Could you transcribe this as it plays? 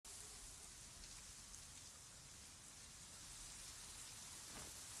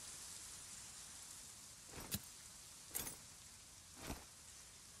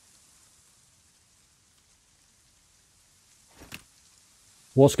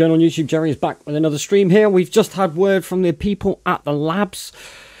What's going on YouTube? Jerry is back with another stream here. We've just had word from the people at the labs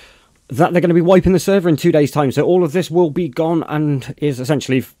that they're going to be wiping the server in 2 days time. So all of this will be gone and is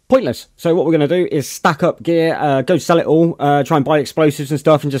essentially pointless. So what we're going to do is stack up gear, go sell it all, try and buy explosives and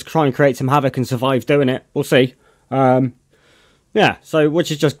stuff and just try and create some havoc and survive doing it. We'll see. Yeah, so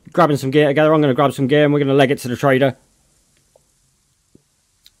which is just grabbing some gear together. I'm going to grab some gear and we're going to leg it to the trader.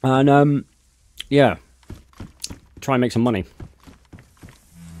 And yeah, try and make some money.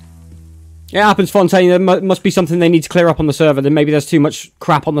 It happens, Fontaine. There must be something they need to clear up on the server. Then maybe there's too much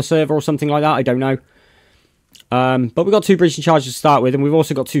crap on the server or something like that. I don't know. But we've got 2 breaching charges to start with, and we've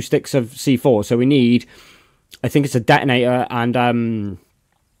also got 2 sticks of C4. So we need, I think it's a detonator and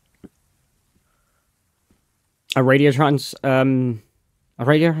a radio transceiver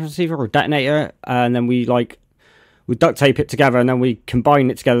or detonator, and then we duct tape it together, and then we combine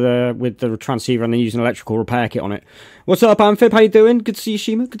it together with the transceiver, and then use an electrical repair kit on it. What's up, Amphib? How you doing? Good to see you,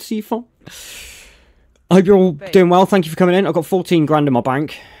 Shima. Good to see you, Fon. I hope you're all doing well. Thank you for coming in. I've got 14 grand in my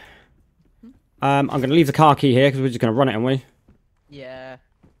bank. I'm going to leave the car key here because we're just going to run it, aren't we? Yeah.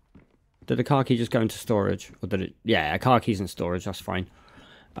 Did the car key just go into storage? Or did it? Yeah, car key's in storage. That's fine.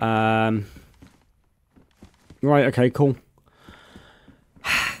 Right, okay, cool.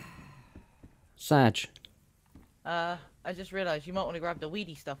 Sadge. I just realised you might want to grab the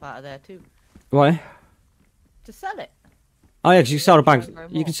weedy stuff out of there too. Why? To sell it. Oh yeah, because you can sell the bags.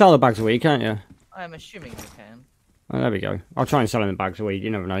 You can sell the bags of weed, can't you? I'm assuming you can. Oh, there we go. I'll try and sell them in bags of weed. You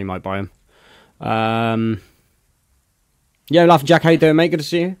never know, you might buy them. Yeah, Laughing Jack, how you doing, mate? Good to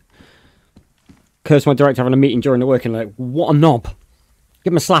see you. Curse my director having a meeting during the working. Like, what a knob.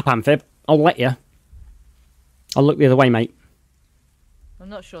 Give him a slap, Amphib. I'll let you. I'll look the other way, mate. I'm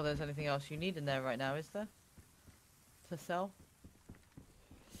not sure there's anything else you need in there right now, is there? To sell?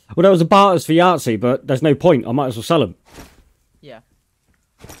 Well, there was a barters for Yahtzee, but there's no point. I might as well sell them. Yeah.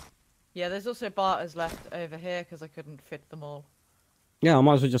 Yeah, there's also barters left over here because I couldn't fit them all. Yeah, I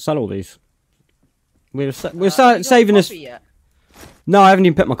might as well just sell all these. We're saving this. Yet? No, I haven't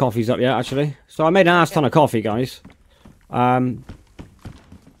even picked my coffees up yet, actually. So I made an ass ton of coffee, guys. Like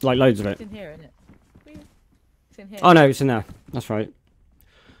loads of it. It's in here, isn't it? It's in here. Oh no, it's in there. That's right.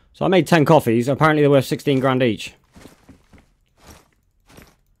 So I made 10 coffees. Apparently they're worth 16 grand each.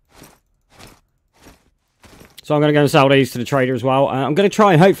 So I'm going to go and sell these to the trader as well. I'm going to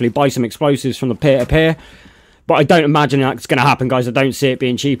try and hopefully buy some explosives from the peer-to-peer. But I don't imagine that's going to happen, guys. I don't see it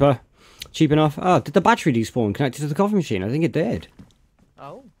being cheap enough. Oh, did the battery despawn connected to the coffee machine? I think it did.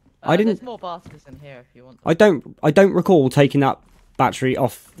 Oh. I didn't... There's more barters in here if you want them. I don't recall taking that battery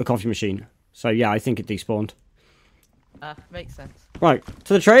off the coffee machine. So yeah, I think it despawned. Makes sense. Right,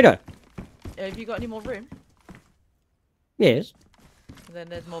 to the trader. Have you got any more room? Yes. Then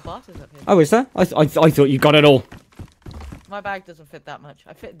there's more barters up here. Oh, is there? I thought you got it all. My bag doesn't fit that much.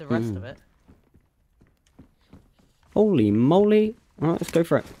 I fit the rest of it. Holy moly. Alright, let's go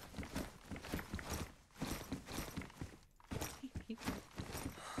for it.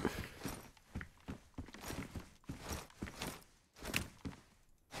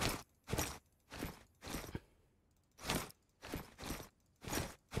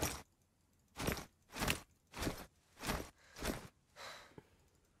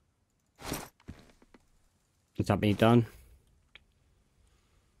 Is that me done?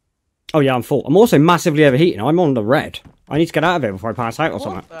 Oh yeah, I'm full. I'm also massively overheating. I'm on the red. I need to get out of it before I pass out or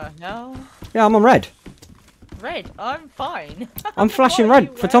something. What the hell? Yeah, I'm on red. Red? I'm fine. I'm flashing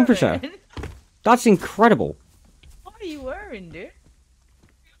red for temperature. That's incredible. What are you wearing, dude?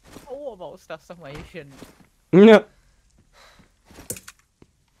 Oh, about stuff somewhere you shouldn't. No.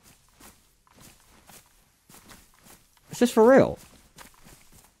 Is this for real?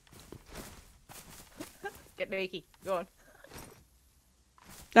 Get naked. Go on.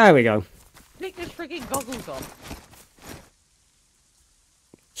 There we go. Take those freaking goggles on.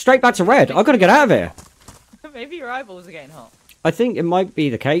 Straight back to red. I've got to get out of here. Maybe your eyeballs are getting hot. I think it might be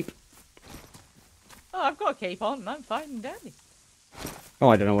the cape. Oh, I've got a cape on and I'm fine and dandy. Oh,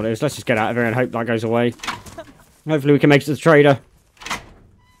 I don't know what it is. Let's just get out of here and hope that goes away. Hopefully we can make it to the trader.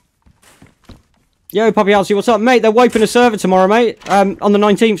 Yo, Poppy Alcy, what's up, mate? They're wiping the server tomorrow, mate. On the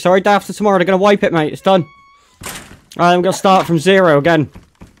 19th, sorry. Day after tomorrow, they're going to wipe it, mate. It's done. I'm going to start from 0 again.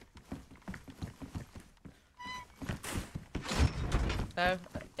 No,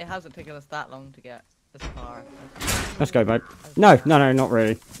 it hasn't taken us that long to get this far. Let's go, babe. No, not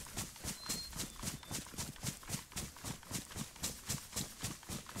really.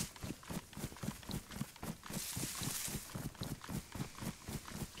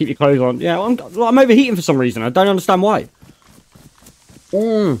 Keep your clothes on. Yeah, I'm overheating for some reason. I don't understand why.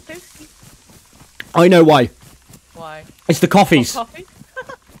 I know why. Why? It's the coffees. Coffee?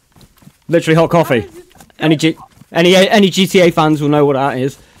 Literally hot coffee. Any GTA fans will know what that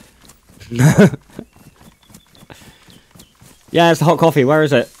is. Yeah, it's the hot coffee. Where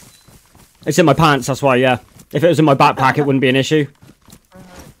is it? It's in my pants, that's why, yeah. If it was in my backpack, it wouldn't be an issue. Oh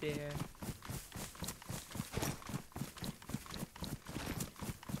dear.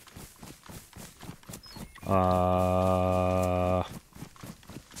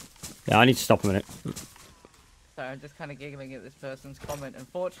 Yeah, I need to stop a minute. Sorry, I'm just kind of giggling at this person's comment.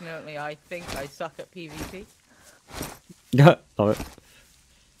 Unfortunately, I think I suck at PvP. Yeah, love it.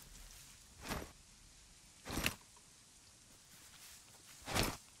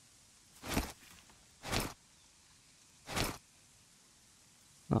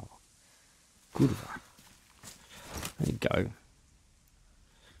 Oh, good. There you go.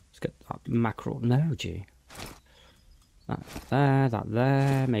 Let's get that mackerel. No, gee. That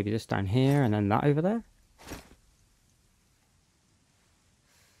there. Maybe this down here, and then that over there.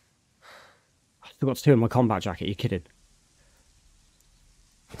 I still got 2 in my combat jacket. Are you kidding?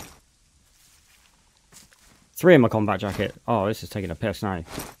 3 in my combat jacket. Oh, this is taking a piss now.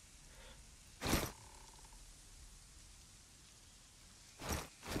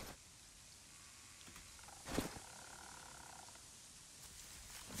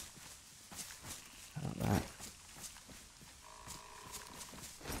 Like that.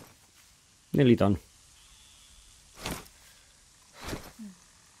 Nearly done.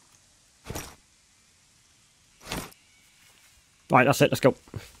 Right, that's it. Let's go.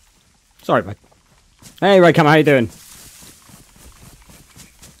 Sorry, mate. Hey, Raycam, how you doing?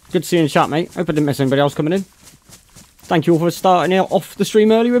 Good to see you in chat, mate. Hope I didn't miss anybody else coming in. Thank you all for starting out off the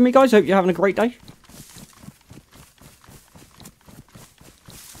stream early with me, guys. Hope you're having a great day.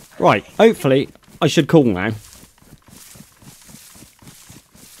 Right, hopefully I should call now.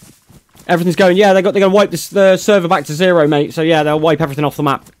 Everything's going. Yeah, they're gonna wipe the server back to 0, mate. So yeah, they'll wipe everything off the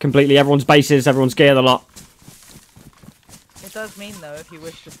map completely. Everyone's bases, everyone's gear, the lot. It does mean, though, if you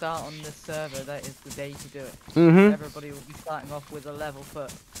wish to start on this server, that is the day to do it. Mm-hmm. Everybody will be starting off with a level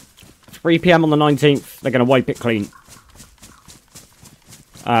foot. 3 PM on the 19th, they're going to wipe it clean.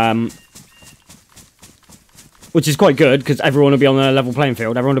 Which is quite good, because everyone will be on a level playing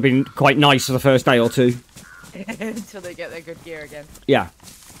field. Everyone will be quite nice for the first day or two. Until they get their good gear again. Yeah.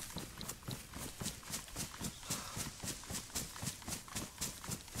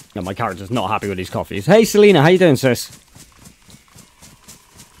 No, my character's not happy with these coffees. Hey, Selena, how you doing, sis?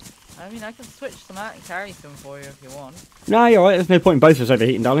 I mean, I can switch some out and carry some for you if you want. No, you're right. There's no point in both of us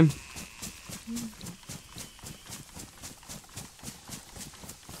overheating, darling.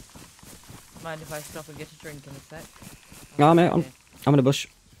 Mind if I stop and get a drink in a sec? No, mate, I'm in the bush.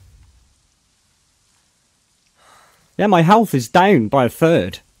 Yeah, my health is down by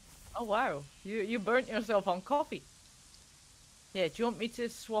 1/3. Oh, wow. You burnt yourself on coffee. Yeah, do you want me to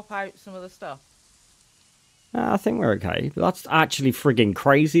swap out some of the stuff? I think we're okay. But that's actually frigging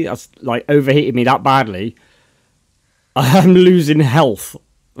crazy. That's, like, overheated me that badly. I'm losing health.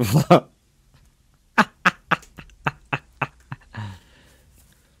 Right.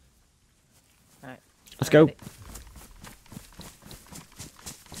 Let's go.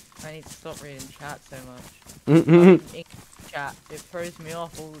 I need to stop reading chat so much. Mm-hmm. Chat, it throws me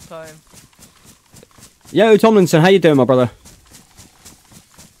off all the time. Yo, Tomlinson, how you doing, my brother?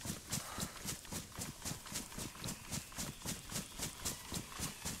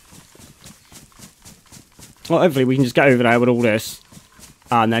 Well, hopefully we can just get over there with all this,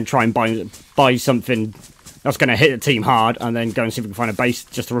 and then try and buy something that's going to hit the team hard, and then go and see if we can find a base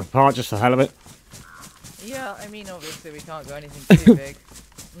just to rip apart, just for the hell of it. Yeah, I mean, obviously we can't go anything too big.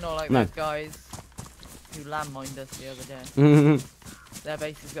 Not like No. those guys who landmined us the other day. Mm-hmm. Their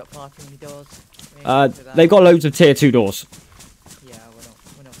base has got parting doors. We ain't getting through that. They've got loads of tier 2 doors. Yeah,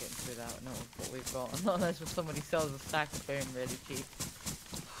 we're not getting through that. Not with what we've got. Not unless somebody sells a stack of boom really cheap.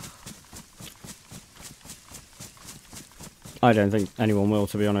 I don't think anyone will,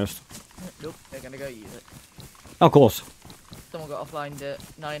 to be honest. Nope, they're gonna go use it. Of course. Someone got offlined at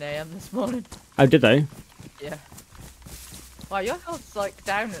 9 AM this morning. Oh, did they? Yeah. Wow, your health's like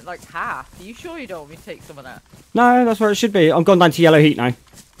down at like half. Are you sure you don't want me to take some of that? No, that's where it should be. I'm gone down to yellow heat now.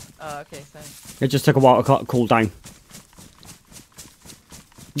 Oh, okay, so. It just took a while to cool down.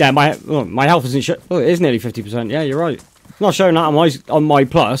 Yeah, my health isn't oh, it is nearly 50%. Yeah, you're right. It's not showing that on my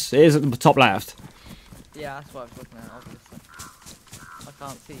plus. It is at the top left. Yeah, that's what I was looking at, obviously. I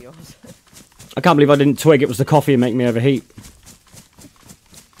can't see yours. I can't believe I didn't twig it was the coffee and make me overheat.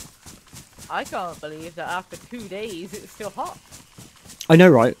 I can't believe that after 2 days it's still hot. I know,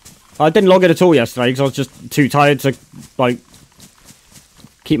 right? I didn't log it at all yesterday because I was just too tired to, like,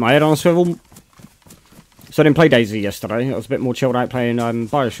 keep my head on a swivel. So I didn't play DayZ yesterday. I was a bit more chilled out playing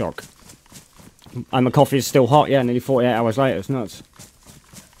BioShock. And my coffee is still hot, yeah, nearly 48 hours later. It's nuts.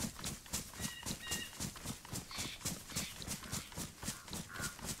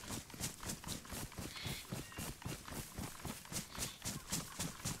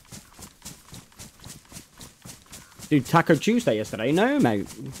 Dude, Taco Tuesday yesterday? No, mate.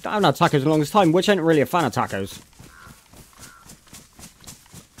 I haven't had tacos in the longest time, which ain't really a fan of tacos.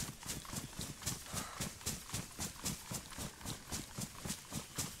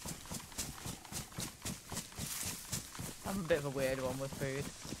 I'm a bit of a weird one with food.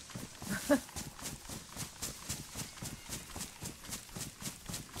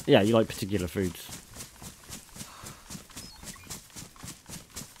 Yeah, you like particular foods.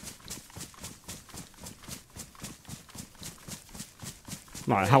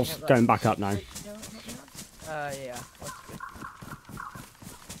 Right, house going back up now. Yeah, that's good.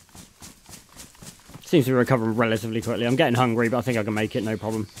 Seems to be recovering relatively quickly. I'm getting hungry, but I think I can make it, no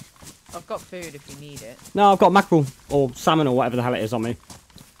problem. I've got food if you need it. No, I've got mackerel, or salmon, or whatever the hell it is on me. You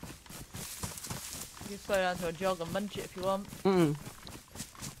can slow down to a jog and munch it if you want.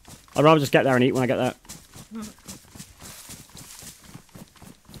 I'd rather just get there and eat when I get there.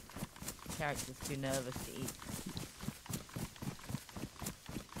 Character's too nervous to eat.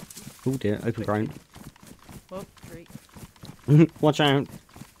 Oh dear, open ground. Whoop, treat. Watch out. It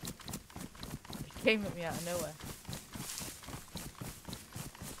came at me out of nowhere.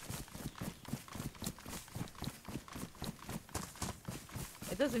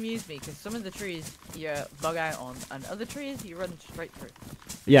 It does amuse me because some of the trees you bug out on, and other trees you run straight through.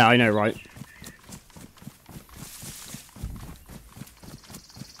 Yeah, I know, right?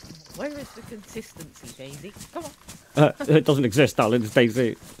 Where is the consistency, DayZ? Come on. It doesn't exist, darling. It's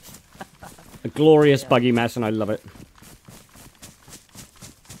DayZ. A glorious buggy mess, and I love it.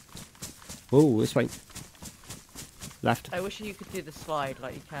 Oh, this way. Left. I wish you could do the slide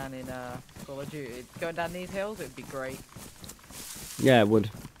like you can in Call of Duty. Going down these hills, it would be great. Yeah, it would.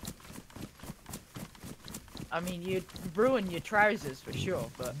 I mean, you'd ruin your trousers for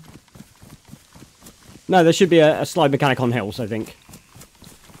sure, but... No, there should be a slide mechanic on hills, I think.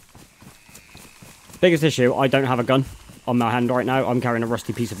 Biggest issue, I don't have a gun on my hand right now. I'm carrying a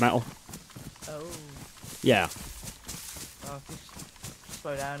rusty piece of metal. Oh. Yeah. Well, if you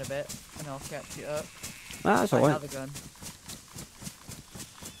slow down a bit, and I'll catch you up. That's alright. Another gun.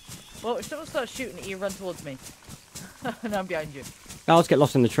 Well, if someone starts shooting at you, run towards me. And I'm behind you. Oh, let's get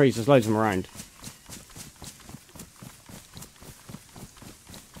lost in the trees. There's loads of them around.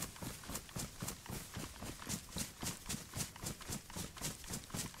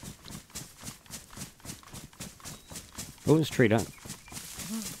 Oh, it's a tree down. It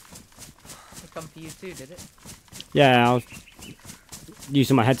come for you too, did it? Yeah, I was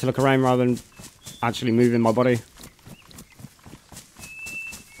using my head to look around rather than actually moving my body.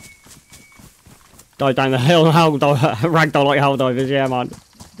 Dive down the hill, ragdoll like hell divers, yeah, man.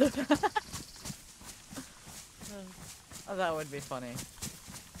 Oh, that would be funny.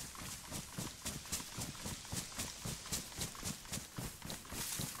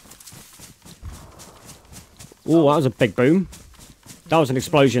 Oh, that was a big boom. That was an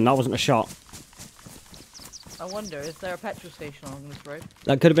explosion, that wasn't a shot. I wonder, is there a petrol station along this road?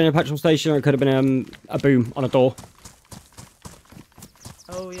 That could have been a petrol station, or it could have been a boom on a door.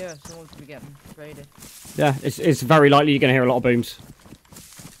 Oh yeah, someone's gonna be getting raided. Yeah, it's very likely you're going to hear a lot of booms.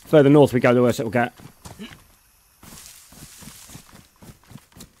 Further north we go, the worse it'll get.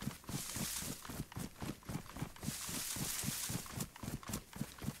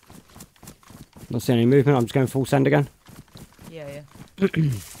 Not seeing any movement, I'm just going full send again. Yeah.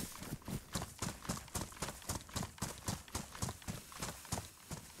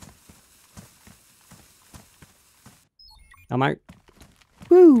 I'm out.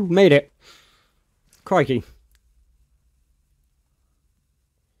 Woo! Made it. Crikey.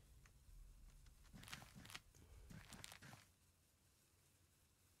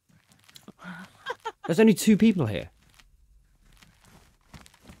 There's only 2 people here.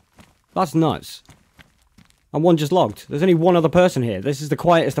 That's nuts. And one just logged. There's only 1 other person here. This is the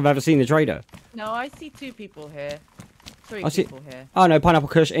quietest I've ever seen the trader. No, I see 2 people here. 3 I see... people here. Oh no, Pineapple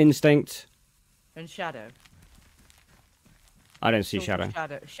Kush, Instinct. And Shadow. I don't see Shadow.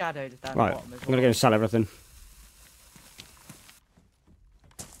 Shadow down the Right, bottom as I'm well. gonna go and sell everything.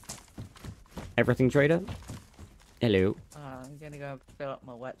 Everything, trader? Hello. I'm gonna go fill up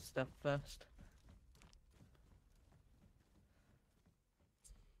my wet stuff first.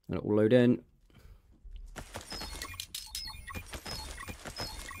 And it will load in.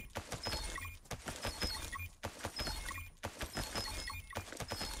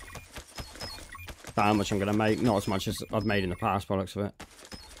 How much I'm gonna make? Not as much as I've made in the past, by the looks of it.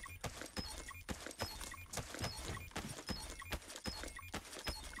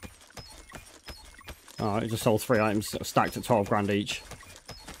 Alright, just sold 3 items stacked at 12 grand each.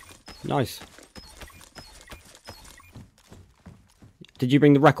 Nice. Did you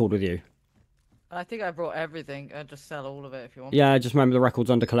bring the record with you? I think I brought everything. I'll just sell all of it if you want. Yeah, just remember the record's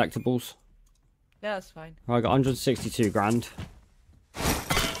under collectibles. Yeah, that's fine. I got 162 grand.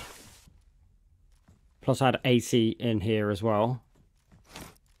 Plus I had 80 in here as well.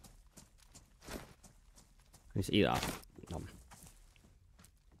 Let's eat that. Nom.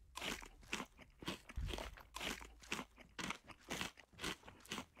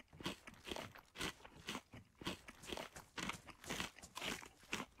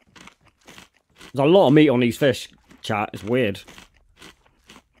 There's a lot of meat on these fish, chat. It's weird.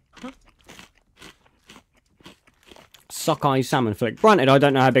 Sockeye salmon flick. Granted, I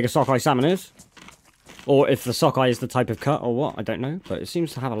don't know how big a sockeye salmon is. Or if the sockeye is the type of cut or what. I don't know. But it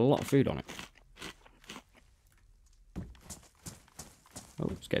seems to have a lot of food on it. Oh,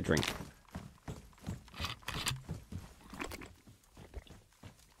 let's get a drink.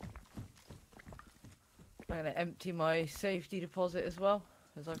 I'm going to empty my safety deposit as well.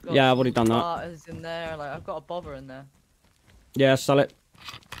 Because I've got Yeah, I've already done that. starters in there. Like, I've got a bobber in there. Yeah, sell it.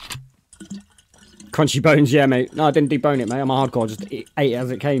 Crunchy bones, yeah, mate. No, I didn't debone it, mate. I'm a hardcore. Just ate it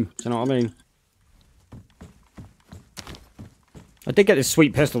as it came. Do you know what I mean? I did get this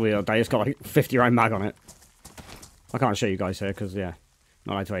sweet pistol the other day. It's got like 50 round mag on it. I can't show you guys here because, yeah,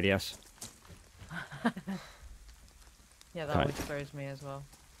 not allowed to ADS. Yeah, that always throws me as well.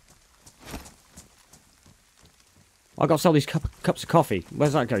 I got to sell these cups of coffee.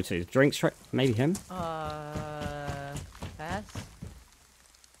 Where's that go to? Drinks? Maybe him? Pass?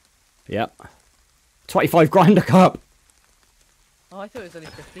 Yep. 25 grand a cup. Oh, I thought it was only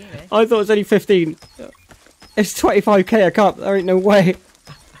 15, eh? I thought it was only 15. It's 25k a cup. There ain't no way.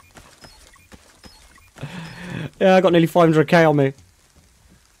 Yeah, I got nearly 500k on me.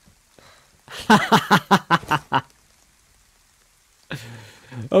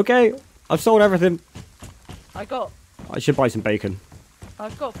 Okay, I've sold everything. I should buy some bacon.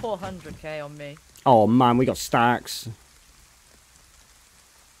 I've got 400k on me. Oh man, we got stacks.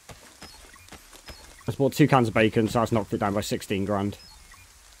 I bought 2 cans of bacon, so that's knocked it down by 16 grand.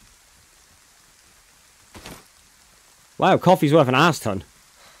 Wow, coffee's worth an ass ton.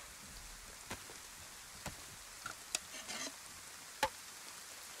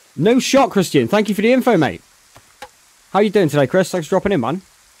 No shot, Christian. Thank you for the info, mate. How you doing today, Chris? Thanks for dropping in, man.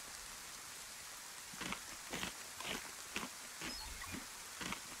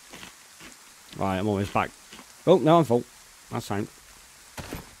 Right, I'm almost back. Oh, no, I'm full. That's fine.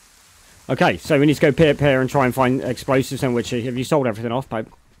 Okay, so we need to go peer and try and find explosives. And which have you sold everything off, babe?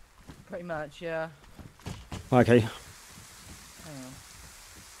 Pretty much, yeah. Okay. Hang on.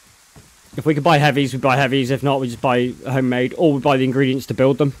 If we could buy heavies, we buy heavies. If not, we just buy homemade, or we buy the ingredients to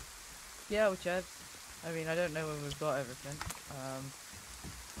build them. Yeah, whichever. I mean, I don't know when we've got everything.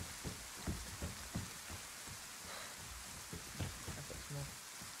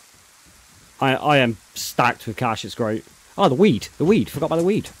 I am stacked with cash. It's great. Oh, the weed. The weed. Forgot about the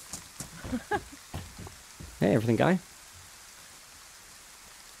weed. Hey, everything, guy.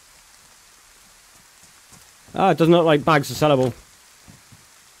 Ah, it doesn't look like bags are sellable.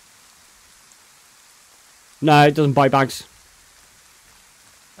 No, it doesn't buy bags.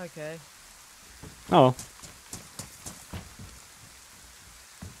 Okay. Oh well.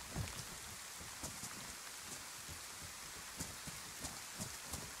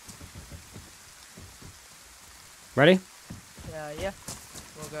 Ready? Yeah.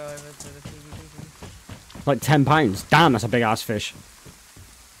 We'll go over to the PvP. Like £10. Damn, that's a big ass fish.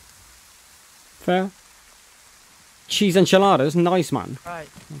 Fair. Cheese enchiladas, nice man. Right.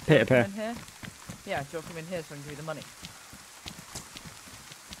 Peer. Come in here? Yeah, do you want to come in here so I can give you the money?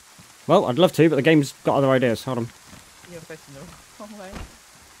 Well, I'd love to, but the game's got other ideas. Hold on. You're facing the wrong way.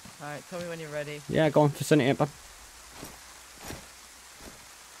 Alright, tell me when you're ready. Yeah, go on, vicinity it, bud.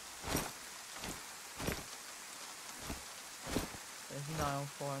 There's now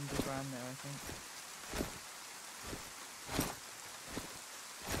 400 grand there, I think.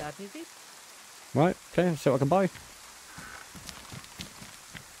 That easy? Right, okay, let's see what I can buy.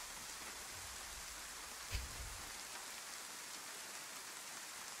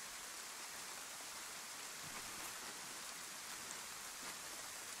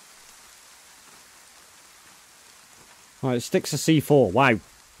 Right, sticks of C4. Wow.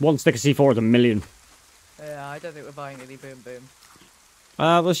 1 stick of C4 is $1 million. Yeah, I don't think we're buying any boom boom.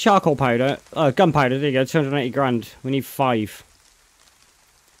 There's charcoal powder. Gunpowder, there you go, 280 grand. We need 5.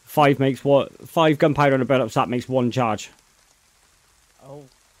 5 makes what? 5 gunpowder on a build-up stack makes 1 charge. Oh.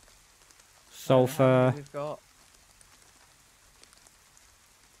 Sulfur. We've got.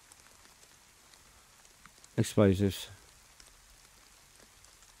 explosives.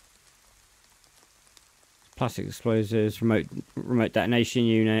 Plastic explosives, remote detonation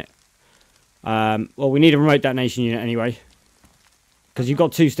unit. Well, we need a remote detonation unit anyway. Because you've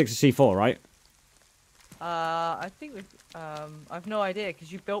got 2 sticks of C4, right? I think we've, I've no idea,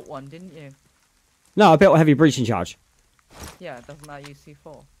 because you built one, didn't you? No, I built a heavy breaching charge. Yeah, doesn't that use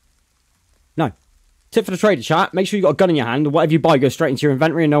C4? No. Tip for the trader, chat. Make sure you got a gun in your hand. Whatever you buy goes straight into your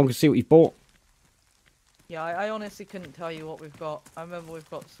inventory and no one can see what you've bought. Yeah, I honestly couldn't tell you what we've got. I remember we've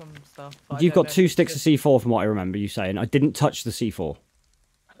got some stuff. You've got 2 sticks of C4 from what I remember you saying. I didn't touch the C4.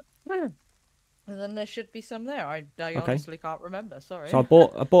 And then there should be some there. I Okay. honestly can't remember. Sorry. So I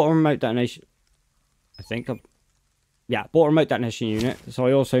bought a remote detonation. I think. Yeah, bought a remote detonation unit. So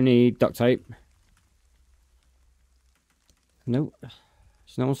I also need duct tape. No.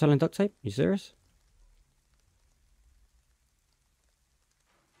 Is no one selling duct tape? You serious?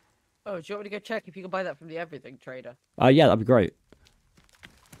 Oh, do you want me to go check if you can buy that from the everything trader? Yeah, that'd be great.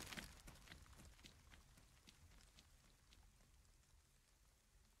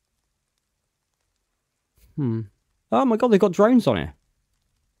 Oh my god, they've got drones on here.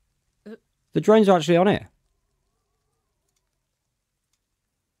 The drones are actually on here.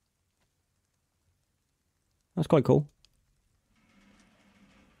 That's quite cool.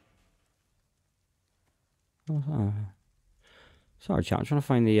 Oh, sorry, chat. I'm trying to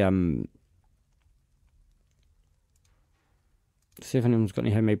find the see if anyone's got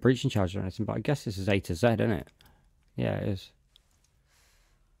any homemade breaching charges or anything. But I guess this is A to Z, isn't it? Yeah, it is.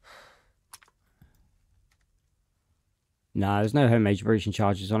 Nah, there's no homemade breaching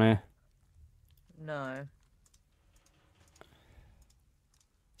charges on here. No.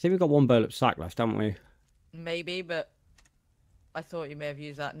 See, we've got 1 bullet sack left, haven't we? Maybe, but I thought you may have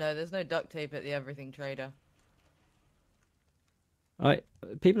used that. No, there's no duct tape at the everything trader. Right,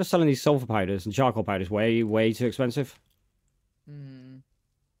 people are selling these sulfur powders and charcoal powders way too expensive. What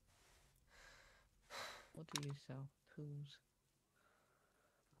do you sell? Tools.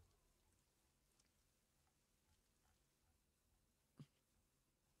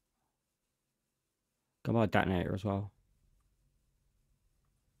 Got my detonator as well.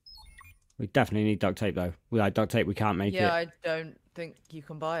 We definitely need duct tape though. Without duct tape, we can't make it. Yeah, I don't think you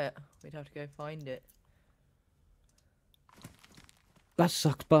can buy it. We'd have to go find it. That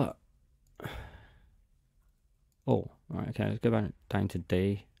sucks, but... Oh, right, okay, let's go back down to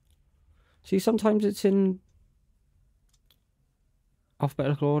D. See, sometimes it's in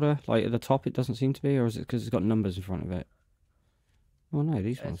alphabetical order. Like, at the top it doesn't seem to be, or is it because it's got numbers in front of it? Oh no,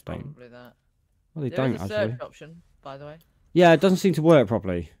 these ones don't. Probably that. Well, they There don't, is a actually. search option, by the way. Yeah, it doesn't seem to work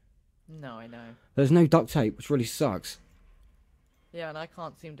properly. No, I know. There's no duct tape, which really sucks. Yeah, and I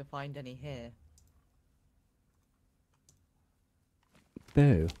can't seem to find any here.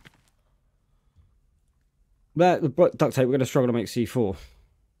 Boo. But the duct tape, we're going to struggle to make C4.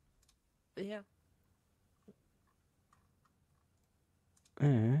 Yeah.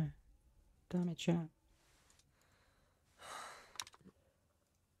 Damn it, chat.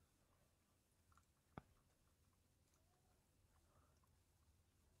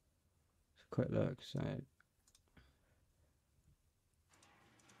 Quick look, so...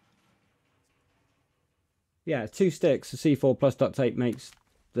 Yeah, 2 sticks of C4 plus duct tape makes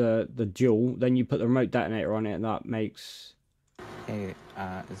the dual. Then you put the remote detonator on it, and that makes... Hey,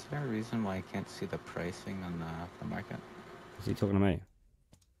 is there a reason why I can't see the pricing on the market? Is he talking to me?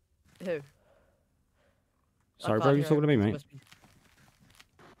 Who? Sorry, bro, you talking to me, mate?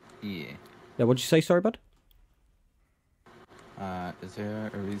 Yeah. Yeah, what'd you say, sorry, bud? Is there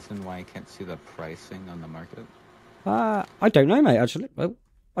a reason why I can't see the pricing on the market? I don't know, mate, actually. Well,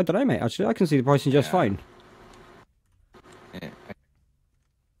 I don't know, mate, actually. I can see the pricing just fine. Yeah,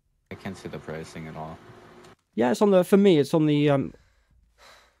 I can't see the pricing at all. Yeah, it's on the... For me, it's on the...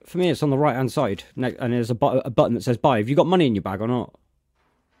 For me, it's on the right-hand side. And there's a button that says buy. Have you got money in your bag or not?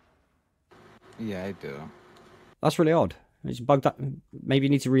 Yeah, I do. That's really odd. It's bugged up. Maybe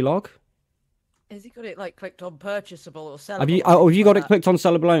you need to relog? Has he got it like clicked on purchasable or sellable? Have you got it clicked on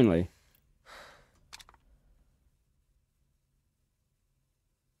sellable only?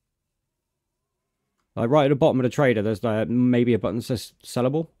 Like right at the bottom of the trader, there's maybe a button that says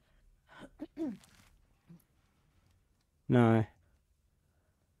sellable. No.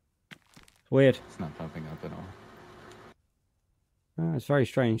 It's weird. It's not popping up at all. Oh, it's very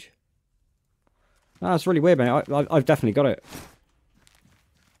strange. Oh, that's really weird, mate. I've definitely got it.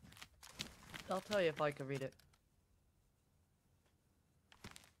 I'll tell you if I can read it.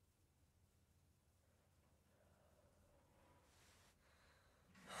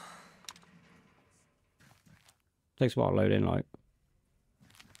 Takes a while to load in, like.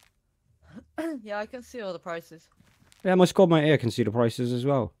 Yeah, I can see all the prices. Yeah, my squad mate here can see the prices as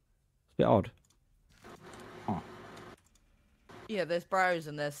well. It's a bit odd. Oh. Yeah, there's browse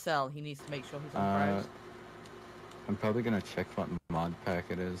and there's sell. He needs to make sure he's on browse. I'm probably gonna check what mod pack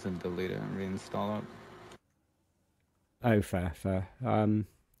it is and delete it and reinstall it. Oh, fair.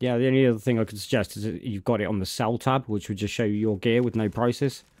 Yeah, the only other thing I could suggest is that you've got it on the sell tab, which would just show you your gear with no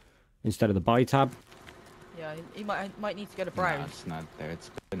prices, instead of the buy tab. Yeah, he might need to go to No, browse. it's not there. It's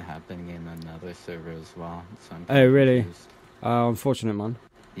been happening in another server as well. So I'm Oh, really? confused. Unfortunate, man.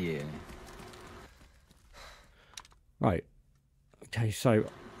 Yeah. Right. Okay, so...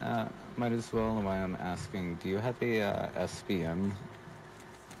 Might as well, while I'm asking, do you have a SPM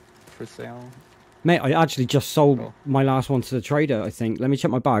for sale? Mate, I actually just sold my last one to the trader, I think. Let me check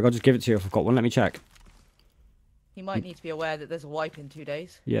my bag. I'll just give it to you if I've got one. Let me check. He might need to be aware that there's a wipe in 2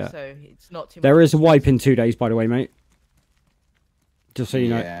 days. Yeah. So it's not too much. There is a wipe in 2 days, by the way, mate. Just so you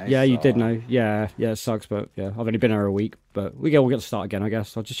know. Yeah, I Yeah, you did saw. know. Yeah, it sucks, but yeah, I've only been here a week. But we'll get to start again, I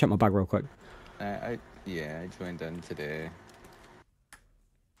guess. I'll just check my bag real quick. I joined in today.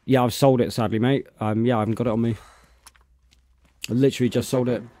 Yeah, I've sold it, sadly, mate. Yeah, I haven't got it on me. I literally just sold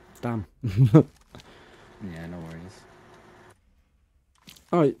it. Damn. Yeah, no worries.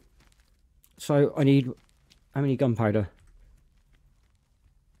 Alright. So, I need... How many gunpowder?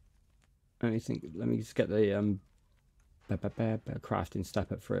 Let me just get the crafting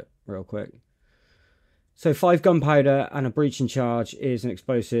step up for it real quick. So 5 gunpowder and a breaching charge is an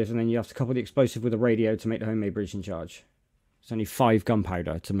explosive, and then you have to couple the explosive with a radio to make the homemade breaching charge. It's only 5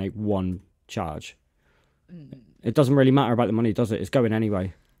 gunpowder to make 1 charge. It doesn't really matter about the money, does it? It's going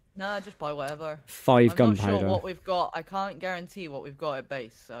anyway. Nah, just buy whatever. 5 I'm gunpowder. not sure what we've got. I can't guarantee what we've got at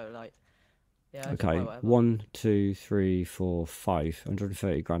base, so like, yeah. Just buy Okay, whatever. 1, 2, 3, 4, 5.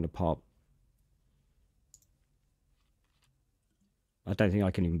 130 grand a pop. I don't think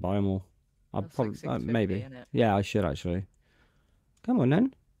I can even buy them all. I'll That's probably, like 650, maybe. innit? Yeah, I should actually. Come on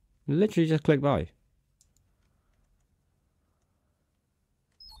then. Literally just click buy.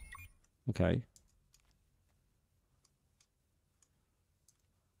 Okay.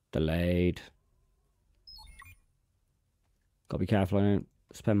 Delayed. Gotta be careful I don't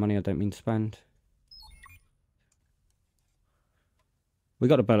spend money I don't mean to spend. We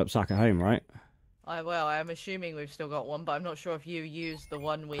got a burn up sack at home, right? Well, I'm assuming we've still got one, but I'm not sure if you used the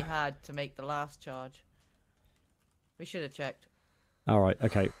one we had to make the last charge. We should have checked. Alright,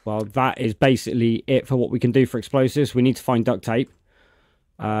 okay. Well, that is basically it for what we can do for explosives. We need to find duct tape.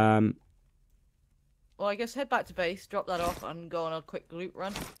 Well, I guess head back to base, drop that off, and go on a quick loot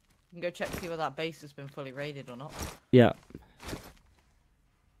run. You can go check see whether that base has been fully raided or not. Yeah.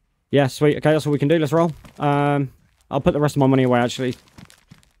 Yeah, sweet. Okay, that's all we can do. Let's roll. I'll put the rest of my money away, actually.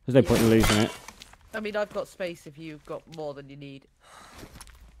 There's no point in losing it. I mean, I've got space if you've got more than you need.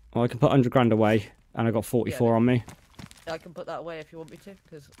 Well, I can put 100 grand away, and I got 44 on me. I can put that away if you want me to,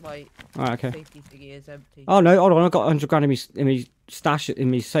 because my Alright, okay. safety thingy is empty. Oh, no, hold on. I've got 100 grand in me stash,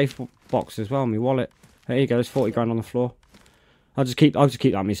 in me safe box as well, in my wallet. There you go. There's 40 grand on the floor. I'll just keep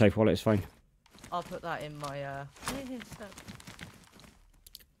that in my safe wallet. It's fine. I'll put that in my,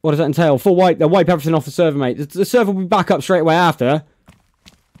 What does that entail? Full wipe. They'll wipe everything off the server, mate. The server will be back up straight away after.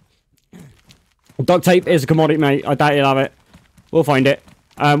 Duct tape is a commodity, mate. I doubt you'll have it. We'll find it.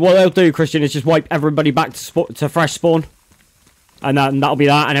 What they'll do, Christian, is just wipe everybody back to fresh spawn. And that'll be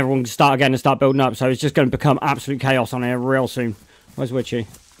that, and everyone can start again and start building up. So it's just going to become absolute chaos on here real soon. Where's Witchy?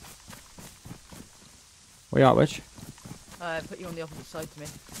 Where you at, Witch? put you on the opposite side to me.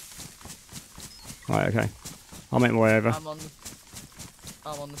 Right, okay. I'll make my way over. I'm on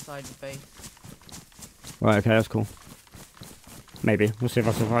the side of the base. Right, okay, that's cool. Maybe. We'll see if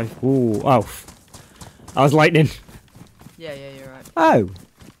I survive. Ooh, oh. I was lightning. Yeah, you're right. Oh.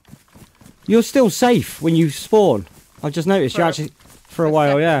 You're still safe when you spawn. I've just noticed you actually... For a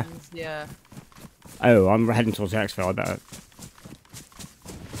while, yeah. Yeah. Oh, I'm heading towards the exfil, I better.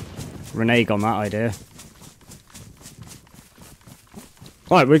 Renege on that idea.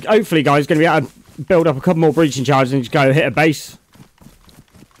 Right, we're hopefully, guys, going to be able to build up a couple more breaching charges and just go hit a base.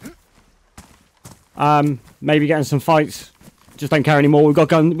 Maybe getting some fights. Just don't care anymore. We've got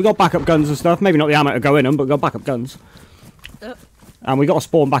guns. We've got backup guns and stuff. Maybe not the ammo to go in them, but we've got backup guns. And we got a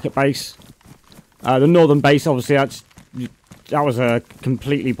spawn back at base. The northern base, obviously, that was a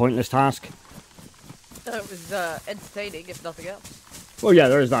completely pointless task. It was entertaining, if nothing else. Well, yeah,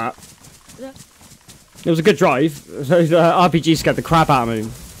 there is that. Yeah. It was a good drive. So the RPG scared the crap out of me.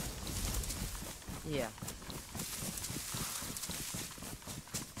 Yeah.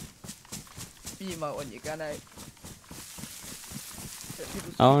 You might want your gun out.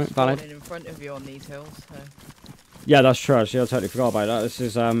 Alright, valid. In front of you on these hills. So. Yeah, that's true. Actually, I totally forgot about that. This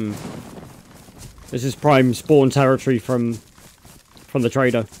is This is prime spawn territory from the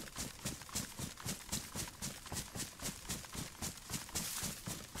trader.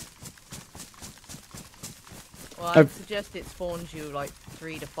 Well, I'd suggest it spawns you like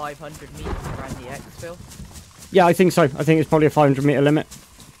 300 to 500 meters around the exfil. Yeah, I think so. I think it's probably a 500 meter limit.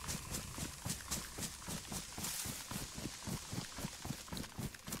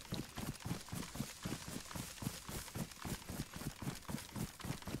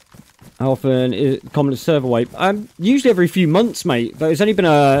 How often is it common as server wipe? Usually every few months, mate. But it's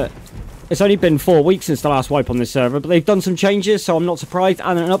only been 4 weeks since the last wipe on this server. But they've done some changes, so I'm not surprised.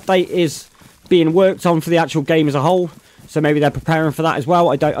 And an update is being worked on for the actual game as a whole. So maybe they're preparing for that as well.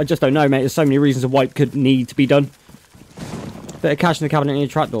 I just don't know, mate. There's so many reasons a wipe could need to be done. Bit of cash in the cabinet in your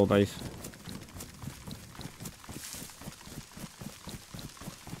trapdoor base.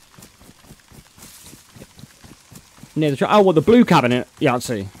 Near the oh, what, the blue cabinet? Yeah, let's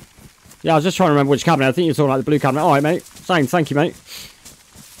see. Yeah, I was just trying to remember which cabinet. I think you're talking about the blue cabinet. Alright, mate. Same, thank you, mate.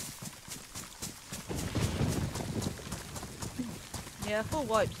 Yeah, full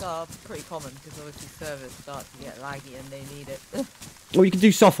wipes are pretty common because obviously servers start to get laggy and they need it. Well, you can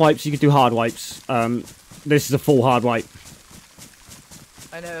do soft wipes, you can do hard wipes. This is a full hard wipe.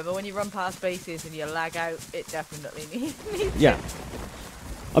 I know, but when you run past bases and you lag out, it definitely needs Yeah.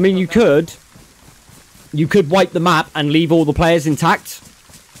 I mean, you could wipe the map and leave all the players intact.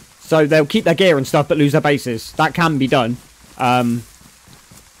 So they'll keep their gear and stuff, but lose their bases. That can be done. But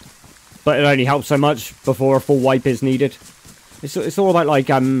it only helps so much before a full wipe is needed. It's all about, like,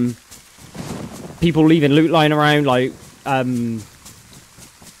 people leaving loot lying around, like,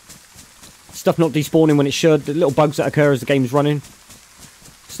 stuff not despawning when it should, the little bugs that occur as the game's running.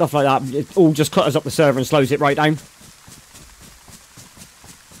 Stuff like that. It all just clutters up the server and slows it right down.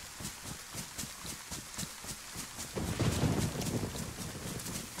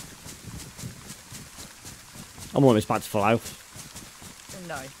 I'm almost back to full health.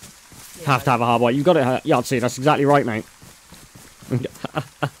 No. Have to have a hard wipe. You've got it, Yahtzee. That's exactly right, mate.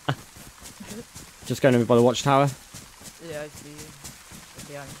 Just going over by the watchtower. Yeah, I see you.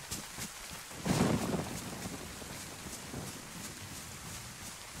 Behind.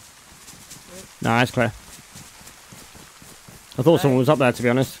 Nah, that's clear. I thought someone was up there, to be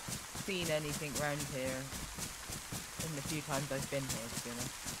honest. Seen anything round here in the few times I've been here, to be honest.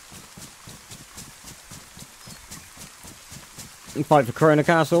 Fight for Corona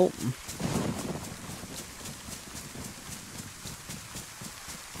Castle.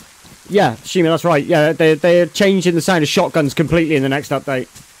 Yeah, Shima, that's right. Yeah, they're changing the sound of shotguns completely in the next update.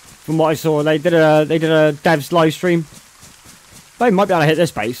 From what I saw, they did a devs live stream. They might be able to hit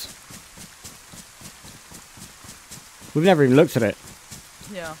this base. We've never even looked at it.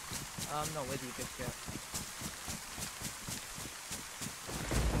 Yeah, I'm not with you just yet.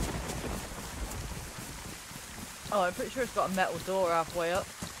 Oh, I'm pretty sure it's got a metal door halfway up.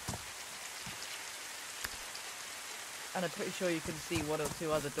 And I'm pretty sure you can see one or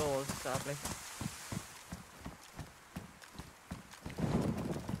two other doors, sadly.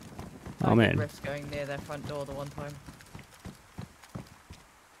 I'm in. Risk going near their front door the one time.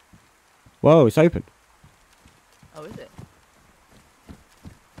 Whoa, it's open. Oh, is it?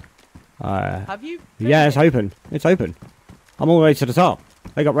 Have you? Yeah, it's open. It's open. I'm all the way to the top.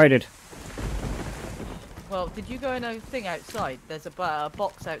 They got raided. Well, did you go in a thing outside? There's a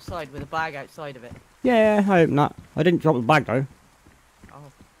box outside with a bag outside of it. Yeah, I hope not. I didn't drop the bag, though.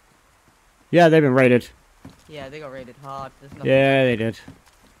 Oh. Yeah, they've been raided. Yeah, they got raided hard. There's nothing. Yeah, they did.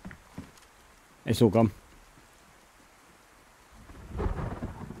 It's all gone.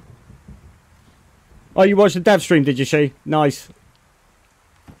 Oh, you watched the dev stream, did you, She? Nice.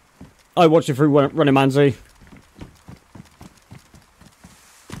 I watched it through Running Manzi.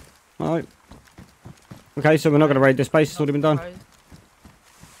 Alright. Okay, so we're not going to raid this base. It's already been done.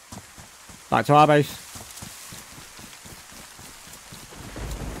 Back to our base.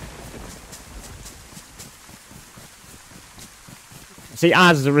 See,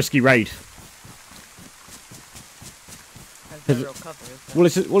 ours is a risky raid.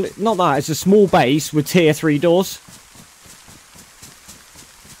 Well, not that. It's a small base with tier 3 doors.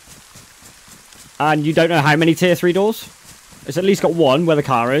 And you don't know how many tier 3 doors. It's at least got one where the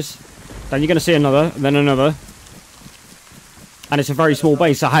car is. Then you're going to see another, and then another. And it's a very small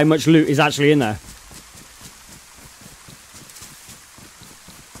base, so how much loot is actually in there?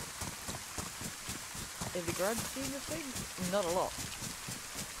 Have you grabbed seen this thing? Not a lot.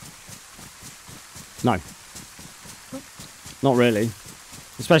 No. Not really.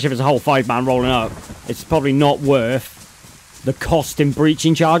 Especially if it's a whole 5-man rolling up. It's probably not worth the cost in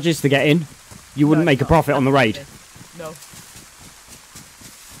breaching charges to get in. You wouldn't make a profit on the raid. No.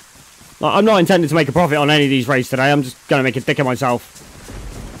 Like, I'm not intending to make a profit on any of these raids today. I'm just going to make a dick of myself.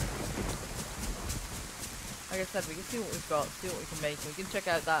 Like I said, we can see what we've got, see what we can make. We can check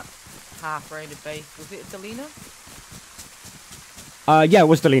out that half-raided base. Was it Delina? Yeah, it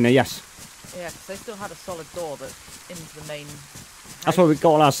was Delina, yes. Yeah, because they still had a solid door that into the main That's where we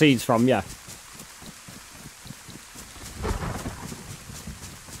got all our seeds from, yeah.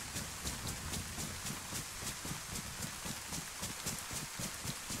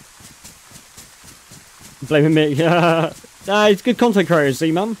 Blaming me. It's good content creators,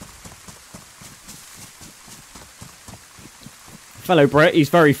 see, man. Fellow Brit, he's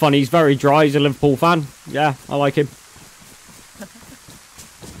very funny, he's very dry, he's a Liverpool fan. Yeah, I like him.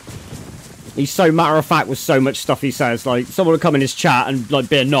 He's so matter of fact with so much stuff he says. Like, someone would come in his chat and like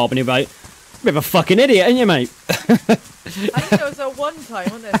be a knob and he'd be like, "You're a bit of a fucking idiot, ain't you, mate?" I think there was one time,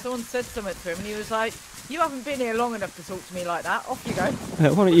 wasn't there? Someone said something to him and he was like, "You haven't been here long enough to talk to me like that. Off you go."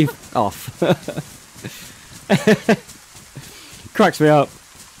 Why don't you off? Cracks me up.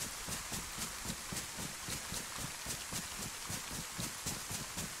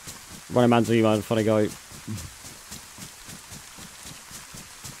 Running man's email, funny guy.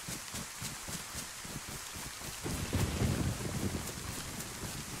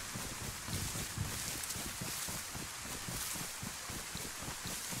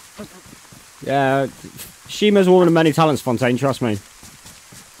 Yeah, Shima's a woman of many talents, Fontaine, trust me.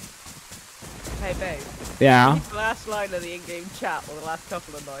 Hey, babe. Yeah. The last line of the in-game chat, or the last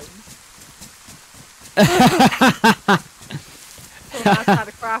couple of lines. Someone asked how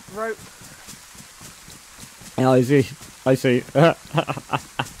to craft rope. Yeah, I see. I see.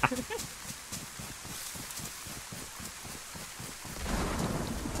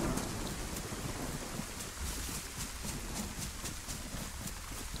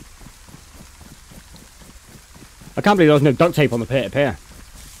 I can't believe there was no duct tape on the pit up here.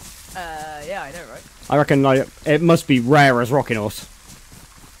 Yeah, I know, right? I reckon like it must be rare as rocking horse.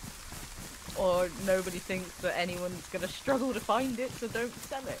 Or nobody thinks that anyone's gonna struggle to find it, so don't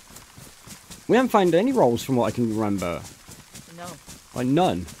sell it. We haven't found any rolls from what I can remember. No. Like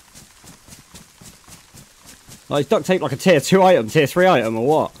none. Like is duct tape like a tier 2 item, tier 3 item, or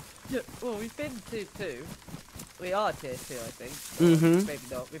what? Yeah, well, we've been tier 2. We are tier 2, I think. Mhm. Maybe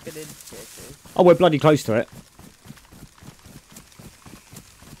not. We've been in tier 2. Oh, we're bloody close to it.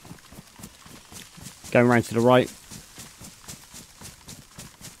 Going round to the right.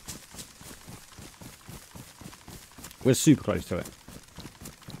 We're super close to it.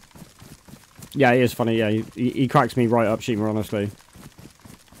 Yeah, he is funny. Yeah, he cracks me right up, Shima, honestly.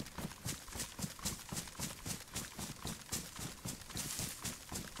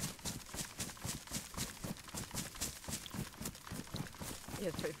 Yeah,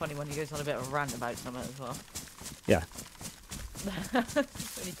 it's pretty funny when he goes on a bit of a rant about something as well. Yeah.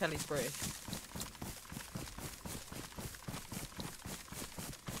 When you tell he's British.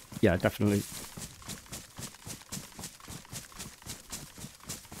 Yeah, definitely.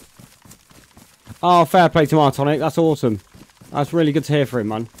 Oh, fair play to Martonic. That's awesome. That's really good to hear from him,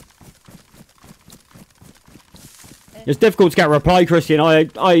 man. It's difficult to get a reply, Christian. I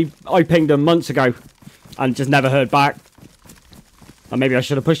pinged him months ago and just never heard back. Or maybe I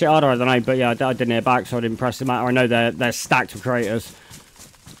should have pushed it harder, I don't know. But yeah, I didn't hear back, so I didn't press the matter. I know they're stacked with creators.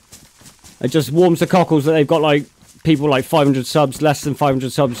 It just warms the cockles that they've got like people like 500 subs, less than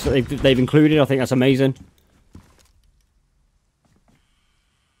 500 subs that they've included. I think that's amazing.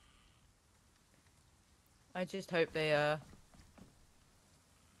 I just hope they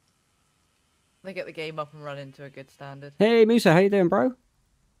get the game up and running to a good standard. Hey Musa, how you doing, bro?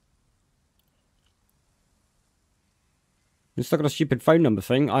 You're stuck on a stupid phone number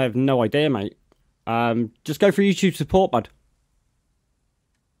thing. I have no idea, mate. Just go for YouTube support, bud.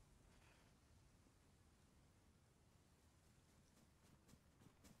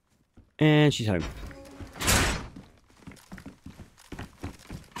 And she's home.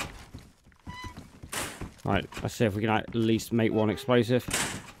 Right, let's see if we can at least make one explosive.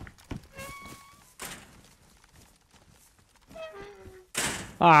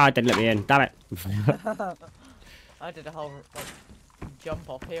 Ah, it didn't let me in. Damn it. I did a whole like, jump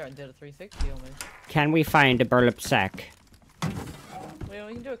off here and did a 360 almost. Can we find a burlap sack? Well,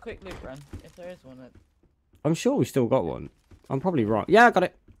 we can do a quick loop run if there is one. I'm sure we still got one. I'm probably wrong. Yeah, I got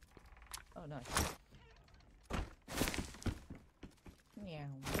it. Oh, nice. Meow.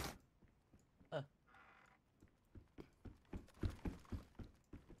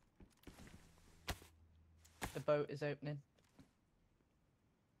 The boat is opening.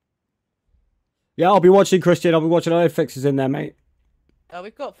 Yeah, I'll be watching, Christian. I'll be watching all fixes in there, mate.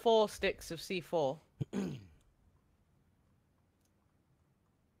 We've got 4 sticks of C4.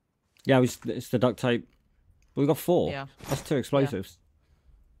 Yeah, it's the duct tape. We got 4. Yeah. That's 2 explosives.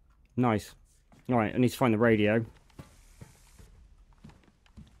 Nice. All right, I need to find the radio.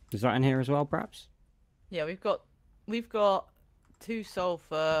 Is that in here as well, perhaps? Yeah, we've got 2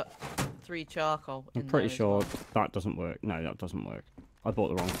 sulfur, 3 charcoal. I'm pretty sure that doesn't work. No, that doesn't work. I bought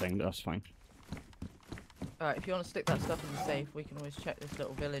the wrong thing, but that's fine. Alright, if you want to stick that stuff in the safe, we can always check this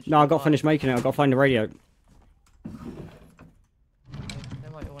little village. No, I got to finish making it. I got to find the radio. There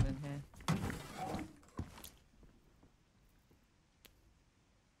might be one in here.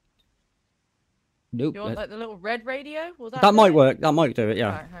 Nope. You want like the little red radio? Will That might work. That might do it,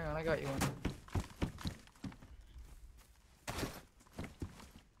 yeah. Alright, hang on, I got you one.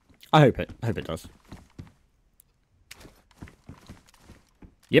 I hope it does.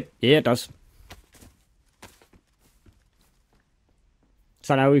 Yep, yeah, it does.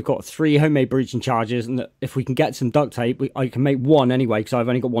 So now we've got 3 homemade breaching charges, and if we can get some duct tape, I can make 1 anyway, because I've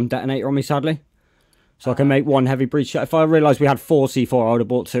only got 1 detonator on me, sadly. So I can make 1 heavy breach. If I realised we had 4 C4, I would have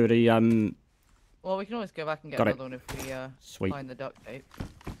bought 2 of the... Well, we can always go back and get Got it. another one if we Sweet. find the duct tape.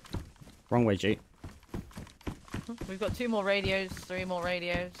 Wrong way, G. We've got 2 more radios, 3 more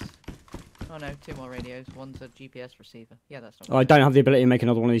radios. Oh no, 2 more radios. One's a GPS receiver. Yeah, that's not. Oh, I don't have the ability to make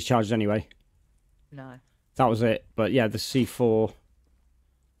another one of these charges anyway. No. That was it. But yeah, the C4...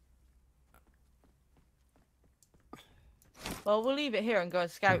 Well, we'll leave it here and go and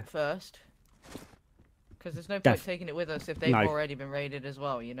scout first. Because there's no point taking it with us if they've already been raided as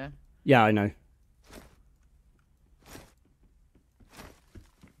well, you know? Yeah, I know.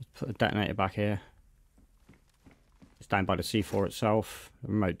 Let's put a detonator back here. It's down by the C4 itself.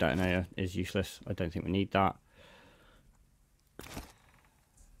 The remote detonator is useless. I don't think we need that.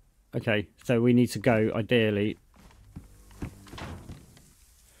 Okay, so we need to go, ideally...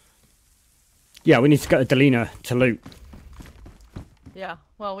 Yeah, we need to go to Delina to loot. Yeah,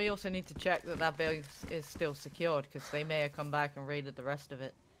 well, we also need to check that that base is still secured, because they may have come back and raided the rest of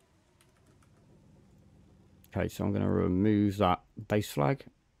it. Okay, so I'm going to remove that base flag.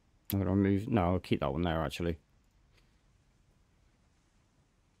 I'm going to remove... No, I'll keep that one there, actually.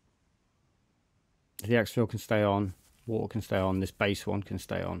 The exfil can stay on. Water can stay on. This base one can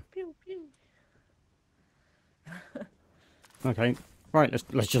stay on. Pew, pew. Okay, right,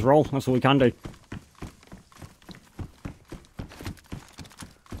 let's just roll. That's all we can do.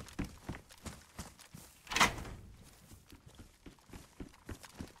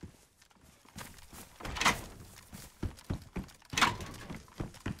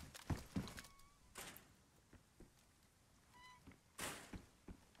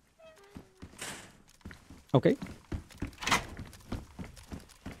 Okay.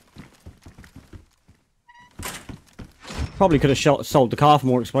 Probably could have sold the car for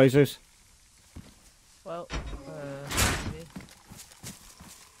more explosives. Well, maybe.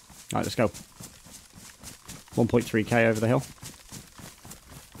 Right, let's go. 1.3k over the hill.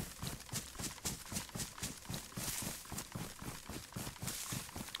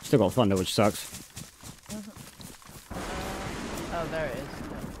 Still got thunder, which sucks. Oh, there it is.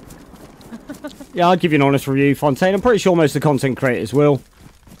 Yeah, I'll give you an honest review, Fontaine. I'm pretty sure most of the content creators will.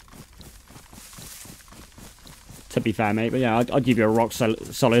 To be fair, mate. But yeah, I'd give you a rock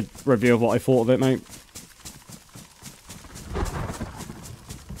solid review of what I thought of it, mate.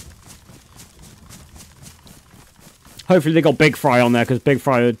 Hopefully they got Big Fry on there, because Big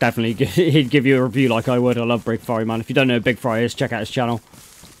Fry would definitely he'd give you a review like I would. I love Big Fry, man. If you don't know who Big Fry is, check out his channel.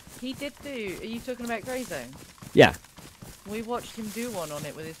 He did do... Are you talking about Grey Zone? Yeah. We watched him do one on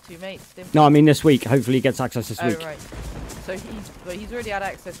it with his 2 mates, didn't we? No, I mean this week. Hopefully he gets access this week. Oh, right. So he's already had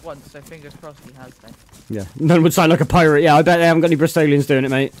access once, so fingers crossed he has then. Yeah. None would sound like a pirate. Yeah, I bet they haven't got any Bristolians doing it,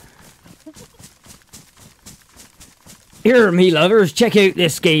 mate. Here, me lovers, check out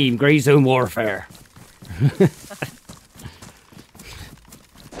this game, Grey Zone Warfare.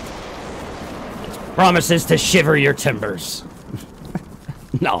 Promises to shiver your timbers.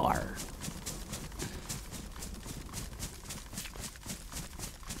 Nar.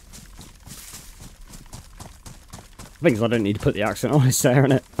 Things I don't need to put the accent on, it's there,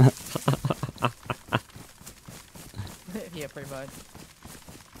 innit? Yeah, pretty much.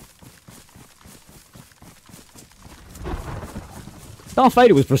 Darth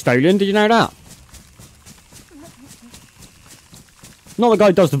Vader was Bristolian, did you know that? Not the guy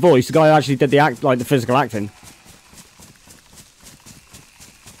who does the voice, the guy who actually did the act, like the physical acting.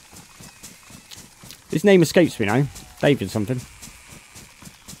 His name escapes me now. David something.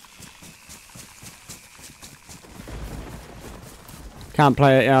 Can't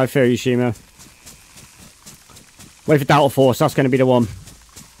play it, yeah, I feel you, Shima. Wait for Delta Force, that's going to be the one.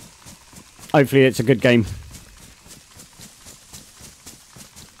 Hopefully it's a good game.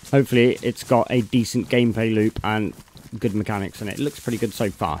 Hopefully it's got a decent gameplay loop and good mechanics in it. It looks pretty good so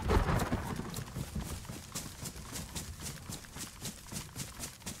far.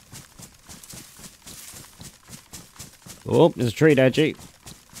 Oh, there's a tree there, G.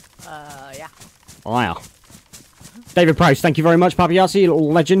 Yeah. Wow. David Price, thank you very much, Papiassi,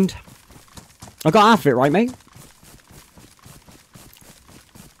 little legend. I got half of it right, mate.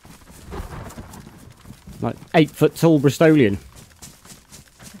 Like 8-foot tall Bristolian.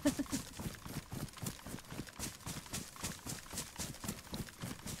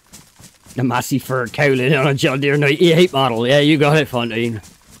 A massive fur cowling on a John Deere 98 model. Yeah, you got it, Fontaine.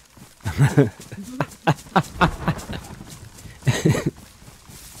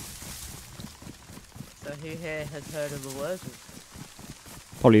 So who here has heard of the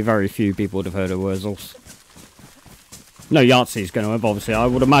Wurzels? Probably very few people would have heard of Wurzels. No, Yahtzee's going to have, obviously. I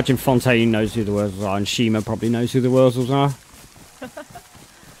would imagine Fontaine knows who the Wurzels are, and Shima probably knows who the Wurzels are.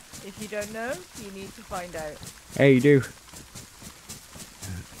 If you don't know, you need to find out. Yeah, you do.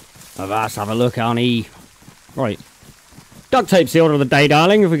 Let's have a look on E. Right. Duct tape's the order of the day,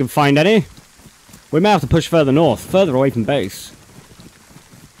 darling, if we can find any. We may have to push further north, further away from base.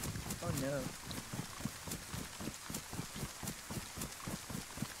 Oh no.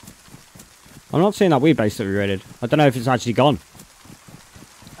 I'm not seeing that wee base that we raided. I don't know if it's actually gone.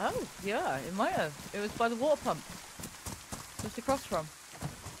 Oh, yeah, it might have. It was by the water pump. Just across from.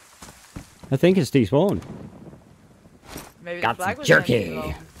 I think it's despawned. Maybe Got the flag some was jerky. empty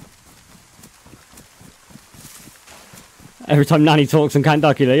along. Every time Nanny talks in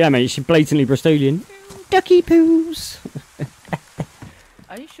Kentucky, like, yeah, mate, she's blatantly Bristolian. Ducky poos.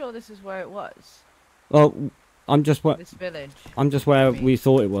 Are you sure this is where it was? Well, I'm just where This village? where we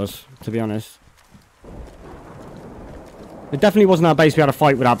thought it was, to be honest. It definitely wasn't our base we had a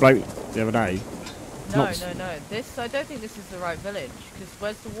fight with our bloke the other day. No, Not- no, no. This, I don't think this is the right village. Because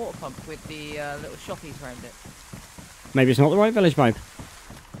where's the water pump with the little shoppies around it? Maybe it's not the right village, babe.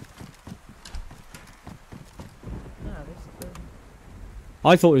 No, this is the...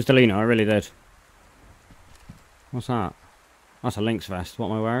 I thought it was Delina, I really did. What's that? That's a Lynx vest. What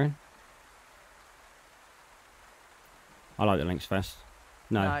am I wearing? I like the Lynx vest.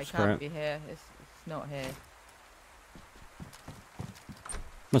 No, No, it screw can't it. be here. It's not here.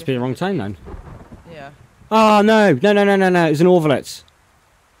 Must be the wrong time then. Yeah. Oh, no. No, no, no, no, no. It's an Orvalets.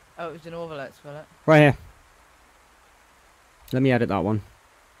 Oh, it was in Orvalets, was it? Right here. Let me edit that one.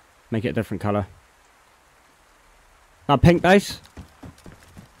 Make it a different colour. That pink base?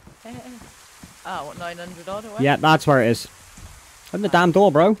 Ah, what, 900 odd away? Yeah, that's where it is. Open the damn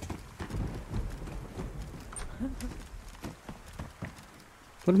door, bro.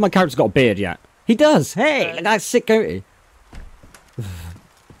 What if my character's got a beard yet? He does! Hey, look at that sick goatee.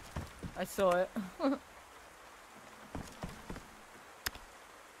 I saw it.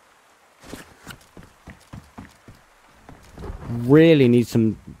 Really need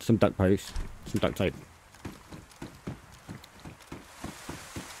some duct posts. Some duct tape.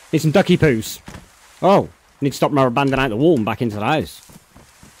 Need some ducky poos. Oh, need to stop rubber banding out the wall and back into the house.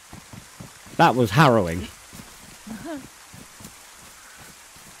 That was harrowing.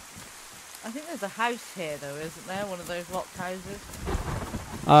 I think there's a house here, though, isn't there? One of those locked houses.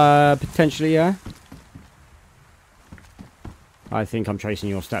 Potentially, yeah. I think I'm tracing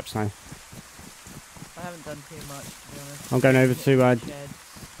your steps now. I haven't done too much, to be honest. I'm going over to, Sheds.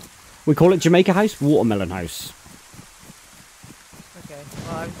 we call it Jamaica House, Watermelon House. Okay,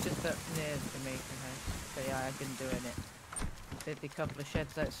 well, I was just up near the Jamaican house. So, yeah, I've been doing it. Did a couple of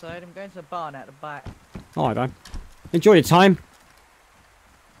sheds outside. I'm going to the barn out the back. Alright, then. Enjoy your time.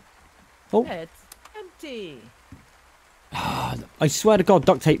 Oh. Yeah, it's empty. I swear to God,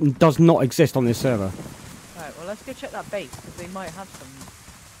 duct tape does not exist on this server. Right, well, let's go check that base, because they might have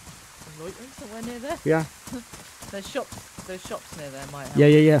some loitering somewhere near there. Yeah. Those shops near there might have. Yeah,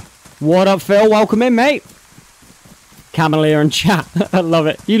 yeah, yeah. What up, Phil? Welcome in, mate. Camelier and chat. I love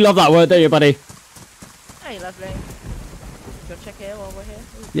it. You love that word, don't you, buddy? Hey, lovely. Go check here while we're here.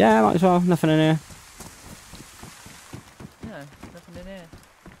 Ooh, Yeah, might as well. Nothing in here. no, nothing in here.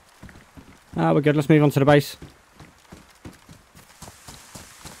 Ah, we're good. Let's move on to the base.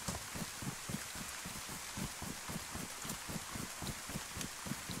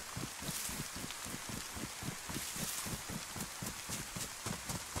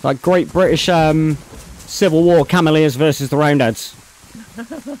 Like Great British Civil War Cameliers versus the Roundheads.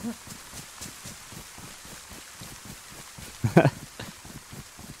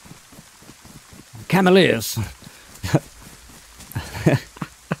 Cameliers.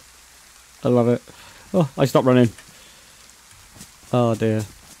 I love it. Oh, I stopped running. Oh dear.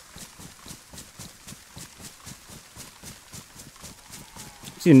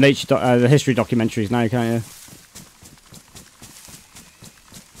 See the history documentaries now, can't you?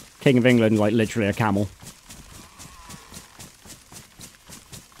 King of England, like literally a camel.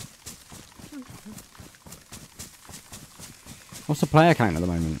 What's the player count at the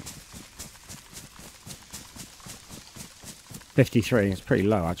moment? 53. It's pretty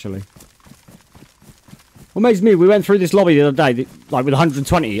low, actually. What amazes me, we went through this lobby the other day, like with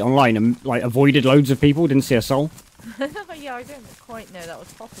 120 online, and like avoided loads of people, didn't see a soul. Yeah, I don't quite know that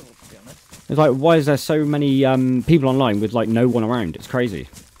was possible, to be honest. It's like, why is there so many people online with like no one around? It's crazy.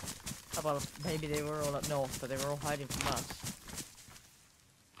 Well, maybe they were all up north, but they were all hiding from us.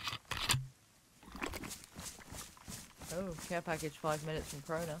 Oh, care package 5 minutes from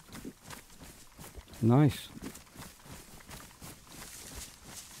Krona. Nice.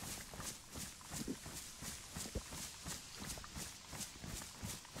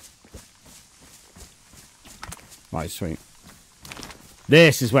 Right, sweet.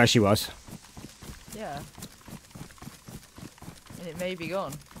 This is where she was. Yeah. And it may be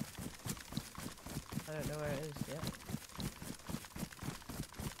gone. I don't know where it is yet.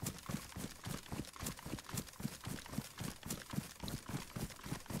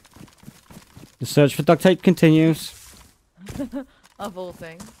 The search for duct tape continues. Of all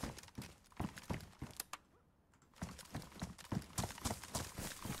things.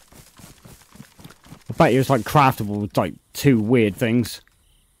 I bet you it's like craftable with like 2 weird things.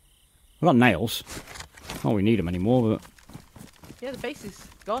 I've got nails. Not we need them anymore, but... Yeah, the base is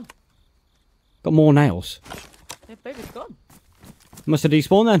gone. Got more nails. Yeah, baby's gone. Must have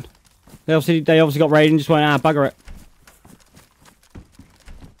despawned then. They obviously got raided and just went, bugger it.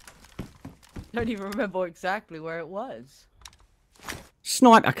 Don't even remember exactly where it was.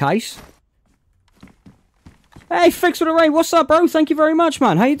 Sniper case. Hey, Fix with a Raid, what's up, bro? Thank you very much,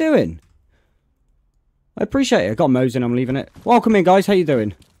 man. How you doing? I appreciate it. I got Mo's in, I'm leaving it. Welcome in, guys. How you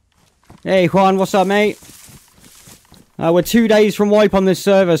doing? Hey, Juan, what's up, mate? We're 2 days from wipe on this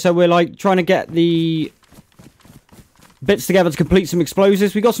server, so we're like trying to get the bits together to complete some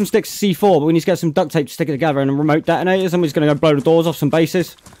explosives. We got some sticks of C4, but we need to get some duct tape to stick it together and remote detonators, and we're just going to go blow the doors off some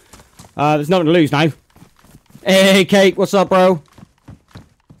bases. There's nothing to lose now. Hey, Cake, what's up, bro?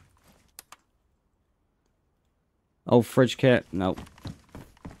 Oh, fridge kit. No.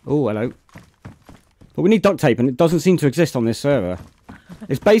 Oh, hello. But we need duct tape, and it doesn't seem to exist on this server.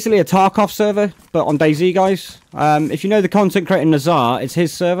 It's basically a Tarkov server, but on DayZ, guys. If you know the content creator Nazar, it's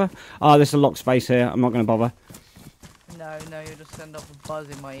his server. There's a locked space here. I'm not going to bother. No, you'll just send off a buzz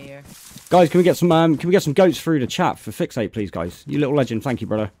in my ear. Guys, can we get some goats through the chat for Fixate, please, guys? You little legend. Thank you,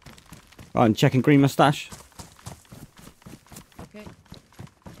 brother. Right, I'm checking green mustache. Okay.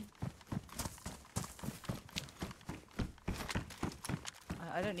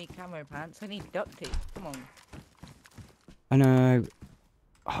 I don't need camo pants. I need duct tape. Come on. I know.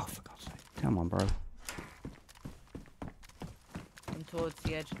 Oh, for God's sake. Come on, bro. I'm towards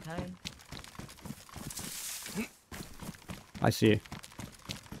the edge of town. I see you.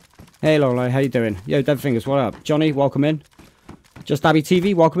 Hey, Lola, how you doing? Yo, Deadfingers, what up? Johnny, welcome in. Just Abby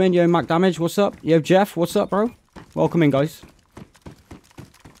TV, welcome in. Yo, Mac Damage, what's up? Yo, Jeff, what's up, bro? Welcome in, guys.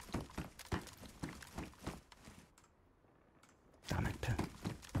 Damn it.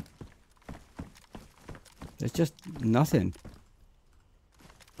 There's just nothing.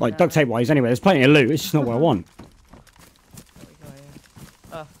 Like, duct tape-wise, anyway, there's plenty of loot. It's just not what I want. What we got here?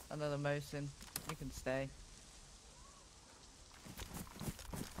 Oh, another Mosin. You can stay.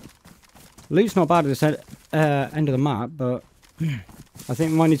 Loot's not bad at this end of the map, but I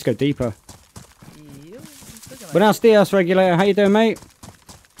think we might need to go deeper. Buenos dias, Regulator. How you doing, mate?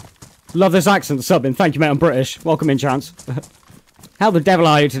 Love this accent subbing. Thank you, mate. I'm British. Welcome in, Chance. How the devil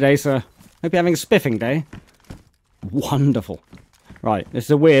are you today, sir? Hope you're having a spiffing day. Wonderful. Right, this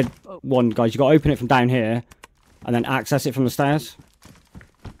is a weird one, guys. You've got to open it from down here and then access it from the stairs.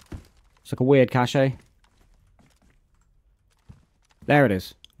 It's like a weird cache. There it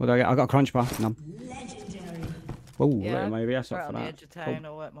is. What do I get? I got a crunch bar. No. Oh, yeah, maybe that's right up on for the that. edge of town.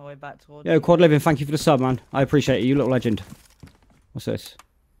 I'll work my way back towards. Yo, Quad Living, thank you for the sub, man. I appreciate it. You little legend. What's this?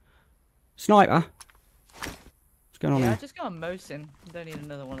 Sniper? What's going on Yeah, here? just go on Mosin. You don't need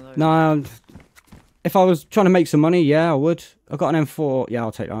another one of those. No, if I was trying to make some money, yeah, I would. I got an M4. Yeah,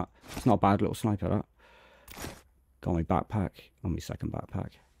 I'll take that. It's not a bad little sniper, that. Got my backpack. On my second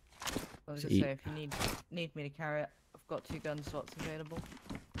backpack. I was gonna say, if you need me to carry it, I've got 2 gun slots available.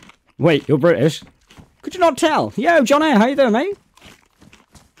 Wait, you're British? Could you not tell? Yo, Johnny, how you doing, mate?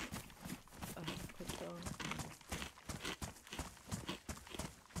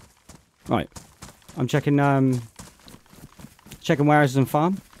 Right. I'm checking warehouses and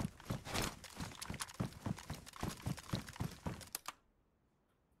farm.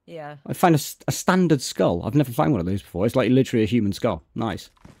 I found a standard skull. I've never found one of those before. It's like literally a human skull. Nice.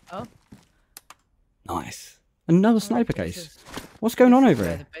 Oh. Nice. Another sniper This case. is- What's going on this is over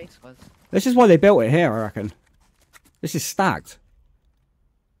where here? the base was. This is why they built it here, I reckon. This is stacked.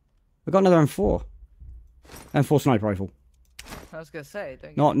 We've got another M4. M4 sniper rifle. I was gonna say,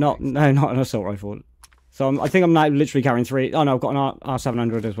 don't Not an assault rifle. So I think I'm now literally carrying 3. Oh no, I've got an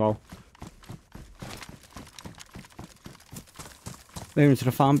R700 as well. Moving to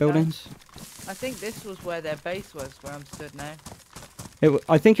the farm buildings. I think this was where their base was, where I'm stood now.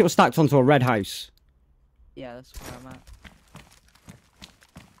 I think it was stacked onto a red house. Yeah, that's where I'm at.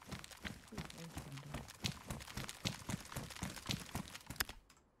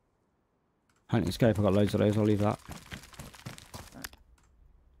 Hunting escape, I've got loads of those, I'll leave that.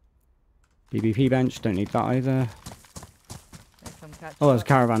 BBP bench, don't need that either. Oh, there's a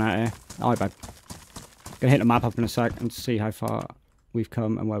caravan out here. Oh, bad. Gonna hit the map up in a sec and see how far we've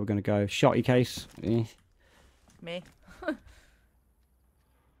come and where we're gonna go. Shotty case. Eh. Me.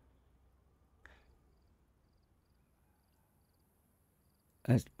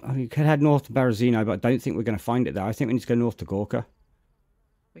 I mean, you could head north to Berezino, but I don't think we're going to find it there. I think we need to go north to Gorka.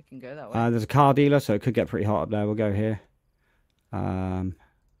 We can go that way. There's a car dealer, so it could get pretty hot up there. We'll go here. As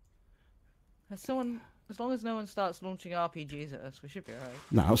long as no one starts launching RPGs at us, we should be alright.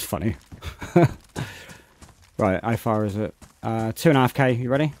 No, that was funny. Right, how far is it? 2.5k. You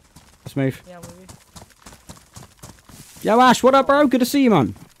ready? Let's move. Yeah, maybe. Yo, Ash, what up, bro? Good to see you,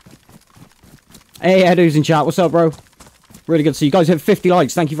 man. Hey, Edu's in chat. What's up, bro? Really good to see you guys. Hit 50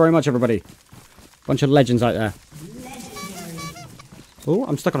 likes. Thank you very much, everybody. Bunch of legends out there. Oh,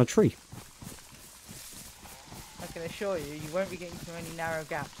 I'm stuck on a tree. I can assure you, you won't be getting through any narrow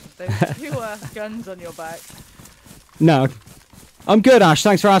gaps. Those 2 guns on your back. No. I'm good, Ash.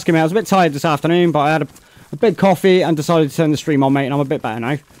 Thanks for asking me. I was a bit tired this afternoon, but I had a big coffee and decided to turn the stream on, mate, and I'm a bit better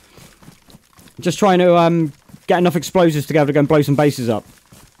now. Just trying to get enough explosives together to go and blow some bases up.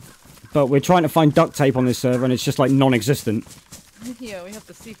 But we're trying to find duct tape on this server, and it's just, like, non-existent. Yeah, we have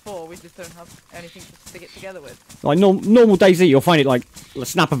the C4, we just don't have anything to stick it together with. Like, normal DayZ, you'll find it, like, a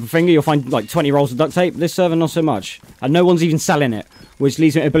snap of a finger, you'll find, like, 20 rolls of duct tape. This server, not so much. And no one's even selling it, which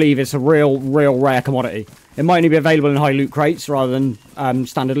leads me to believe it's a real rare commodity. It might only be available in high loot crates rather than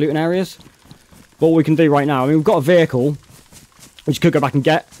standard looting areas. But what we can do right now, I mean, we've got a vehicle, which could go back and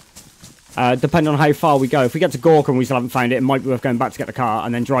get. Depending on how far we go. If we get to Gorka and we still haven't found it, it might be worth going back to get the car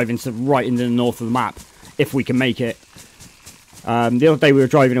and then driving right into the north of the map, if we can make it. The other day we were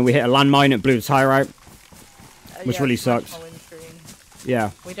driving and we hit a landmine and blew the tyre out, which yeah, really smashed sucks. my windscreen.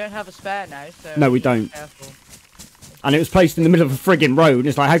 Yeah. We don't have a spare now, so... No, we need to be don't. careful. And it was placed in the middle of a frigging road.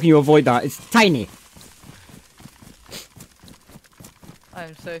 It's like, how can you avoid that? It's tiny.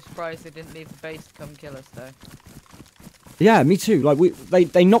 I'm so surprised they didn't leave the base to come kill us, though. Yeah, me too. Like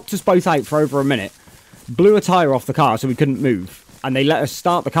they knocked us both out for over a minute, blew a tyre off the car so we couldn't move, and they let us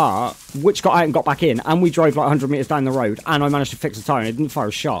start the car, which got out and got back in, and we drove like 100 metres down the road, and I managed to fix the tyre and it didn't fire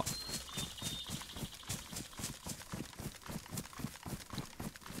a shot.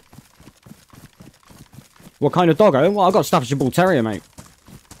 What kind of doggo? Well, I've got Staffordshire Bull Terrier, mate.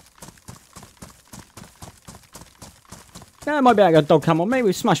 Yeah, it might be like a dog cam on. Maybe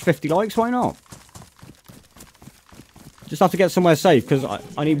we smash 50 likes, why not? Just have to get somewhere safe, because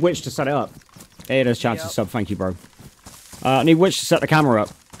I need Witch to set it up. Hey, there's Chance to sub, thank you, bro. I need Witch to set the camera up.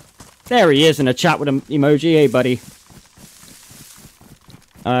 There he is in a chat with an emoji. Hey, buddy.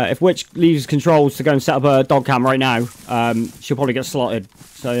 If Witch leaves controls to go and set up a dog cam right now, she'll probably get slotted.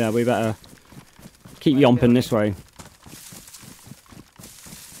 So yeah, we better keep yomping this way.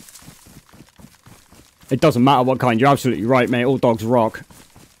 It doesn't matter what kind, you're absolutely right, mate. All dogs rock.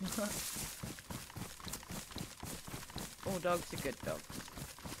 All dogs are good dogs.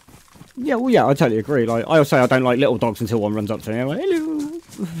 Yeah, well, yeah, I totally agree. Like, I always say I don't like little dogs until one runs up to me. I'm like, hello.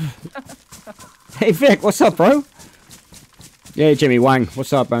 Hey, Vic, what's up, bro? Yeah, Jimmy Wang,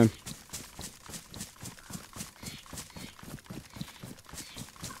 what's up, man?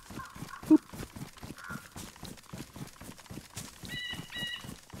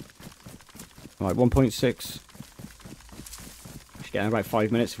 Right, 1.6. Should get in about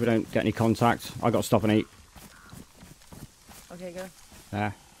 5 minutes if we don't get any contact. I got to stop and eat. Okay, go.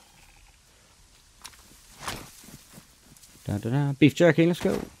 There. Da, da, da. Beef jerky, let's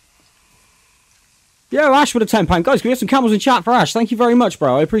go. Yo, Ash with a £10. Guys, can we get some camels in chat for Ash? Thank you very much,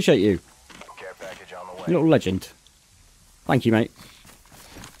 bro. I appreciate you. Care package on the way. You little legend. Thank you, mate.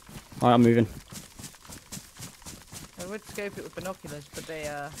 Alright, I'm moving. I would scope it with binoculars, but they,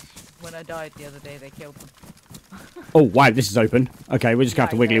 when I died the other day, they killed them. Oh, wow, this is open. Okay, we just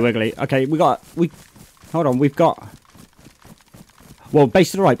got to wiggly wiggly. Okay, hold on, we've got... Well,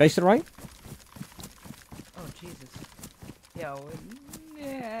 base to the right, base to the right. Oh Jesus. Yeah.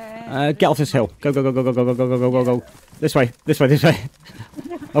 Yeah. Get off this hill. Go, go, go, go, go, go, go, go, go, go, go. This way, this way, this way.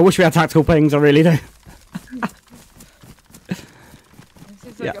 I wish we had tactical pings, I really do. This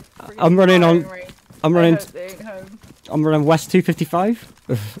is like Yeah, a freaking I'm running on- firing range. I'm I running. hope they ain't home. I'm running west 255.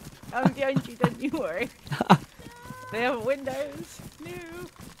 I'm behind you, don't you worry. They have windows. No.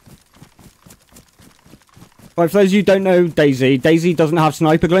 Right, for those of you who don't know DayZ, DayZ doesn't have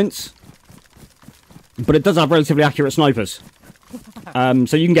sniper glints, but it does have relatively accurate snipers.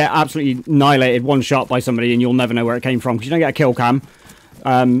 So you can get absolutely annihilated one shot by somebody and you'll never know where it came from because you don't get a kill cam.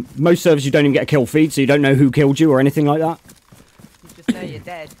 Most servers you don't even get a kill feed, so you don't know who killed you or anything like that. You just know you're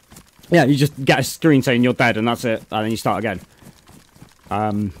dead. Yeah, you just get a screen saying you're dead and that's it, and then you start again.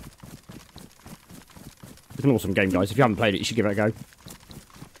 It's an awesome game, guys. If you haven't played it, you should give it a go.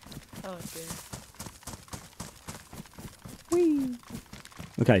 Oh dear. Whee!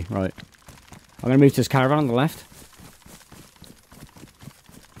 Okay, right. I'm going to move to this caravan on the left.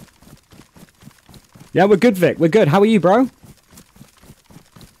 Yeah, we're good, Vic. We're good. How are you, bro?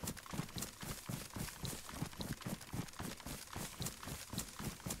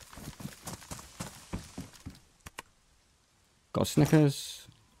 Got Snickers,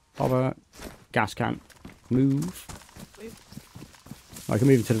 bobber, gas can. Move. I can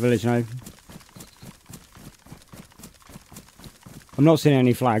move into the village now. I'm not seeing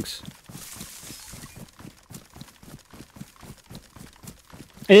any flags.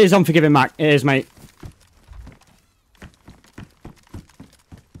 It is unforgiving, Mac. It is, mate.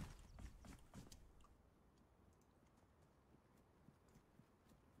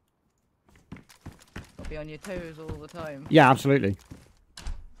 Gotta be on your toes all the time. Yeah, absolutely.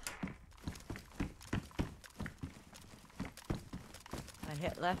 I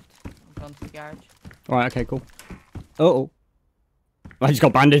hit left. I've gone to the garage. Alright, okay, cool. Uh-oh. I just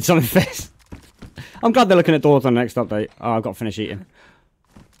got bandaged on the face. I'm glad they're looking at doors on the next update. Oh, I've got to finish eating.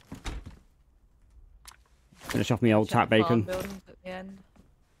 Finish off my old Check tap the farm bacon. buildings at the end.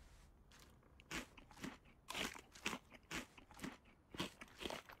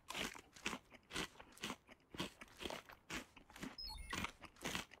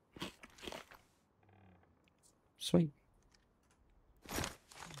 Sweet.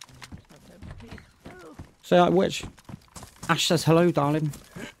 Oh. So, which? Ash says hello, darling.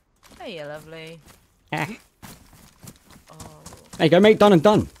 Hey, you lovely. Eh. Oh, There you go, mate. Done and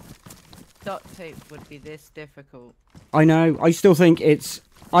done. duct tape would be this difficult. I know. I still think it's...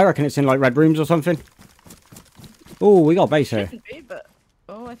 I reckon it's in, like, red rooms or something. Oh, we got a base here. Shouldn't be, but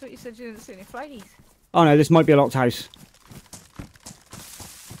oh, I thought you said you didn't see any flaggies. Oh, no, this might be a locked house.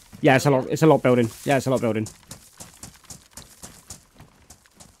 Yeah, it's a lock. It's a lock building. Yeah, it's a lock building.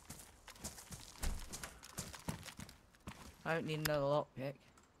 I don't need another lockpick.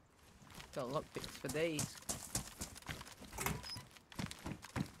 Got lockpicks for days.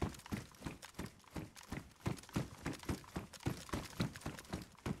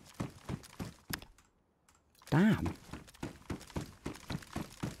 Damn.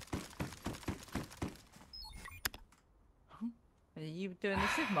 Are you doing the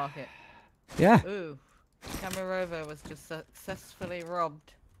supermarket? Yeah. Ooh, Camera Rover was just successfully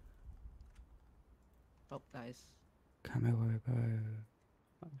robbed. Oh, nice. Camo robo.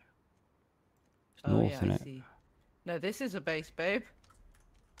 It's Oh north, yeah, isn't I it? see. No, this is a base, babe.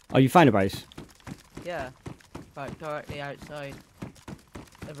 Oh, you found a base? Yeah, right directly outside.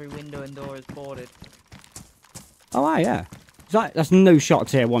 Every window and door is boarded. Oh, ah, yeah. That's no shot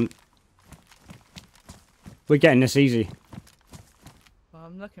tier 1. We're getting this easy. Well,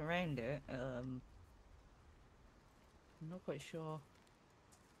 I'm looking around it. I'm not quite sure.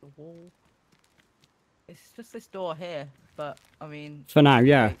 The wall. It's just this door here, but I mean. For now,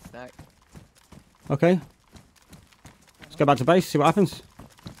 yeah. base stack. Okay. Let's go back to base, see what happens.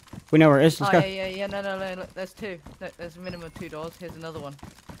 We know where it is, let's Oh, go. yeah, no, look, there's two. Look, there's a minimum of 2 doors. Here's another one.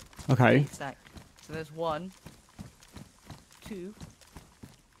 Okay. Base stack. So there's 1, 2.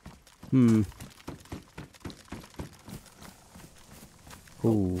 Hmm.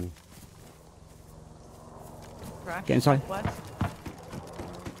 Ooh. Crash. Get inside. West.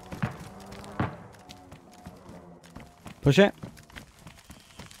 Push it.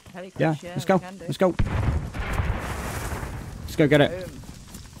 Heli Yeah, crash, let's we go. can do. Let's go. Let's go get it. Boom.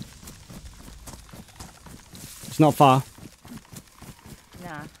 It's not far.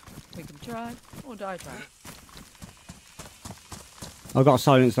 Nah, we can try or die try. I've got a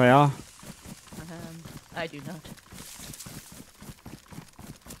silence they are. I do not.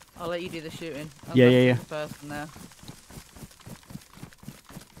 I'll let you do the shooting. Yeah, left yeah, with the person there.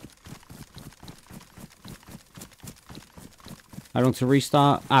 How long to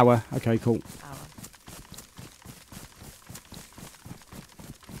restart? Hour. Okay, cool. Hour.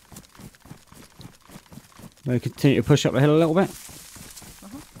 We continue to push up the hill a little bit.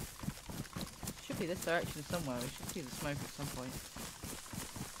 Should be this direction somewhere. We should see the smoke at some point.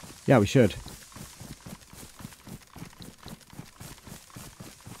 Yeah, we should.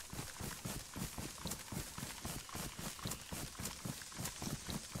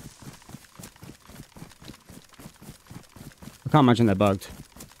 I can't imagine they're bugged.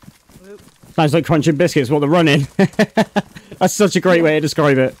 Whoop. Sounds like crunching biscuits while they're running. That's such a great way to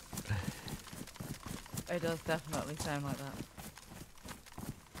describe it. It does definitely sound like that.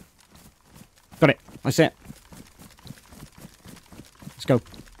 Got it. That's it. Let's go.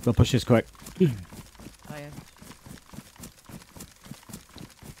 We'll push this quick. Oh yeah.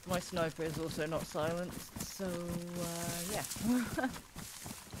 My sniper is also not silenced, so yeah.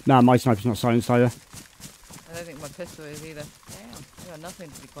 Nah, my sniper's not silenced either. I don't think my pistol is either. Damn, you got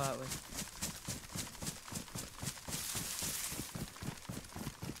nothing to be quiet with.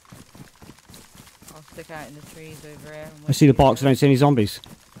 I'll stick out in the trees over here. And I see the wait box. for I you don't see any zombies.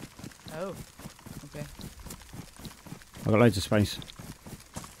 to go. Oh, okay. I've got loads of space.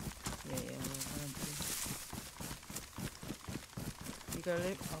 Yeah, yeah. You go,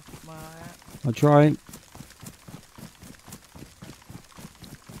 Luke. I'll put my eye out. I'll try.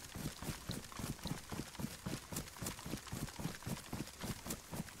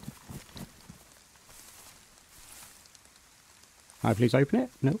 Hi, please open it.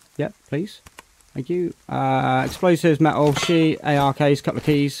 No. Yep, please. Thank you. Explosives, metal, sheet, ARKs, couple of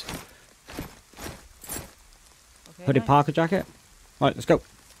keys. Okay, Hooded nice. Parker jacket. Right, let's go.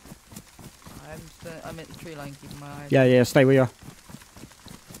 I'm at the tree line, keeping my eye. Yeah, yeah, stay where you are.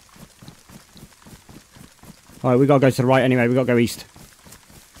 Alright, we gotta go to the right anyway. We gotta go east.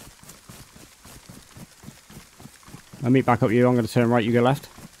 I'll meet back up with you. I'm gonna turn right, you go left.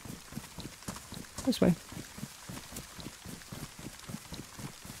 This way.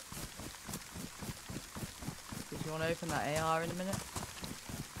 Did you want to open that AR in a minute?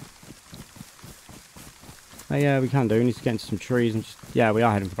 Oh, yeah, we can do. We need to get into some trees and just... Yeah, we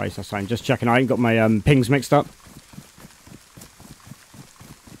are heading for base. That's fine. Just checking. I ain't got my pings mixed up.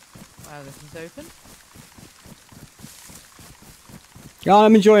 Wow, this is open. Yeah,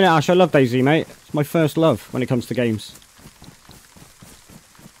 I'm enjoying it, Ash. I love DayZ, mate. It's my first love when it comes to games.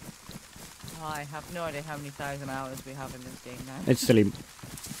 I have no idea how many thousand hours we have in this game now. It's silly.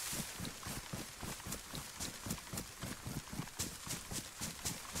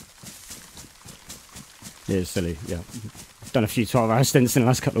 It is silly, yeah. Done a few 12-hour stints in the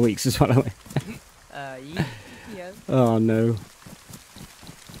last couple of weeks as well, haven't we? Yes. Oh, no.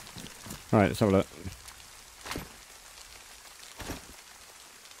 Right, let's have a look.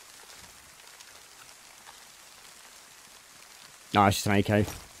 No, it's just an AK.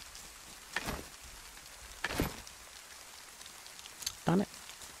 Damn it.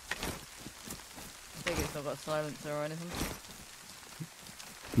 I think it's not got a silencer or anything.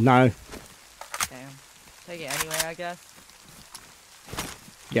 No. Damn. Take it anyway, I guess.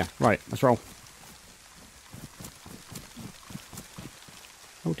 Yeah, right, let's roll.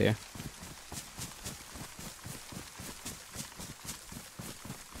 Oh dear.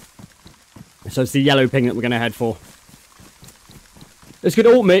 So it's the yellow ping that we're going to head for. This could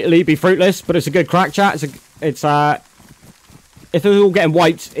ultimately be fruitless, but it's a good crack chat. It's if they're all getting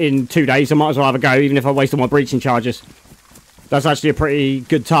wiped in 2 days, I might as well have a go, even if I waste all my breaching charges. That's actually a pretty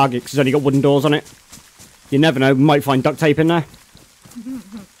good target, because it's only got wooden doors on it. You never know, we might find duct tape in there.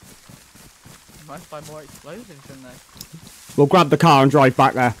 Might find more explosives in there. We'll grab the car and drive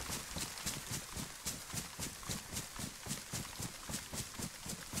back there.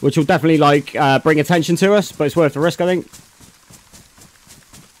 Which will definitely, like, bring attention to us, but it's worth the risk, I think.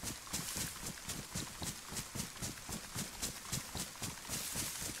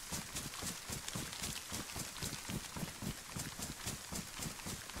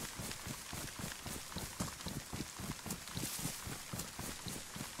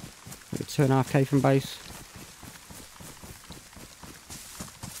 Maybe 2.5k from base.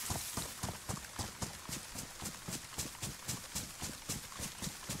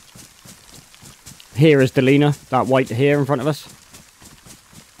 Here is Delina, that white here in front of us.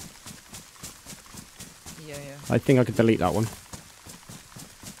 Yeah, yeah. I think I could delete that one.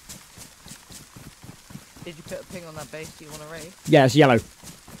 Did you put a ping on that base? Do you want to raid? Yeah, it's yellow.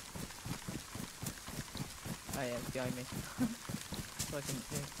 Oh yeah, it's behind me. So I couldn't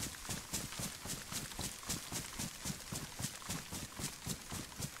see it.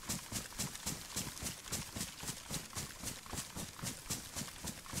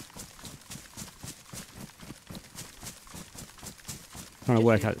 Trying to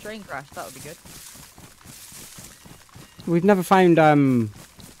work out. Train crash, that would be good. We've never found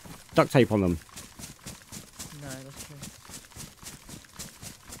duct tape on them. No, that's true.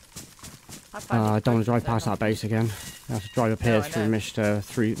 I don't want to drive past that base again. I have to drive up here I through know.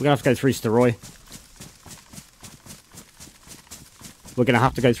 through. We're gonna have to go through Steroy. We're gonna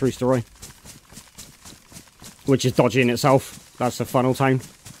have to go through Steroy, which is dodgy in itself. That's the funnel town.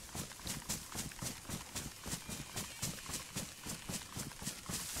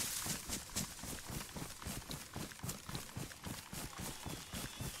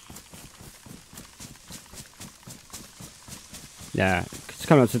 Yeah, it's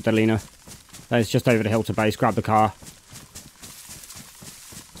coming up to Delina. It's just over the hill to base. Grab the car.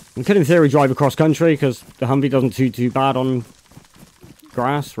 We could, in theory, drive across country because the Humvee doesn't do too bad on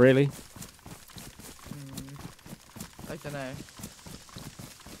grass, really. I don't know.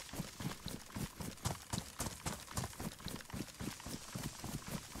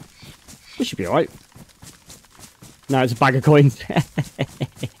 We should be alright. No, it's a bag of coins.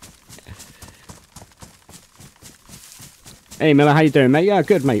 Hey Miller, how you doing, mate? Yeah,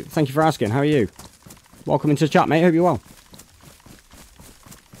 good, mate. Thank you for asking. How are you? Welcome into the chat, mate. Hope you're well.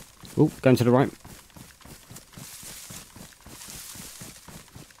 Oh, going to the right.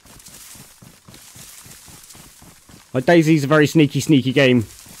 Like, DayZ's a very sneaky game.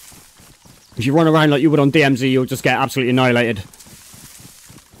 If you run around like you would on DMZ, you'll just get absolutely annihilated.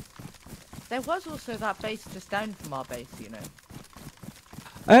 There was also that base just down from our base, you know.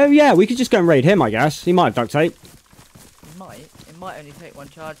 Oh, yeah, we could just go and raid him, I guess. He might have duct tape. It might only take one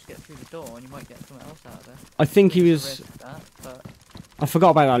charge to get through the door, and you might get something else out of there. I think he It's a was... risk, that, but... I forgot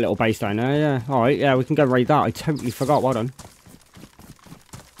about that little base down there, yeah. Alright, yeah, we can go raid that. I totally forgot. Well done.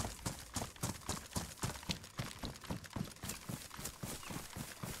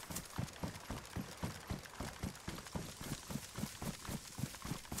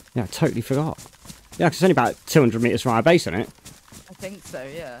 Yeah, I totally forgot. Yeah, 'cause it's only about 200 metres from our base, isn't it? I think so,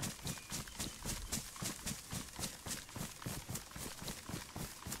 yeah.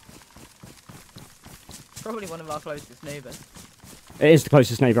 Probably one of our closest neighbours. It is the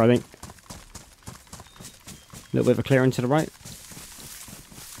closest neighbour, I think. A little bit of a clearing to the right.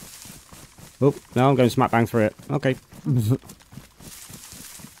 Oh, no, I'm going smack bang through it. Okay.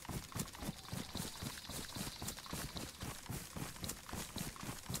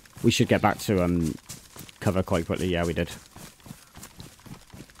 We should get back to cover quite quickly. Yeah, we did.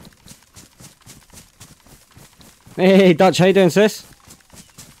 Hey, Dutch, how you doing, sis?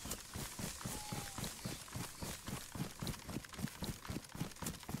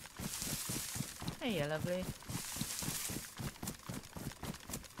 Hey, you lovely.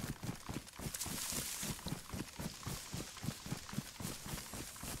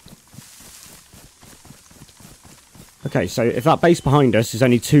 Okay, so if that base behind us is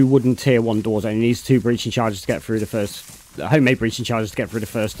only 2 wooden tier 1 doors, and it needs 2 breaching charges to get through the first... homemade breaching charges to get through the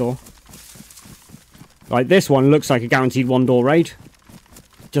first door. Like, this one looks like a guaranteed 1-door raid.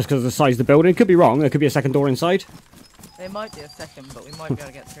 Just because of the size of the building. Could be wrong, there could be a second door inside. There might be a second, but we might be able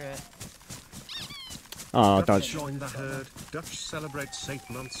to get through it. Ah, Dutch. Join the herd. Dutch celebrates 8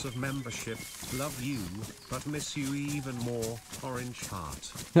 months of membership. Love you, but miss you even more. Orange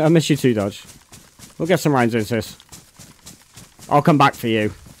heart. I miss you too, Dodge. We'll get some rounds in, sis. I'll come back for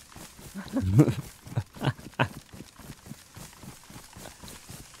you.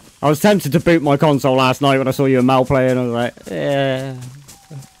 I was tempted to boot my console last night when I saw you and Mal playing. I was like, yeah.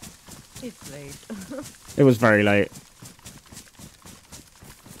 It's late. It was very late.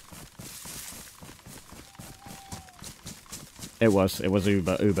 It was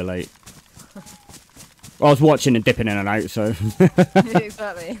uber late. I was watching and dipping in and out, so.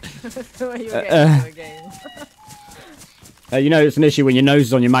 Exactly. That's the way you were getting into a game. You know, it's an issue when your nose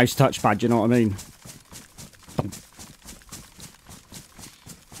is on your mouse touchpad, you know what I mean?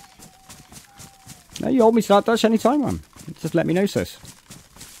 No, you hold me to that, Dutch, anytime, man. Just let me know, sis.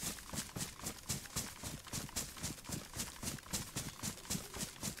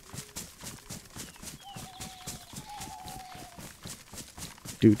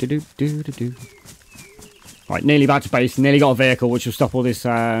 Do. Right, nearly back to base. Nearly got a vehicle, which will stop all this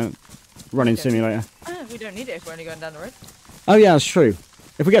running simulator. We don't need it if we're only going down the road. Oh yeah, that's true.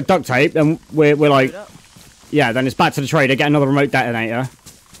 If we get duct tape, then we're like, Load up. yeah, then it's back to the trader. Get another remote detonator.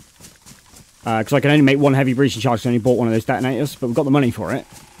 Because I can only make 1 heavy breaching charge. 'Cause I only bought one of those detonators, but we've got the money for it.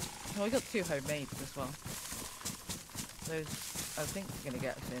 Well, we got 2 homemades as well. Those, I think, are going to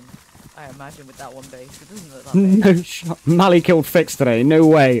get us in. I imagine with that one base. It doesn't look that big. No shot. Mally killed Fix today. No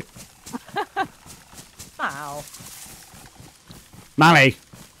way. Ow. Mally.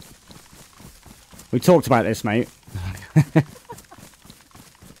 We talked about this, mate.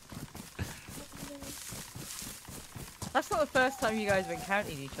 time you guys have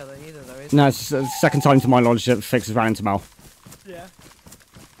encountered each other either, though, is it? No, it's the second time to my knowledge that Fix has ran into Mal. Yeah.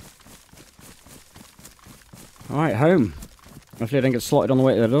 Alright, home. Hopefully I don't get slotted on the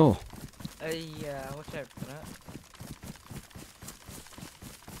way to the door. Yeah, watch out for that.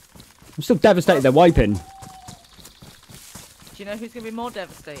 I'm still devastated they're wiping. Do you know who's going to be more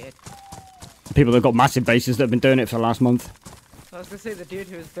devastated? People that have got massive bases that have been doing it for the last month. I was going to say the dude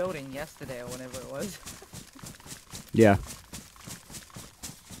who was building yesterday or whenever it was. Yeah.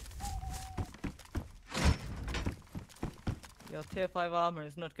 Your tier 5 armor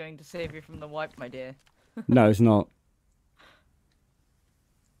is not going to save you from the wipe, my dear. No, it's not.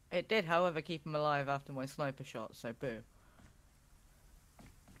 It did, however, keep him alive after my sniper shot, so boo.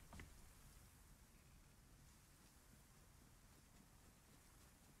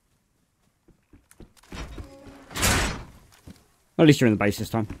 At least you're in the base this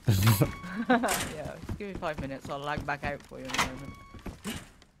time. Yeah, just give me 5 minutes, I'll lag back out for you in a moment.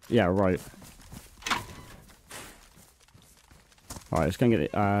 Yeah, right. Alright, let's go and get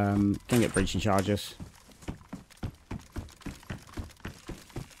it. Go and get breaching charges.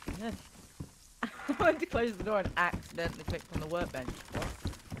 I went to close the door and accidentally clicked on the workbench. What?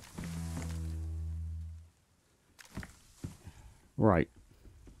 Right.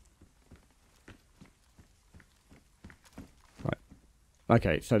 Right.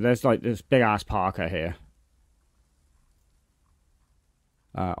 Okay, so there's like this big ass Parker here.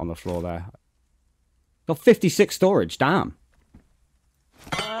 On the floor there. Got 56 storage, damn.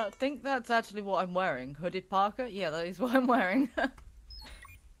 I think that's actually what I'm wearing. Hooded Parker? Yeah, that is what I'm wearing.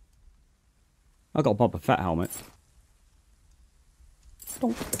 I got a Boba Fett helmet.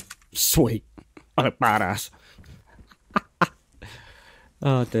 Sweet. I look badass.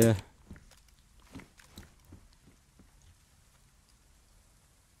 Oh dear.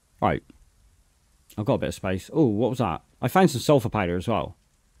 Right. I've got a bit of space. Oh, what was that? I found some sulfur powder as well.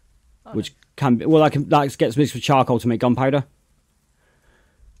 Oh, Which can be, well, that gets mixed with charcoal to make gunpowder.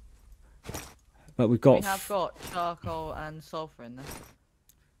 But we have got charcoal and sulfur in there.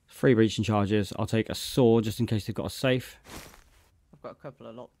 3 breaching charges. I'll take a sword just in case they've got a safe. I've got a couple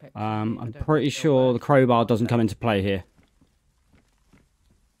of lockpicks. I'm pretty sure the crowbar doesn't come into play here.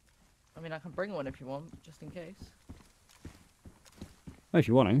 I mean, I can bring one if you want, just in case. Oh, if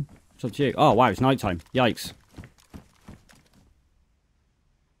you want to. It's up to you. Oh, wow, it's nighttime. Yikes.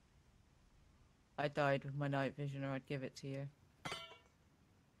 I died with my night vision, or I'd give it to you.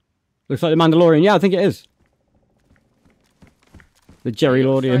 Looks like the Mandalorian. Yeah, I think it is. The Jerry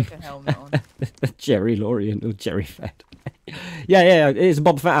Lorian. Helmet on. The Jerry Lorian or Jerry Fett. yeah, it is a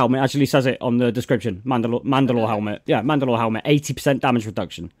Boba Fett helmet. Actually says it on the description. Mandalore helmet. Yeah, Mandalore helmet. 80% damage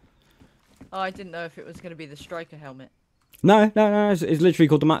reduction. Oh, I didn't know if it was going to be the striker helmet. No. It's literally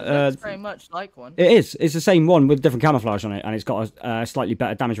called the. It's very much like one. It is. It's the same one with different camouflage on it, and it's got a slightly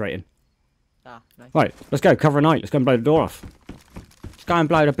better damage rating. Ah, nice. Right, let's go. Cover a night. Let's go and blow the door off. Let's go and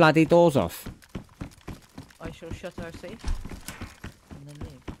blow the bloody doors off. I shall shut our safe and then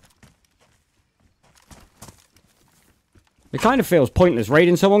leave. It kind of feels pointless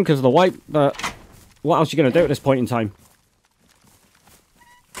raiding someone because of the wipe, but what else are you going to do at this point in time?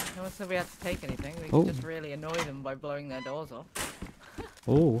 No one said we had to take anything. We Oh. could just really annoy them by blowing their doors off.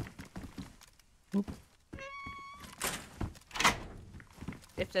 Oh.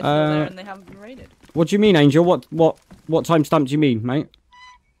 If they're still there and they haven't been raided. What do you mean, Angel? What timestamp do you mean, mate?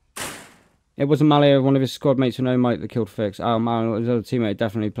 It wasn't Malio, one of his squad mates who know Mike that killed Fix. Oh, Malio, his other teammate,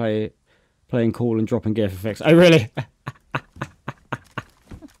 definitely playing cool and dropping gear for Fix. Oh, really?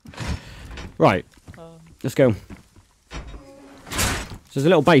 Right. Let's go. So there's a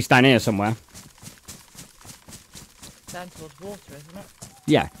little base down here somewhere. Down towards water, isn't it?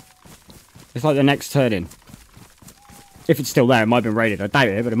 Yeah. It's like the next turn in. If it's still there, it might have been raided. I doubt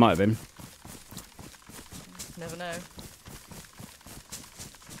it, but it might have been. Never know.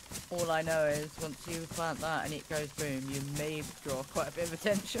 All I know is once you plant that and it goes boom, you may draw quite a bit of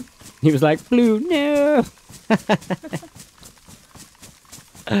attention. He was like, Blue, no!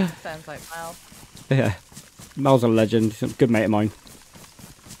 Sounds like Mal. Yeah. Mal's a legend. He's a good mate of mine.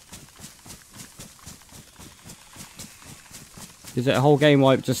 Is it a whole game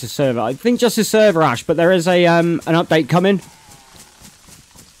wipe, just a server? I think just a server, Ash, but there is a an update coming.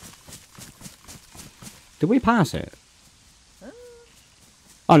 Did we pass it?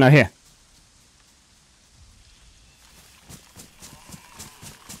 Oh no, here.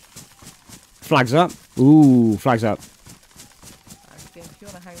 Flags up. Ooh, flags up. I think if you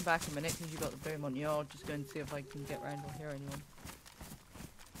want to hang back a minute because you've got the boom on you, I'll just go and see if I can get round or hear anyone.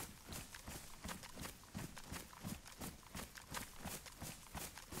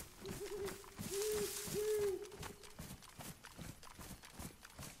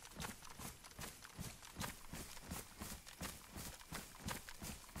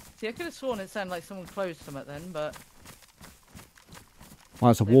 See, I could have sworn it sounded like someone closed something then, but Well,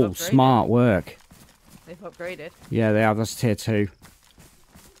 it's a They've wall. upgraded. Smart work. they've upgraded. Yeah, they have. That's tier 2. Do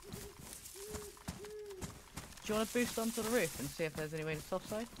you want to boost onto the roof and see if there's any way to soft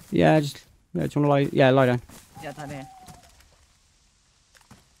side? Yeah, just... Yeah, do you want to lie... Yeah, lie down. Yeah, down here.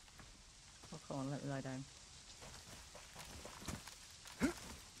 Oh, come on, let me lie down.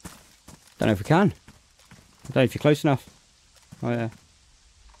 Don't know if we can. I don't know if you're close enough. Oh, yeah.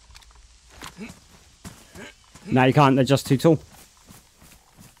 No, you can't. They're just too tall.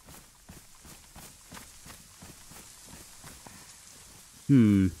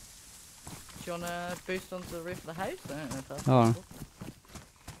 Hmm. Do you want to boost onto the roof of the house? I don't know if that's Oh. possible.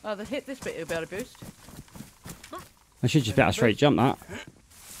 Oh, they hit this bit, you'll be able to boost. I should just be able to straight jump that.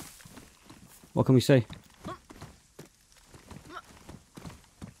 What can we see?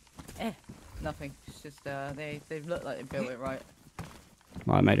 Nothing. It's just, they've looked like they built it right.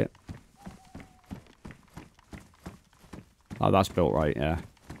 Right, I made it. Oh, that's built right, yeah.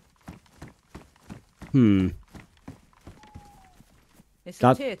 Hmm. It's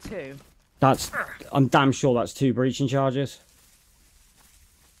That- a tier 2. That's... I'm damn sure that's 2 breaching charges.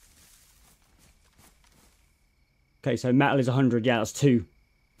 Okay, so metal is 100. Yeah, that's 2.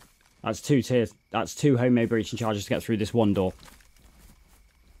 That's 2 tiers. That's 2 homemade breaching charges to get through this one door.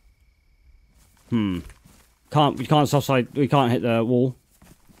 We can't soft side. We can't hit the wall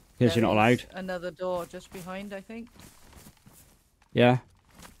because you're not There is allowed. Another door just behind, I think. Yeah.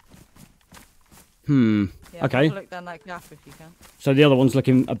 Yeah, Okay. have a look down that gap if you can. So the other one's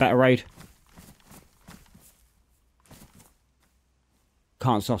looking a better raid.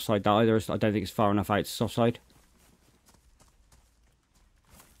 Can't soft side that either. I don't think it's far enough out to soft side.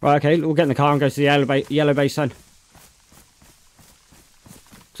 Right. Okay. We'll get in the car and go to the yellow base then.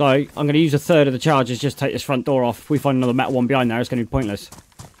 So I'm going to use 1/3 of the charges just to take this front door off. If we find another metal one behind there, it's going to be pointless.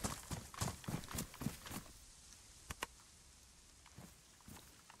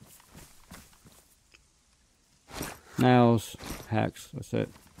 Nails, hex, that's it.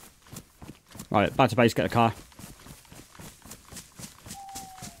 Right, back to base, get the car.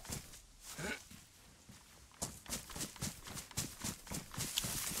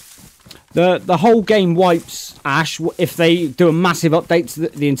 The whole game wipes, Ash, if they do a massive update to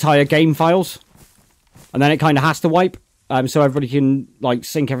the entire game files. And then it kind of has to wipe, so everybody can, like,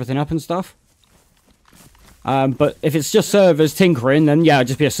 sync everything up and stuff. But if it's just servers tinkering, then yeah, it'd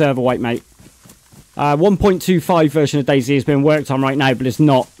just be a server wipe, mate. 1.25 version of DayZ is being worked on right now, but it's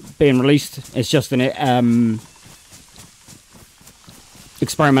not being released. It's just an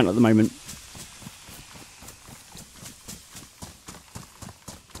experiment at the moment.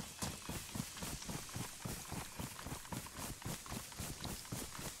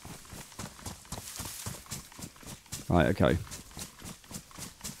 Right, okay.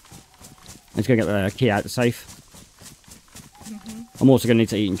 Let's go get the key out the safe. I'm also going to need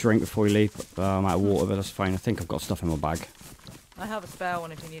to eat and drink before we leave. I'm out of water, but that's fine. I think I've got stuff in my bag. I have a spare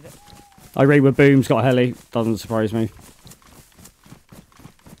one if you need it. I raid with Boom's got a heli. Doesn't surprise me.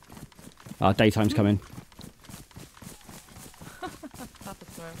 Daytime's coming. Half a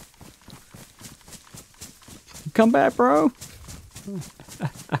throw. Come back, bro.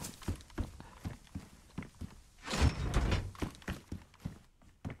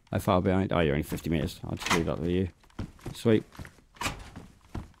 How far behind? Oh, you're only 50 meters. I'll just leave that with you. Sweet.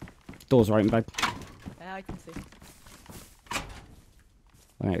 Doors right in bed. Yeah, I can see.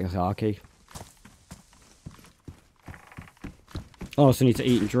 Alright, that's our key. I also need to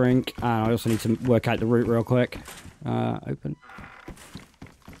eat and drink, and I also need to work out the route real quick. Open.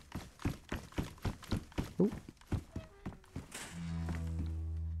 Ooh.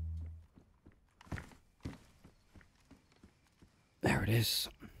 There it is.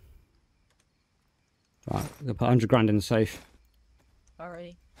 Right, I'm gonna put 100 grand in the safe.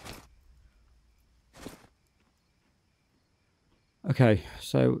 Alrighty. Okay,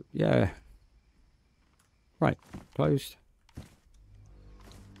 so yeah. Right, closed.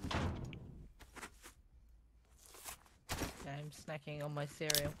 Yeah, I'm snacking on my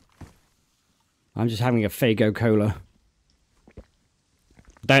cereal. I'm just having a Fago cola.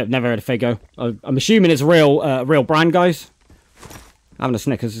 I've never heard of Fago. I'm assuming it's a real brand, guys. Having a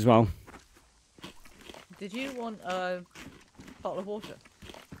Snickers as well. Did you want a bottle of water?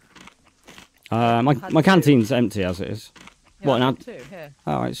 My canteen's empty as it is. Yeah, What, I now? had two, here.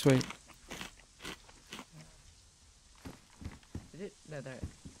 Alright, sweet. Did it? No, there it is.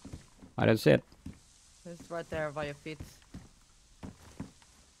 I don't see it. It's right there by your feet.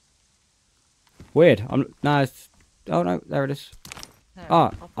 Weird. No, it's... Oh no, there it is. There, Ah,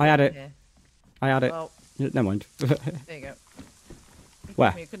 I'll put I had it. here. I had it. Well, Never mind. there you go.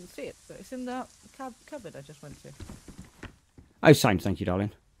 Where? You couldn't see it, but it's in that cupboard I just went to. Oh, same. Thank you,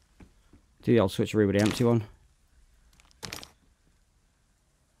 darling. Do the old switcheroo with the empty one.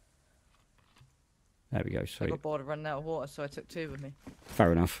 There we go. I Sweet. got bored of running out of water, so I took 2 with me.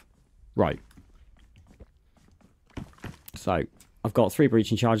 Fair enough. Right. So, I've got 3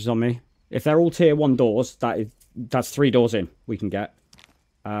 breaching charges on me. If they're all tier 1 doors, that's 3 doors in we can get.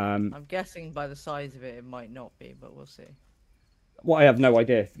 I'm guessing by the size of it, it might not be, but we'll see. Well, I have no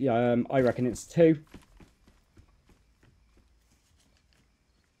idea. Yeah, I reckon it's 2.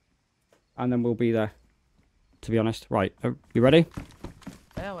 And then we'll be there, to be honest. Right, you ready?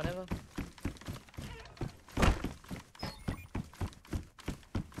 Yeah, whenever.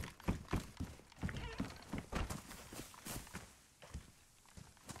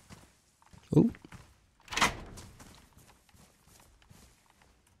 Ooh.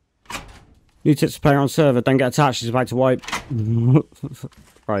 New tips to player on server. Don't get attached. She's about to wipe.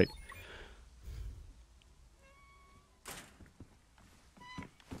 Right.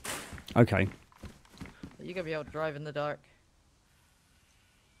 Okay. You're gonna be able to drive in the dark.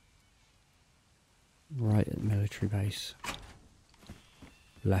 Right at the military base.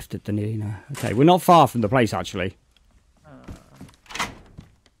 Left at Danina. Okay, we're not far from the place, actually.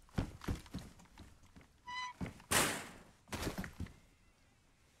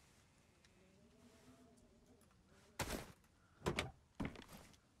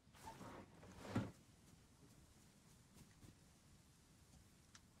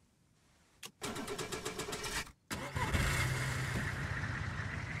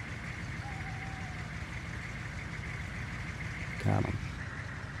 Come on.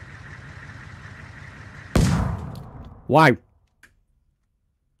 Wow.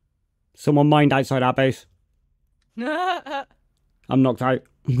 Someone mined outside our base. I'm knocked out.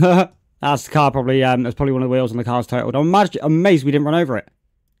 That's the car probably, that's probably one of the wheels on the car's totaled. I'm amazed we didn't run over it.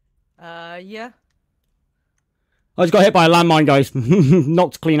 Yeah. I just got hit by a landmine, guys.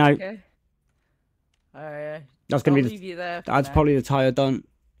 Knocked clean out. Okay. Alright. That's gonna I'll be leave you there. That's now. probably the tyre done.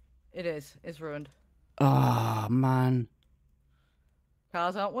 It is. It's ruined. Ah, man.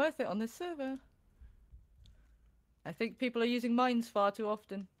 Cars aren't worth it on this server. I think people are using mines far too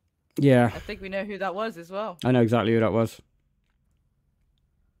often. Yeah. I think we know who that was as well. I know exactly who that was.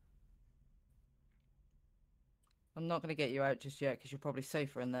 I'm not going to get you out just yet because you're probably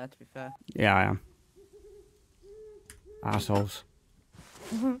safer in there, to be fair. Yeah, I am. Assholes.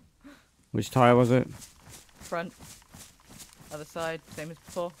 Which tyre was it? Front. Other side, same as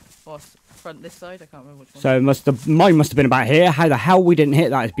before. Or front this side, I can't remember which one. So mine must have been about here. How the hell we didn't hit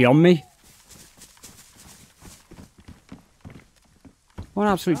that is beyond me. What an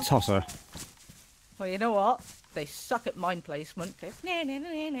absolute tosser. Well, you know what? They suck at mine placement.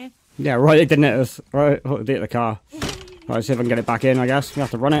 Yeah, right, they didn't hit us. Right, they hit the car. Right, see if I can get it back in, I guess. We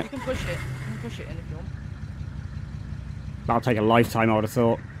have to run it. You can push it. You can push it in if you want. That'll take a lifetime, I would have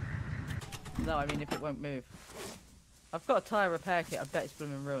thought. No, I mean if it won't move. I've got a tyre repair kit. I bet it's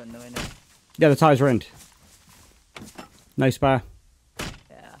blooming ruined though, innit? Yeah, the tyres are in. No spare.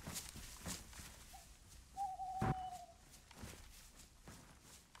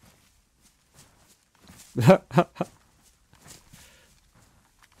 Yeah.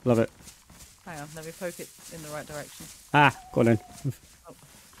 Love it. Hang on, let me poke it in the right direction. Ah, go on in. Oh.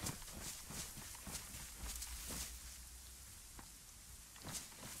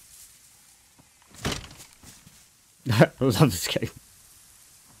 I love this game.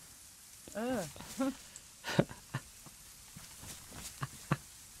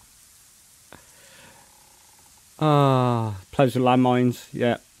 Plays with landmines,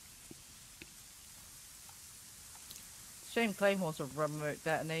 yeah. Shame Claymore's a remote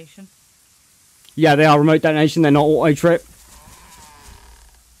detonation. Yeah, they are remote detonation, they're not auto trip.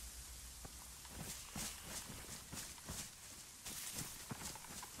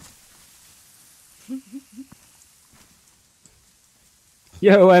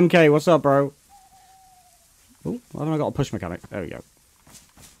 Yo, MK, what's up, bro? Oh, why haven't I got a push mechanic? There we go.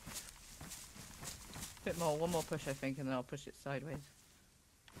 Bit more, one more push I think, and then I'll push it sideways.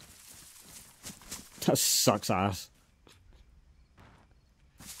 That sucks ass.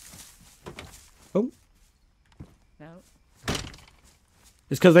 Oh. No.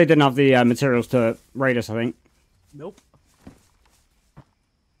 It's because they didn't have the materials to raid us, I think. Nope.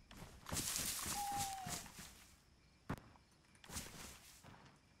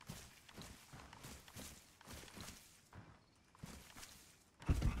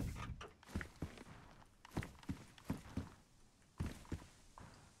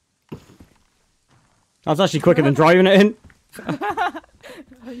 I was actually quicker than driving it in.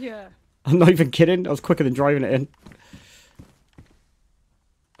 Yeah. I'm not even kidding. I was quicker than driving it in.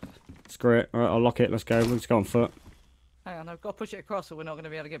 Screw it. Alright, I'll lock it. Let's go. Let's go on foot. Hang on, I've got to push it across or we're not going to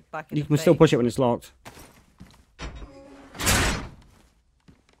be able to get back in You the can still base. push it when it's locked.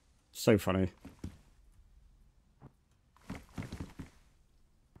 So funny.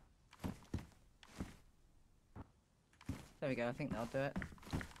 There we go, I think that'll do it.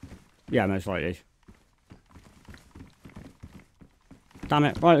 Yeah, most likely. Damn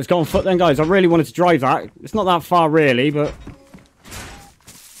it. Right, let's go on foot then, guys. I really wanted to drive that. It's not that far, really, but...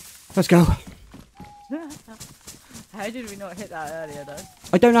 Let's go. How did we not hit that earlier, though?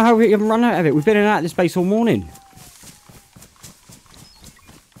 I don't know how we haven't run out of it. We've been in and out of this base all morning. Do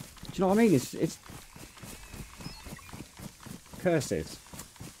you know what I mean? It's... Curses.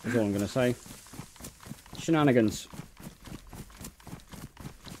 That's all I'm going to say. Shenanigans.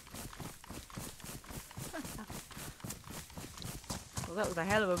 Well, that was a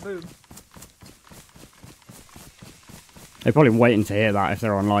hell of a boom. They're probably waiting to hear that if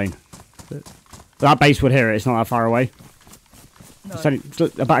they're online. That base would hear it. It's not that far away. No. It's only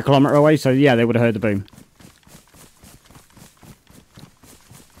about a kilometre away, so yeah, they would have heard the boom.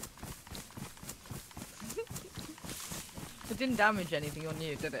 It didn't damage anything on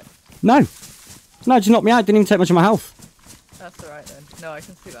you, did it? No. No, it just knocked me out. Didn't even take much of my health. That's alright then. No, I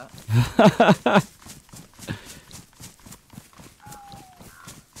can see that.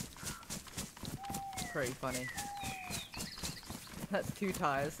 Pretty funny. That's 2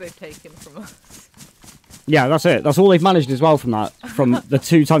 tires they've taken from us. Yeah, that's it. That's all they've managed as well from that. From the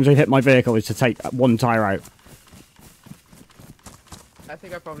 2 times they've hit my vehicle is to take 1 tyre out. I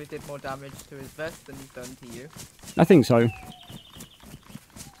think I probably did more damage to his vest than he's done to you. I think so.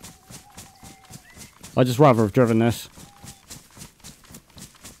 I'd just rather have driven this.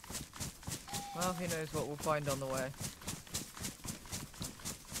 Well, who knows what we'll find on the way.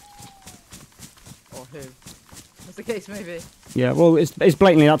 Or who. As the case may be. Yeah, well, it's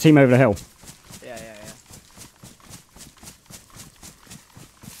blatantly that team over the hill. Yeah.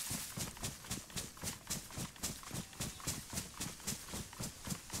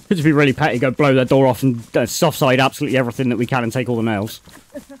 Could just be really petty, go blow their door off and soft side absolutely everything that we can and take all the nails.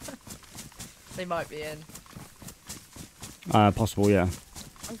 They might be in. Possible, yeah.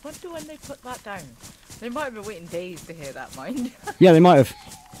 I wonder when they put that down. They might have been waiting days to hear that, mind. Yeah, they might have.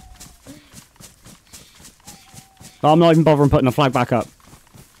 But I'm not even bothering putting the flag back up.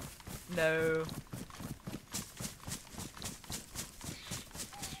 No.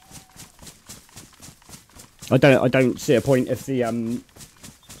 I don't see a point if the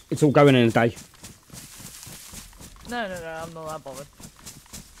it's all going in a day. No, I'm not that bothered.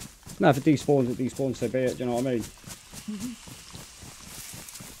 No, if it despawns, so be it. Do you know what I mean?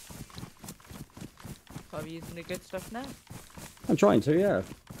 So I'm using the good stuff now. I'm trying to, yeah.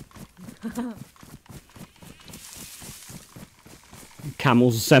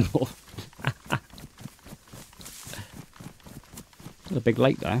 Camels assemble. There's a big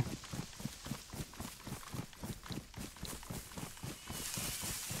lake there.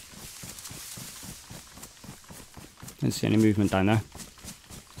 Don't see any movement down there.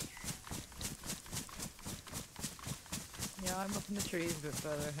 Yeah, I'm up in the trees a bit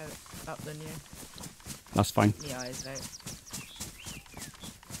further ahead, up than you. That's fine. The eyes out.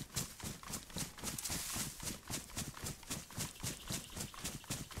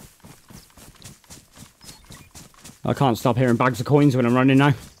 I can't stop hearing bags of coins when I'm running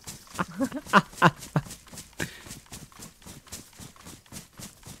now.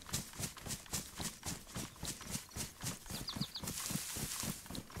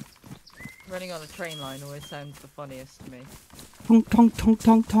 Running on a train line always sounds the funniest to me. Tonk, tonk, tonk,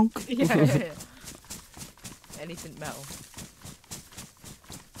 tonk, tonk. Yeah. Anything metal.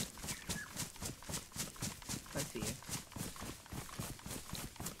 I see you.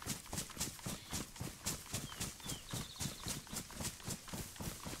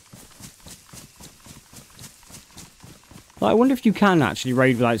 Like, I wonder if you can actually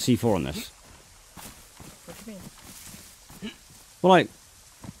raid without C4 on this. What do you mean? Well, like,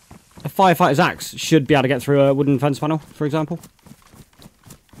 a firefighter's axe should be able to get through a wooden fence panel, for example.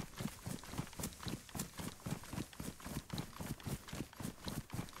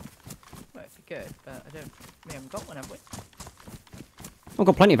 Well, it'd be good, but we haven't got one, have we? I've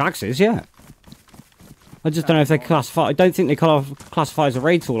got plenty of axes, yeah. I just don't know if they classify... I don't think they classify as a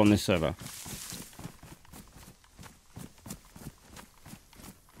raid tool on this server.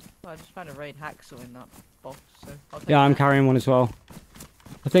 Well, I just found a raid hacksaw in that box, so I'll take Yeah, I'm that. carrying one as well.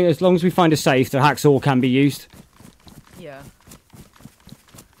 I think as long as we find a safe, the hacksaw can be used. Yeah.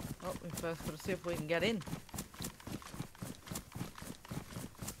 Well, we first got to see if we can get in.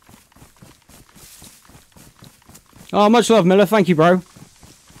 Oh, much love, Miller. Thank you, bro.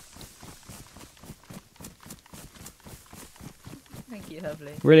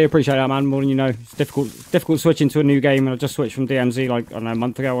 Lovely. Really appreciate that, man. More than you know. It's difficult switching to a new game, and I just switched from DMZ like, I don't know, a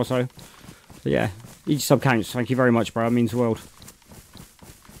month ago or so. But yeah, each sub counts. Thank you very much, bro. It means the world.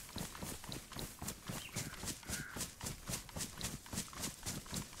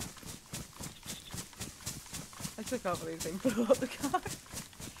 I still can't believe they blew up the car.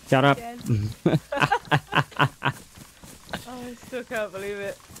 Shut up. Again. Oh, I still can't believe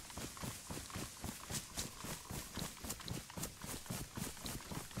it.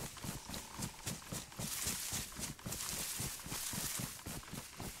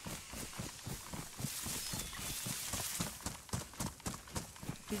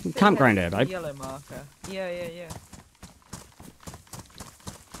 Did you say Campground it here, had babe. a yellow marker. Yeah.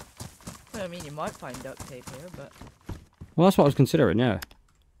 Well, I mean, you might find duct tape here, but Well, that's what I was considering, yeah.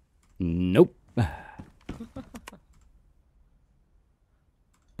 Nope.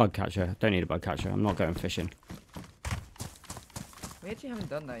 Bug catcher. Don't need a bug catcher. I'm not going fishing. we actually haven't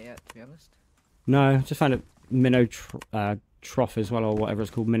done that yet, to be honest. No, just found a minnow trough as well, or whatever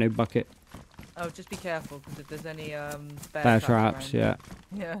it's called, minnow bucket. Oh, just be careful, because if there's any Bear traps, yeah.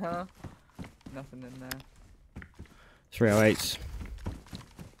 Yeah. Nothing in there. 308s.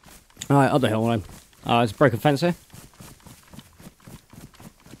 Alright, up the hill then. There's a broken fence here.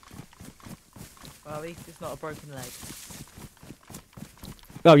 Well, at least it's not a broken leg.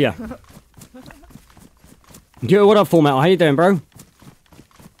 Oh, yeah. Yo, what up, Full Metal? How you doing, bro?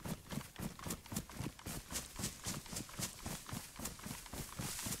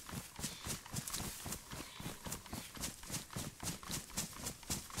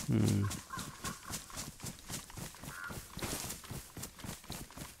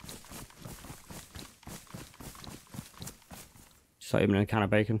 Just like even in a can of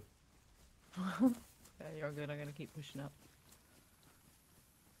bacon. Yeah, you're good. I'm going to keep pushing up.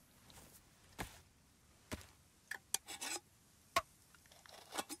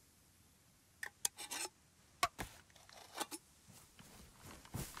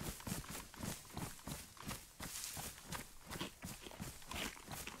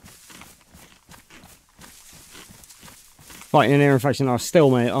 Fighting an ear infection. Oh,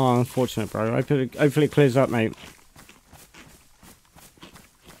 still, mate. Oh, unfortunate, bro. Hopefully it clears up, mate.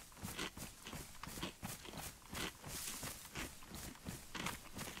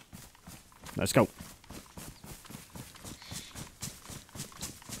 Let's go.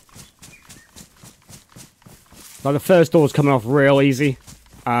 Like the first door's coming off real easy.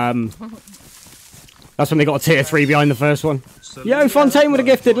 That's when they got a tier 3 behind the first one. Yo, Fontaine with a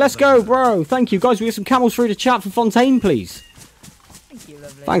gifted. Let's go, bro. Thank you, guys. We get some camels through the chat for Fontaine, please. Thank you,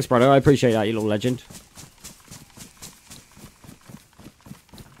 lovely. Thanks, brother. I appreciate that, you little legend.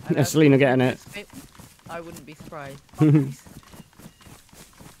 Selena getting it. I wouldn't be surprised.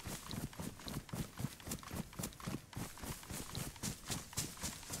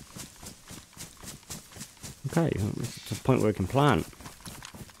 Okay, it's the point where we can plant.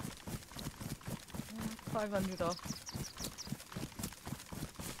 500 off.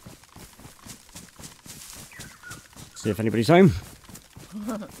 See if anybody's home.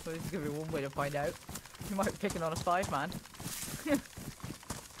 Well, this is going to be one way to find out. You might be picking on a 5-man.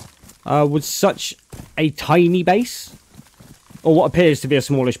 With such a tiny base, or what appears to be a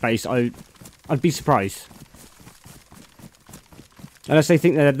smallish base, I'd be surprised. Unless they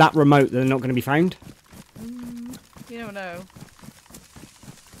think they're that remote, they're not going to be found. You don't know.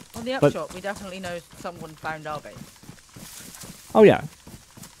 On the upshot, we definitely know someone found our base. Oh yeah,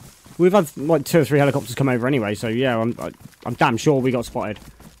 we've had like 2 or 3 helicopters come over anyway, so yeah, I'm damn sure we got spotted.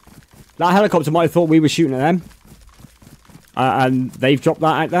 That helicopter might have thought we were shooting at them, and they've dropped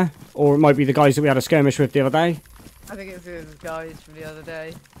that out there, or it might be the guys that we had a skirmish with the other day. I think it's the guys from the other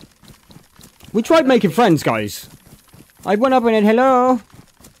day. We tried making friends, guys. I went up and said,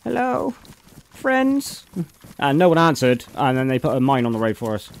 hello, friends. And no one answered, and then they put a mine on the road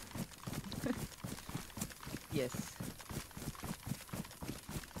for us. Yes.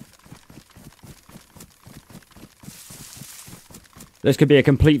 This could be a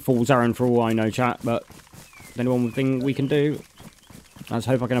complete fool's errand for all I know, chat, but the only one thing we can do, let's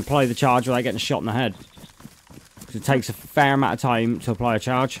hope I can apply the charge without getting shot in the head. Because it takes a fair amount of time to apply a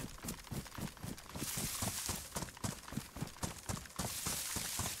charge.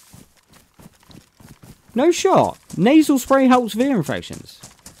 No shot. Nasal spray helps with ear infections.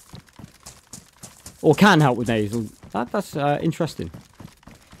 Or can help with nasal. That's interesting.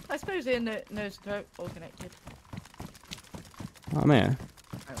 I suppose ear, nose, throat, all connected. I'm here.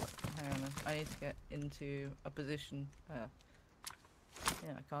 Oh, hang on. I need to get into a position. Yeah,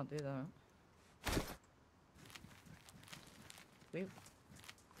 I can't do that. Sweet.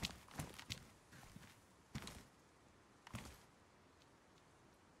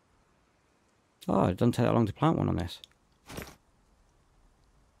 Oh, it doesn't take that long to plant one on this.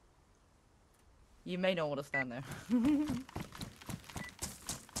 You may not want to stand there.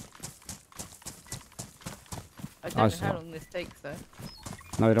 I don't know how long this takes though.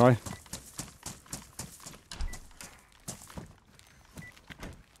 No, do I?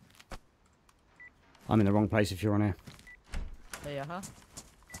 I'm in the wrong place if you're on here. There you are.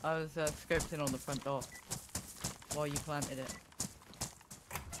 I was scoped in on the front door while you planted it.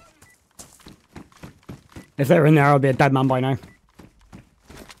 If they're in there, I'll be a dead man by now.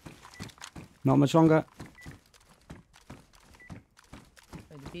 Not much longer.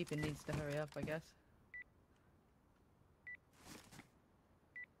 So the beeping needs to hurry up, I guess.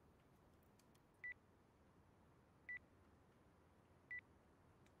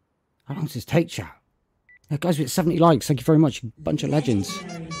 How long does this take, chat? Yeah, guys, with 70 likes. Thank you very much. Bunch of legends.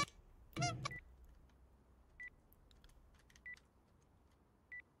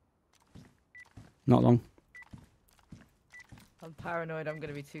 Not long. I'm paranoid I'm going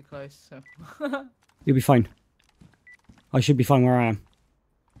to be too close, so... You'll be fine. I should be fine where I am.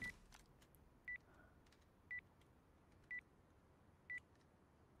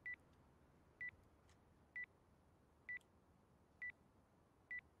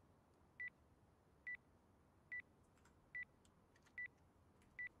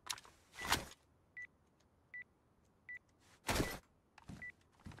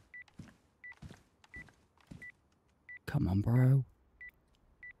 Come on, bro.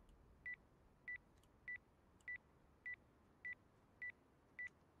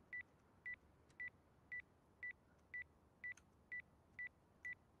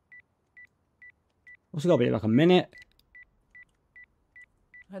 What's it got to be, like a minute?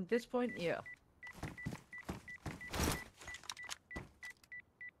 At this point, yeah.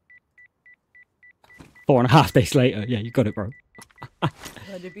 Four and a half days later. Yeah, you got it, bro.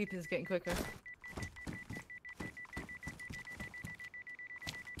 The beeping's getting quicker.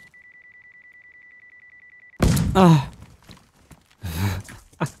 Ah.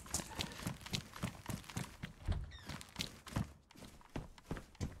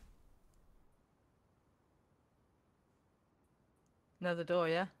 Another door,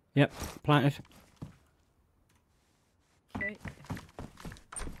 yeah? Yep, planted. Okay.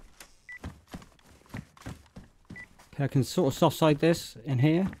 Okay, I can sort of soft side this in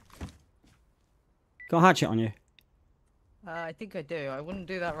here. Got a hatchet on you? I think I do. I wouldn't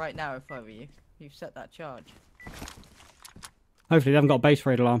do that right now if I were you. You've set that charge. Hopefully they haven't got a base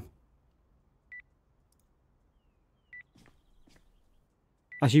raid alarm.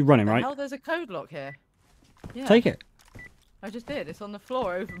 Actually running, right? Hell, there's a code lock here. Yeah. Take it. I just did. It's on the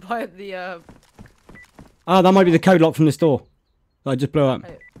floor over by the, Oh, that might be the code lock from this door. That I just blew up.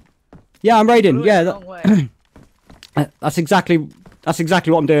 Oh. Yeah, I'm raiding. blew it Yeah, the wrong way. that's exactly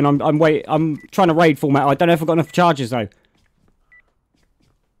what I'm doing. I'm trying to raid full metal. I don't know if I've got enough charges though.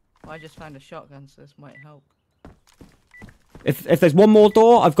 I just found a shotgun, so this might help. If there's one more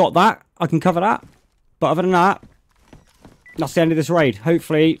door, I've got that. I can cover that. But other than that, that's the end of this raid.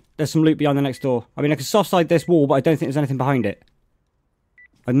 Hopefully, there's some loot behind the next door. I mean, I can soft side this wall, but I don't think there's anything behind it.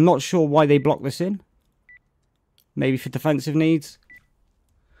 I'm not sure why they blocked this in. Maybe for defensive needs.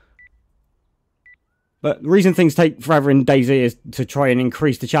 But the reason things take forever in DayZ is to try and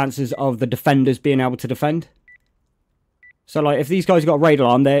increase the chances of the defenders being able to defend. So, like, if these guys got a raid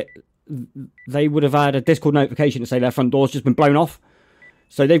alarm, they would have had a Discord notification to say their front door's just been blown off.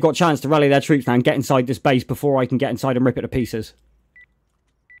 So they've got a chance to rally their troops now and get inside this base before I can get inside and rip it to pieces.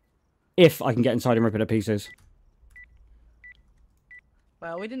 If I can get inside and rip it to pieces.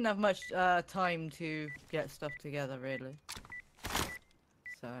 Well, we didn't have much time to get stuff together, really.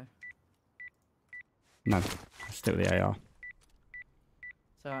 So... No, stick with the AR.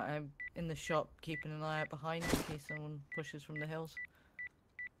 So I'm in the shop keeping an eye out behind in case someone pushes from the hills.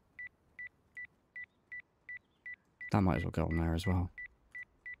 That might as well go on there as well.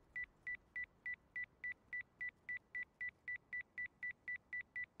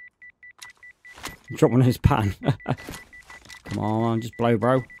 Drop one in his pan. Come on, just blow,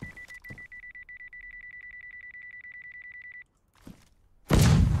 bro.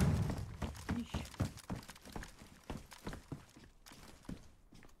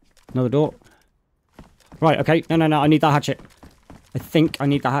 Another door. Right, okay. No, I need that hatchet. I think I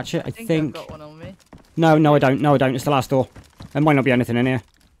need that hatchet. I think. I've got one on me. No, I don't. No, I don't. It's the last door. There might not be anything in here.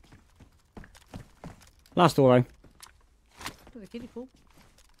 Last door, though. There's a kiddie pool.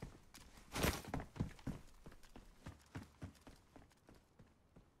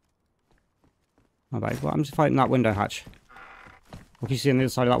 My bad. Well, I'm just fighting that window hatch. What can you see on the other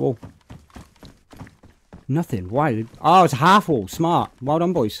side of that wall? Nothing. Why? Oh, it's a half wall. Smart. Well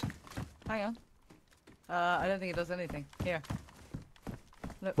done, boys. Hang on. I don't think it does anything. Here.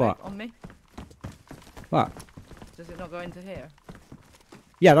 Look, What? Rick, on me. What? Does it not go into here?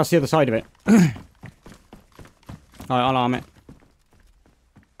 Yeah, that's the other side of it. Alright, I'll arm it.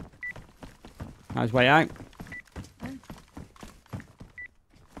 Nice way out.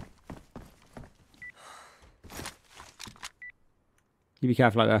 You be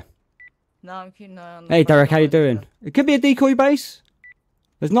careful out there. No, I'm keeping an eye on the Hey front Derek, how you door. doing? It could be a decoy base.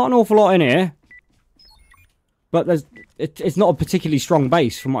 There's not an awful lot in here. But it's not a particularly strong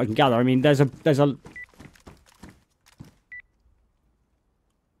base from what I can gather. I mean, there's a...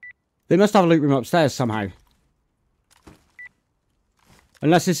 They must have a loot room upstairs somehow.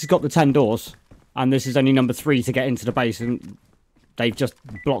 Unless this has got the 10 doors. And this is only number 3 to get into the base. And they've just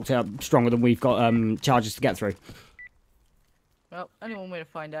blocked it up stronger than we've got charges to get through. Well, only one way to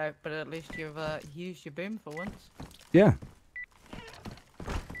find out, but at least you've used your boom for once. Yeah.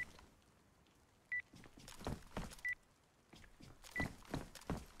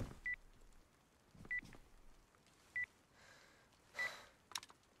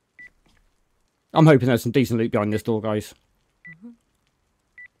 I'm hoping there's some decent loot behind this door, guys.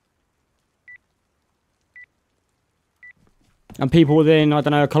 And people within, I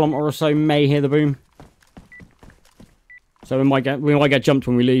don't know, a kilometre or so may hear the boom. So we might get jumped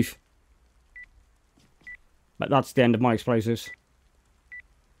when we leave. But that's the end of my explosives.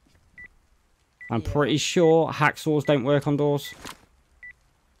 I'm pretty sure hacksaws don't work on doors.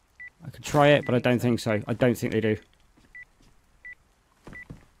 I could try it, but I don't think so. I don't think they do.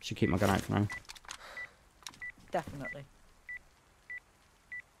 Should keep my gun out for now. Definitely.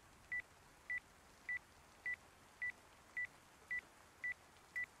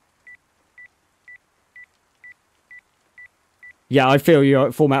 Yeah, I feel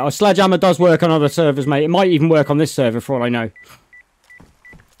your format. A sledgehammer does work on other servers, mate. It might even work on this server, for all I know.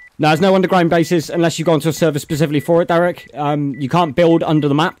 No, there's no underground bases unless you go onto a server specifically for it, Derek. You can't build under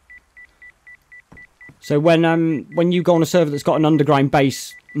the map. So when you go on a server that's got an underground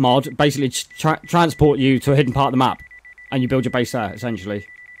base mod, basically transport you to a hidden part of the map, and you build your base there, essentially.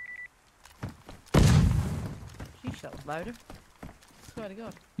 She shut louder. Swear to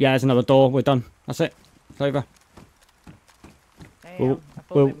God. Yeah, there's another door. We're done. That's it. It's over. Damn, I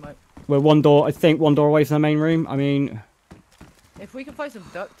thought they might... We're one door away from the main room. I mean... If we can find some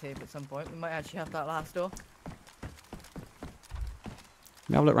duct tape at some point, we might actually have that last door. Let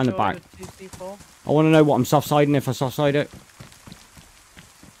me have a look around the back. 2C4. I want to know what I'm soft-siding if I soft-side it.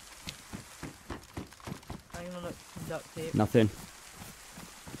 I'm gonna look for duct tape. Nothing.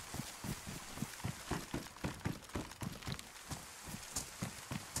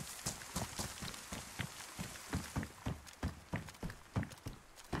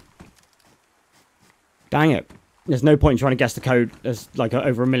 Dang it. There's no point in trying to guess the code. There's like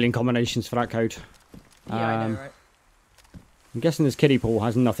over 1 million combinations for that code. Yeah, I know, right? I'm guessing this kiddie pool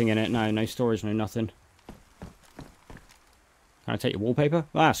has nothing in it. No storage, no nothing. Can I take your wallpaper?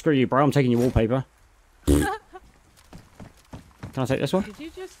 Ah, screw you, bro. I'm taking your wallpaper. Can I take this one? Did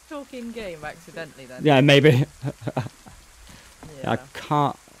you just talk in game accidentally then? Yeah, maybe. Yeah. I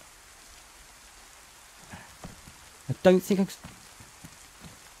can't... I don't think I...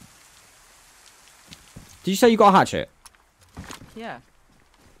 Did you say you got a hatchet? Yeah.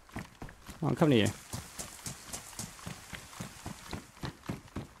 Oh, I'm coming to you.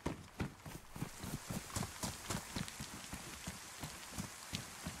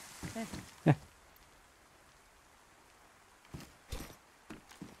 Yeah.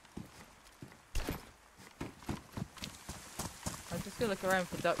 I'm just gonna look around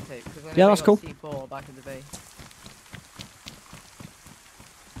for duct tape because Yeah, that's cool. C4 back in the base.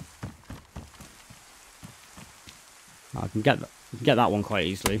 I can get that one quite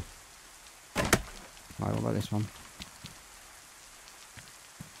easily. Right, what about this one?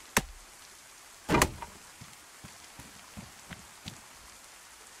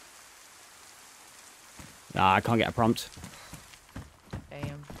 Ah, I can't get a prompt.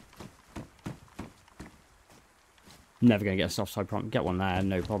 Damn. Never gonna get a soft side prompt. Get one there,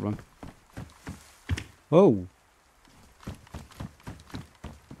 no problem. Oh,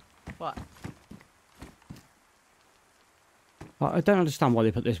 What? I don't understand why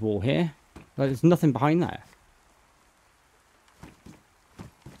they put this wall here. Like, there's nothing behind there.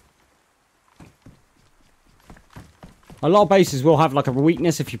 A lot of bases will have like a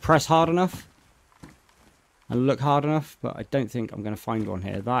weakness if you press hard enough and look hard enough, but I don't think I'm going to find one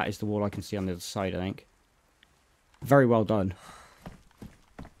here. That is the wall I can see on the other side, I think. Very well done.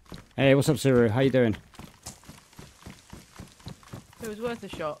 Hey, what's up, Suru? How you doing? It was worth a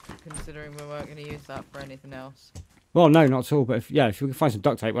shot, considering we weren't going to use that for anything else. Well, no, not at all. But if we can find some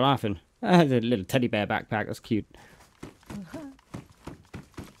duct tape, we're laughing. The little teddy bear backpack. That's cute.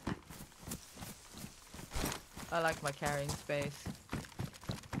 I like my carrying space.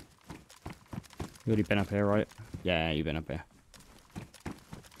 You already been up here, right? Yeah, you've been up here.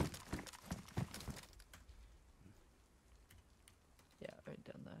 Yeah, right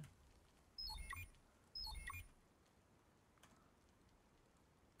down there.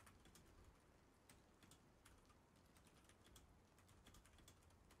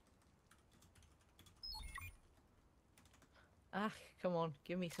 Ah, come on,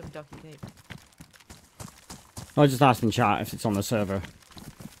 give me some ducky tape. I was just asking chat if it's on the server.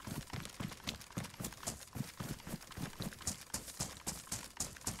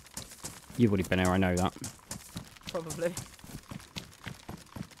 You've already been here, I know that. Probably.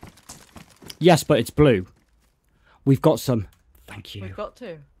 Yes, but it's blue. We've got some. Thank you. We've got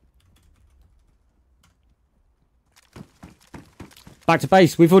to. Back to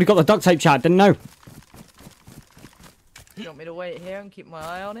base. We've already got the duct tape, chat. Didn't know. You want me to wait here and keep my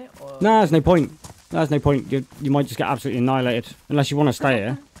eye on it? Or... No, there's no point. There's no point. You might just get absolutely annihilated. Unless you want to stay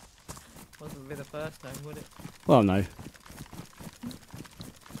here. Wasn't be the first time, would it? Well, no.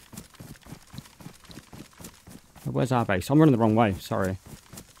 Where's our base? I'm running the wrong way. Sorry.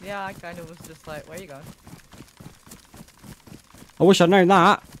 Yeah, I kind of was just like, where you going? I wish I'd known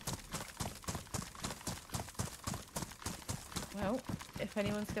that. Well, if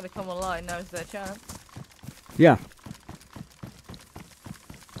anyone's going to come online, now's their chance. Yeah.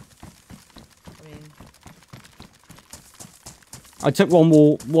 I mean... I took one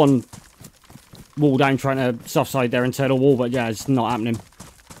wall down trying to soft side their internal wall, but yeah, it's not happening.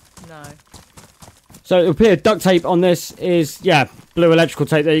 No. So it appears duct tape on this is, yeah, blue electrical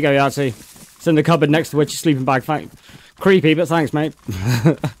tape. There you go, Yahtzee. It's in the cupboard next to Witch's sleeping bag. Creepy, but thanks, mate.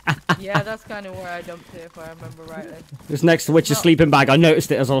 Yeah, that's kind of where I dumped it, if I remember rightly. It's next to Witch's sleeping bag. I noticed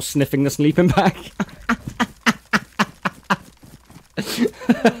it as I was sniffing the sleeping bag.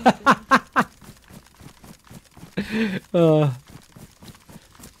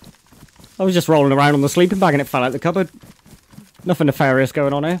 I was just rolling around on the sleeping bag and it fell out the cupboard. Nothing nefarious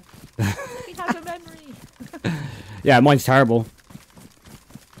going on here. He has a memory. Yeah, mine's terrible.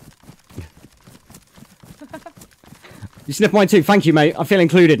 You sniffed mine too. Thank you, mate. I feel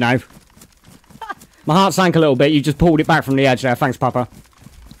included now. My heart sank a little bit. You just pulled it back from the edge there. Thanks, Papa.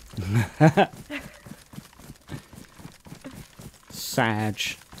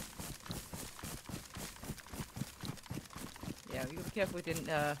 Sadge. Yeah, we gotta be careful we didn't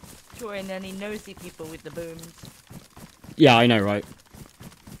join any nosy people with the booms. Yeah, I know, right?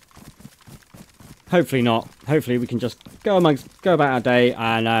 Hopefully not. Hopefully we can just go about our day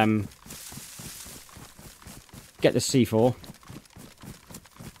and get this C4.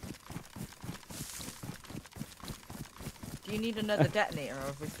 Do you need another detonator, or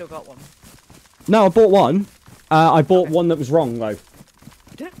have we still got one? No, I bought one. I bought one that was wrong though.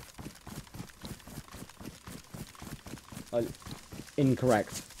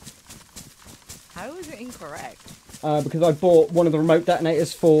 Incorrect. How is it incorrect? Because I bought one of the remote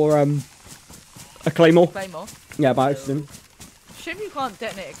detonators for a claymore. Claymore? Yeah, by accident. Shame you can't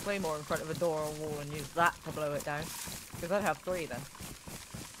detonate a claymore in front of a door or wall and use that to blow it down. Because I'd have 3 then.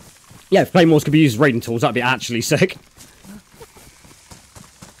 Yeah, if claymores could be used as raiding tools, that'd be actually sick.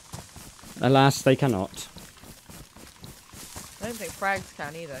 Alas, they cannot. I don't think frags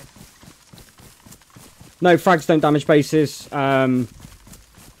can either. No, frags don't damage bases. Do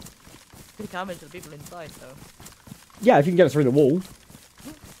damage to the people inside though. Yeah, if you can get it through the wall.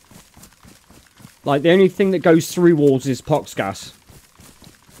 Like, the only thing that goes through walls is pox gas.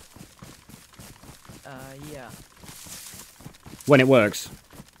 Yeah. When it works.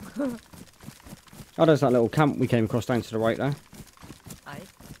 Oh, there's that little camp we came across down to the right there. Aye.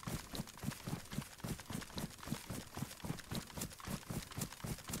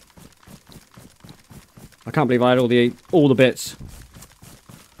 I can't believe I had all the bits.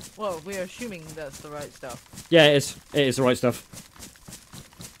 Well, we're assuming that's the right stuff. Yeah, it is. It is the right stuff.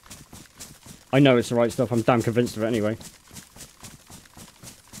 I know it's the right stuff. I'm damn convinced of it anyway.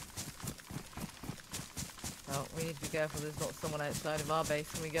 Well, we need to be careful there's not someone outside of our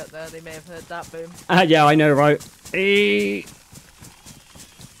base when we get there. They may have heard that boom. Yeah, I know, right? I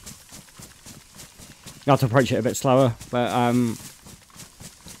have to approach it a bit slower, but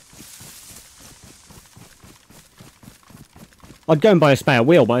I'd go and buy a spare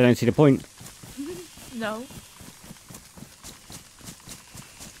wheel, but I don't see the point. No.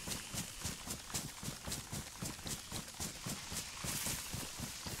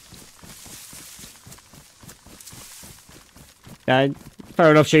 Yeah,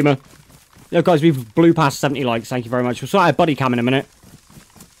 fair enough, Shima. Yeah, guys, we've blew past 70 likes. Thank you very much. We'll sort out buddy cam in a minute.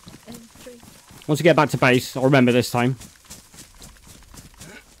 Entry. Once we get back to base, I'll remember this time.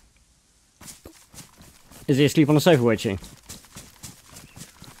 Is he asleep on the sofa, Witchy?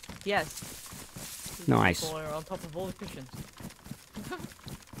 Yes. Nice. On top of all the cushions.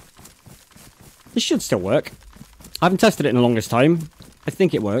 This should still work. I haven't tested it in the longest time. I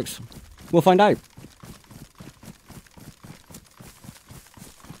think it works. We'll find out.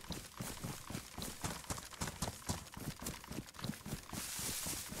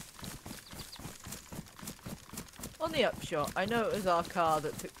 On the upshot, I know it was our car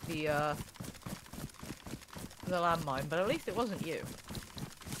that took the landmine, but at least it wasn't you.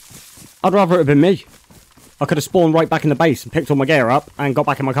 I'd rather it have been me. I could have spawned right back in the base and picked all my gear up and got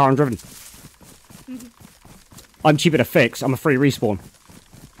back in my car and driven. I'm cheaper to fix. I'm a free respawn.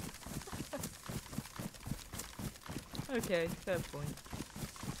 Okay, fair point.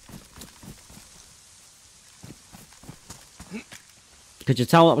 Could you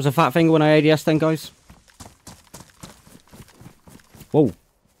tell that was a fat finger when I ADS then, guys? Whoa.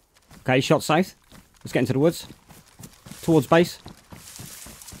 Okay, shot south. Let's get into the woods. Towards base.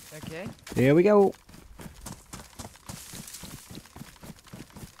 Okay. Here we go.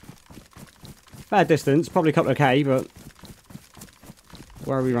 Fair distance, probably a couple of K, but...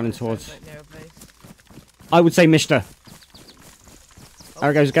 Where are we running towards? Like near a base. I would say Mishta. Oh,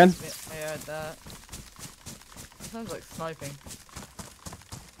 There it goes again. I heard that. Sounds like sniping.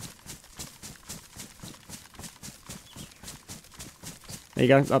 There you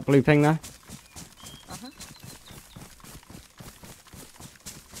go, that blue ping there. Uh-huh.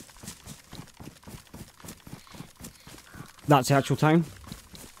 That's the actual town.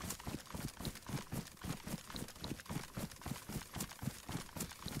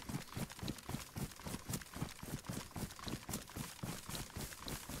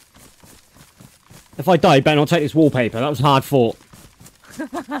 If I die, better not take this wallpaper. That was hard fought.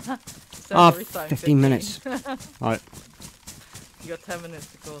 So 15 minutes. Right. You got 10 minutes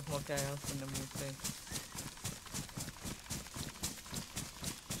to cause more chaos and then we'll see.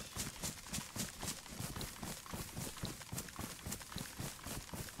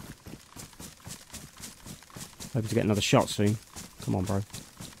 Hoping to get another shot soon. Come on, bro.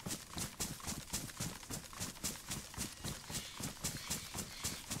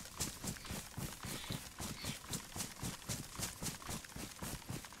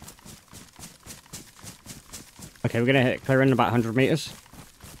 Okay, we're gonna hit clear in about 100 meters.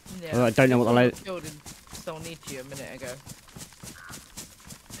 Yeah. I don't know what the Someone killed and someone need you a minute ago.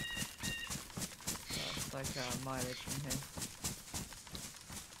 It's like mileage from here.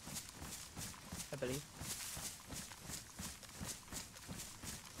 I believe.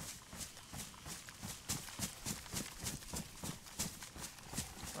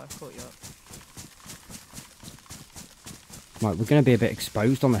 Oh, I've caught you up. Right, we're gonna be a bit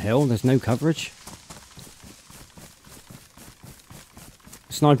exposed on the hill. There's no coverage.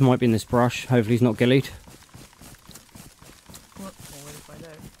 Sniper might be in this brush. Hopefully he's not gillied. Well, we'll wait if I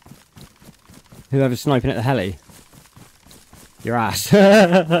know. Whoever's sniping at the heli. Your ass.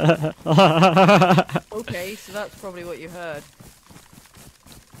 Okay, so that's probably what you heard.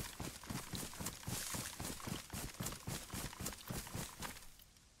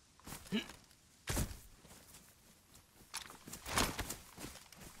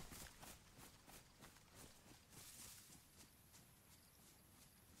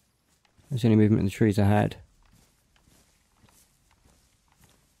 There's any movement in the trees ahead.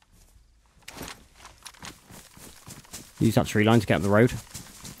 Use that tree line to get up the road.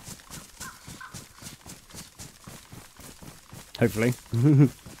 Hopefully.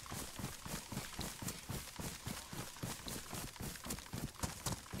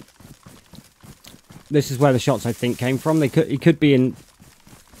 This is where the shots I think came from. He could be in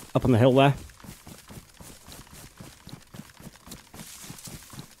up on the hill there.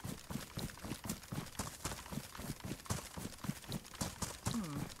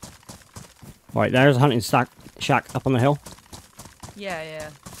 Right, there's a hunting shack up on the hill. Yeah, yeah.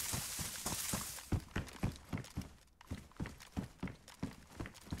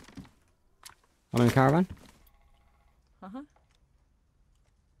 I'm in the caravan. Uh-huh.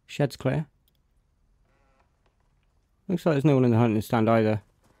 Shed's clear. Looks like there's no one in the hunting stand either.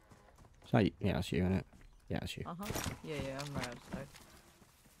 Is that, yeah, that's you, isn't it? Yeah, that's you. Uh-huh. Yeah, yeah, I'm right outside.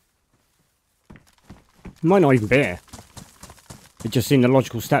 Might not even be here. It just seemed the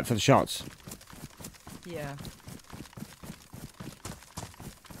logical step for the shots. Yeah.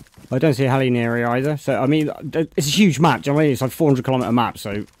 I don't see a heli near here either. So, I mean, it's a huge map. Do you know what I mean? It's like a 400-kilometre map,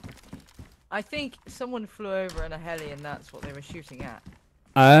 so... I think someone flew over in a heli and that's what they were shooting at.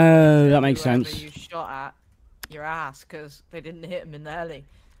 Oh, that makes Whoever sense. you shot at your ass because they didn't hit him in the heli.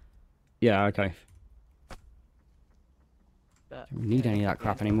 Yeah, okay. But, Don't need yeah, any of that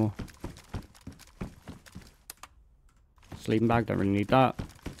crap yeah. anymore. Sleeping bag, don't really need that.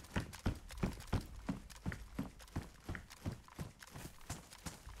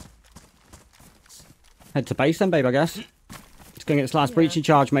 Head to base then, babe, I guess. It's going to get its last breaching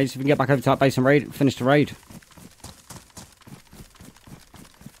charge, mate, so if we can get back over to that base and raid, finish the raid.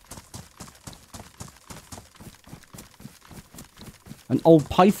 An old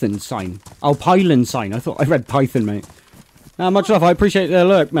Python sign. Oh, pylon sign. I thought I read Python, mate. Much love. I appreciate the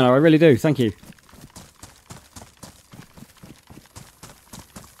alert, Miller. I really do. Thank you.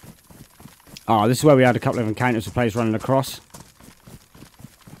 Oh, this is where we had a couple of encounters with players running across.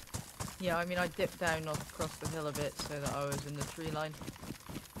 Yeah, I mean, I dipped down across the hill a bit so that I was in the tree line.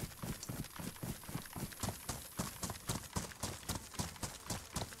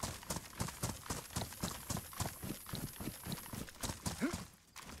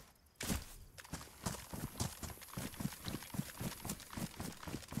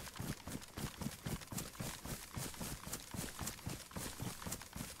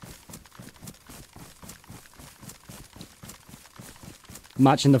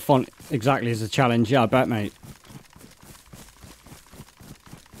 Matching the font exactly is a challenge. Yeah, I bet, mate.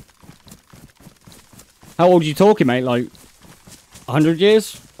 How old are you talking, mate? Like 100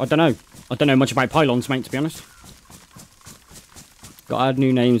 years? I don't know. I don't know much about pylons, mate, to be honest. Got to add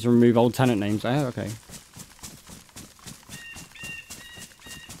new names and remove old tenant names. Oh, okay.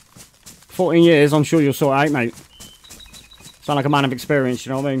 14 years, I'm sure you'll sort it out, mate. Sound like a man of experience,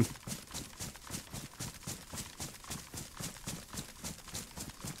 you know what I mean?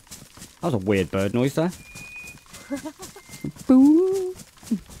 That was a weird bird noise there. Boo.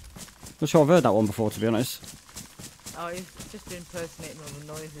 Not sure I've heard that one before, to be honest. Oh, he's just impersonating all the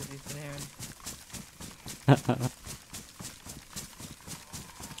noises he's been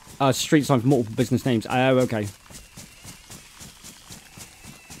hearing. Street sign for multiple business names. Oh, okay.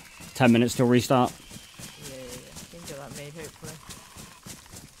 10 minutes till restart. Yeah. You can get that made, hopefully.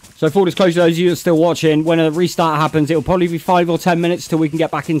 So full disclosure, those of you that are still watching, when a restart happens, it'll probably be 5 or 10 minutes till we can get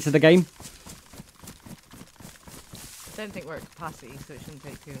back into the game. I don't think we're at capacity, so it shouldn't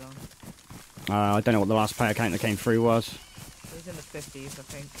take too long. I don't know what the last player count that came through was. It was in the 50s, I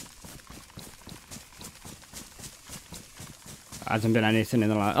think. Hasn't been anything in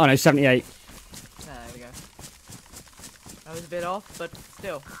the last... Oh no, 78. There we go. I was a bit off, but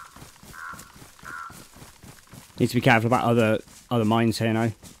still. Need to be careful about other mines here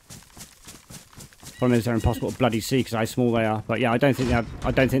now. Problem is they're impossible to bloody see because how small they are. But yeah, I don't think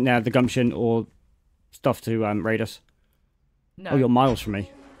they have the gumption or stuff to raid us. No. Oh, you're miles from me.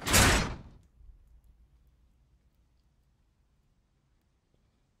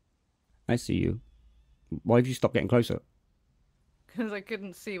 I see you. Why have you stopped getting closer? Because I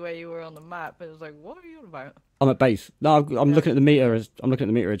couldn't see where you were on the map. It was like, what are you on about? I'm at base. No, I'm looking at the meter. I'm looking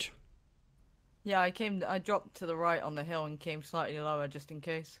at the meterage. Yeah, I dropped to the right on the hill and came slightly lower just in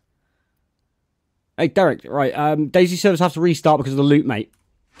case. Hey, Derek, right, DayZ servers have to restart because of the loot, mate.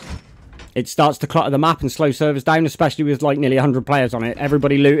 It starts to clutter the map and slow servers down, especially with, like, nearly 100 players on it.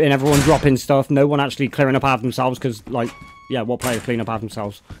 Everybody looting, everyone dropping stuff, no one actually clearing up half themselves because, like, yeah, what players clean up half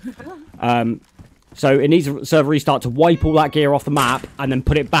themselves? So it needs a server restart to wipe all that gear off the map and then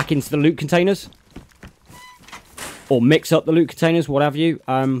put it back into the loot containers. Or mix up the loot containers, whatever you.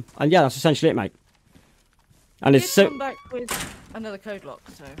 And yeah, that's essentially it, mate. And it's so... come back with another code lock,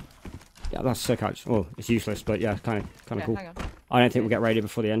 so... Yeah, that's sick, actually. Well, it's useless, but yeah, kind of yeah, cool. hang on. I don't think we'll get raided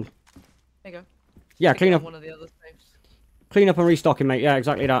before the end. There you go. Yeah, Stick clean it up. on one of the other saves. Clean up and restocking, mate. Yeah,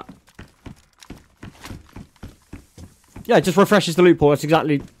 exactly that. Yeah, it just refreshes the loot pool. That's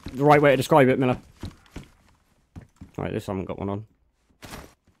exactly the right way to describe it, Miller. Alright, this haven't got one on.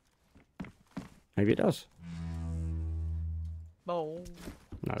 Maybe it does. Oh.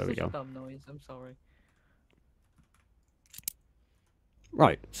 No, there we Such a go. dumb noise, I'm sorry.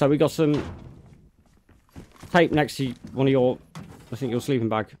 Right, so we got some tape next to one of your, I think your sleeping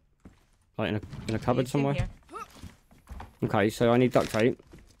bag. Like in a cupboard It's in somewhere. here. Okay, so I need duct tape.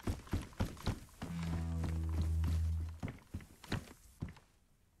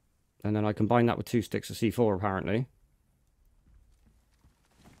 And then I combine that with 2 sticks of C4 apparently.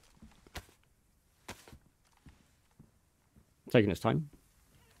 Taking its time.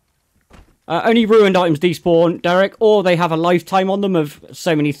 Only ruined items despawn, Derek, or they have a lifetime on them of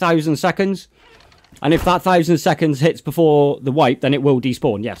so many thousand seconds. And if that 1,000 seconds hits before the wipe, then it will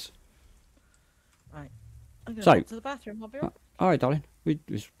despawn, yes. Right. I'm going So- to to the bathroom, I'll be right. Alright, darling.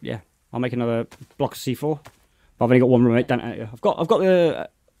 Yeah, I'll make another block of C4. But I've only got one remote detonator. I've got the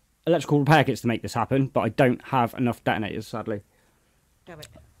electrical repair kits to make this happen, but I don't have enough detonators, sadly. Damn it.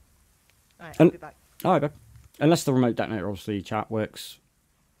 Alright, I'll be back. Alright, babe. Unless the remote detonator, obviously, chat works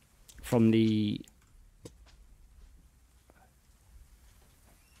from the...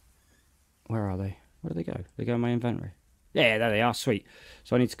 Where are they? Where do they go? They go in my inventory. Yeah, there they are. Sweet.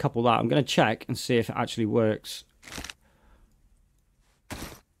 So I need to couple that. I'm going to check and see if it actually works.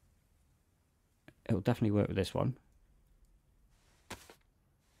 It'll definitely work with this one.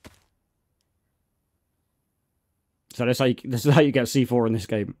 So this is how you get C4 in this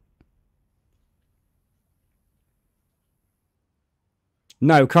game.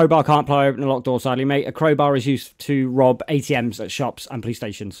 No, crowbar can't pry open a locked door, sadly, mate. A crowbar is used to rob ATMs at shops and police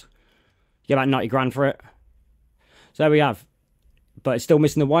stations. You get about 90 grand for it. So there we have. But it's still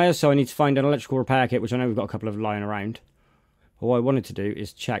missing the wires, so I need to find an electrical repair kit, which I know we've got a couple of lying around. But what I wanted to do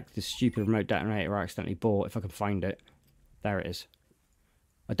is check this stupid remote detonator I accidentally bought, if I can find it. There it is.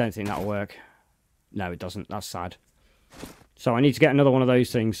 I don't think that'll work. No, it doesn't. That's sad. So I need to get another one of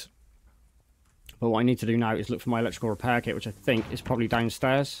those things. But what I need to do now is look for my electrical repair kit, which I think is probably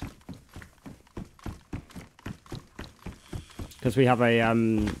downstairs. Because we have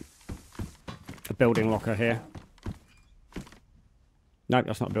a building locker here. Nope,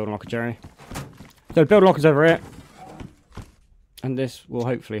 that's not a building locker, Jerry. So the building locker's over here. And this will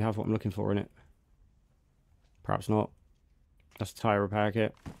hopefully have what I'm looking for in it. Perhaps not. That's a tyre repair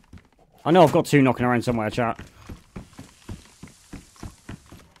kit. I know I've got two knocking around somewhere, chat.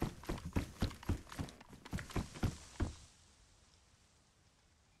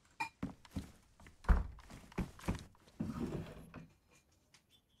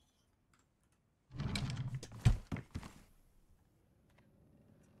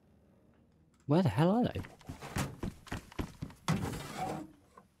 Where the hell are they?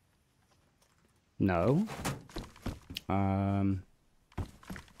 No.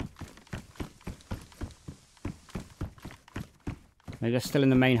 Maybe they're still in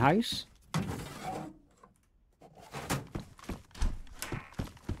the main house?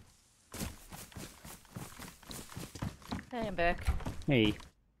 Hey, I'm back. Hey. Do you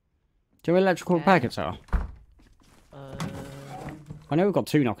know where electrical repair kits are? I know we've got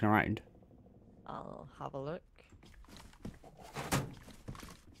two knocking around. I'll have a look.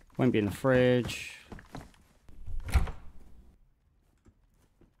 Won't be in the fridge.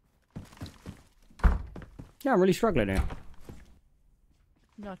 Yeah, I'm really struggling here.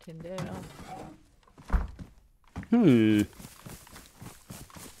 Not in there. Hmm.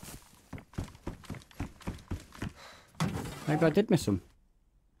 Maybe I did miss them.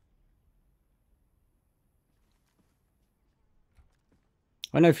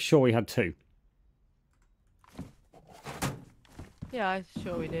 I know for sure we had two. Yeah, I'm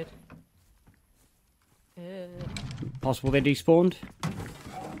sure we did. Possible they despawned?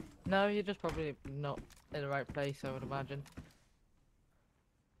 No, you're just probably not in the right place, I would imagine.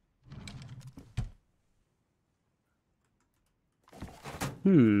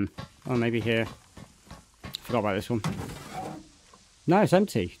 Oh, maybe here. Forgot about this one. No, it's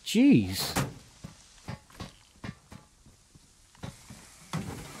empty. Jeez.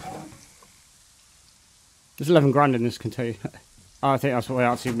 There's 11 grand in this container. Oh, I think that's what we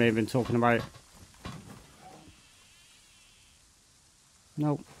actually may have been talking about.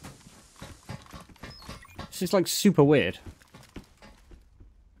 Nope. This is like super weird.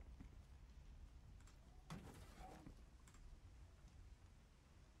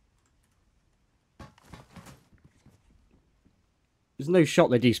 There's no shot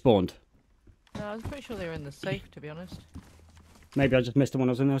they despawned. No, I was pretty sure they were in the safe, to be honest. Maybe I just missed them when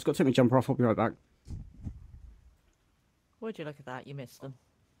I was in there. I've got to take my jumper off. I'll be right back. Would you look at that? You missed them.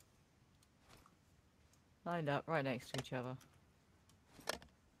 Lined up right next to each other.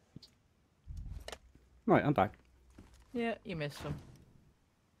 Right, I'm back. Yeah, you missed them.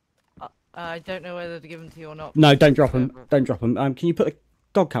 I don't know whether to give them to you or not. No, don't drop them. Don't drop them. Can you put the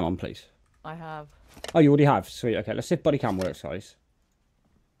dog cam on, please? I have. Oh, you already have? Sweet. Okay, let's see if body cam works, guys.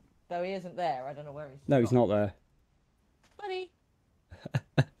 Though he isn't there, I don't know where he's No, he's not there. Buddy!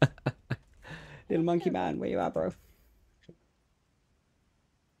 Little monkey man, where you at, bro?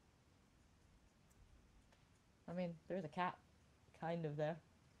 I mean, there's a cat. Kind of there.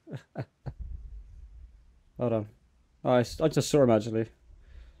 Hold on. Oh, I just saw him, actually.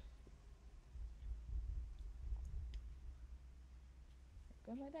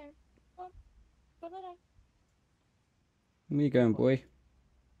 Go lie down. Go on. Go lie down. Where you going, boy?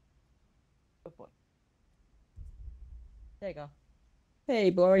 Good boy. There you go. Hey,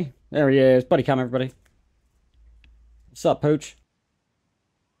 boy. There he is. Buddy cam, everybody. What's up, Pooch?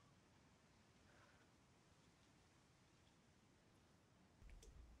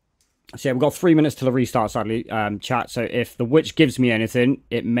 So yeah, we've got 3 minutes till the restart, sadly, chat. So if the witch gives me anything,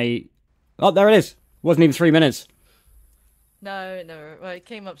 it may... Oh, there it is. It wasn't even 3 minutes. No, no. Well, it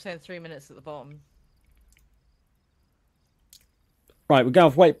came up saying 3 minutes at the bottom. Right, we're going to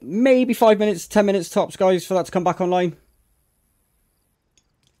have to wait maybe 5 minutes, 10 minutes tops, guys, for that to come back online.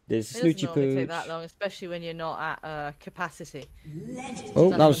 There's It doesn't Snoochie normally take Pooch. that long, especially when you're not at capacity. Oh,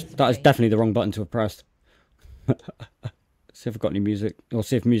 that is definitely the wrong button to have pressed. See if I've got any music. We'll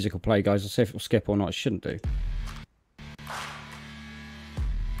see if music will play, guys. I'll see if it'll skip or not. It shouldn't do.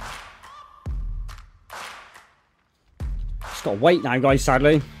 Just gotta wait now, guys,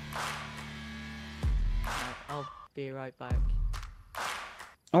 sadly. I'll be right back.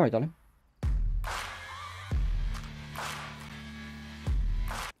 Alright, darling.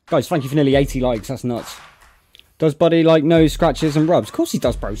 Guys, thank you for nearly 80 likes. That's nuts. Does Buddy like nose scratches and rubs? Of course he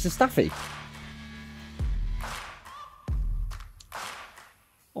does, bro. It's a staffy.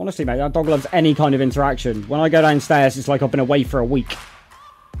 Honestly, mate, that dog loves any kind of interaction. When I go downstairs, it's like I've been away for a week.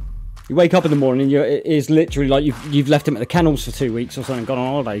 You wake up in the morning and it is literally like you've left him at the kennels for 2 weeks or something, gone on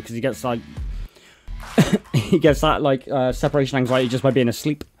holiday, because he gets like... he gets that, like, separation anxiety just by being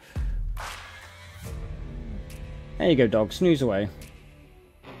asleep. There you go, dog. Snooze away.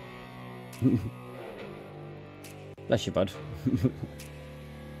 Bless you, bud.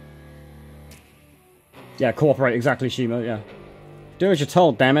 Yeah, cooperate, exactly, Shima, yeah. Do as you're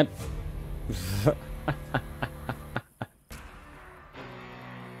told, damn it.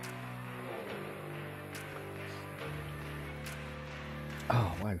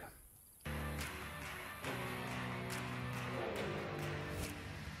 Oh, wow.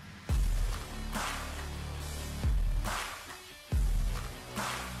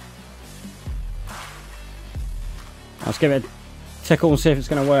 Let's give it a tickle and see if it's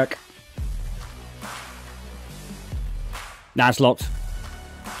going to work. Nah, it's locked.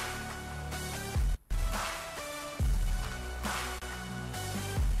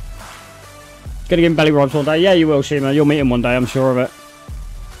 Gonna give him belly rubs one day. Yeah, you will, Shima. You'll meet him one day, I'm sure of it.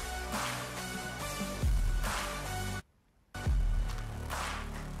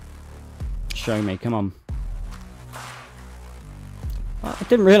 Show me, come on. I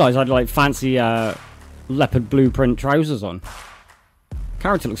didn't realise I'd like fancy leopard blueprint trousers on.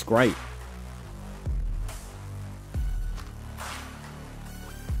 Character looks great.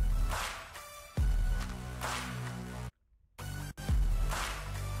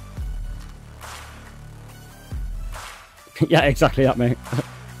 Yeah, exactly that, mate.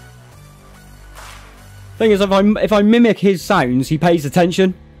 Thing is, if I mimic his sounds, he pays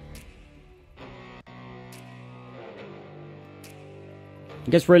attention.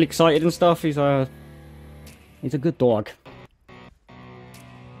 He gets really excited and stuff. He's a good dog.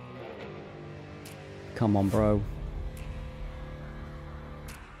 Come on, bro.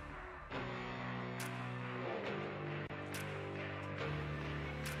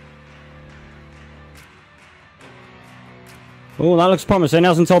 Oh, that looks promising. He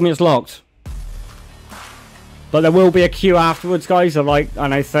hasn't told me it's locked. But there will be a queue afterwards, guys, of like, I don't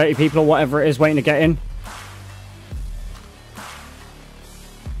know, 30 people or whatever it is waiting to get in.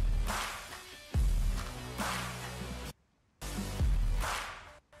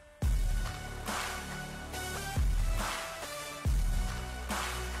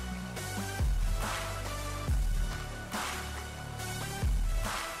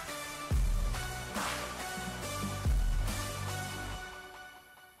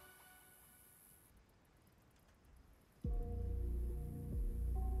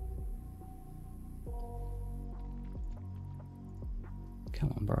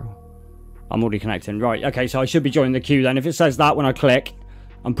 Come on, bro. I'm already connecting. Right, okay, so I should be joining the queue then. If it says that when I click,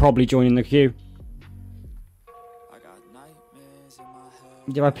 I'm probably joining the queue.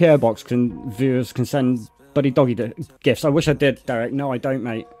 Yeah, my PO box viewers can send Buddy Doggy gifts. I wish I did, Derek. No, I don't,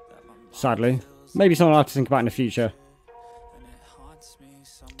 mate. Sadly. Maybe something I'll have to think about in the future.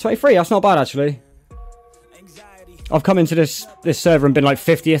 23, that's not bad, actually. I've come into this server and been like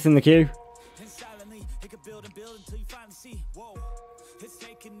 50th in the queue.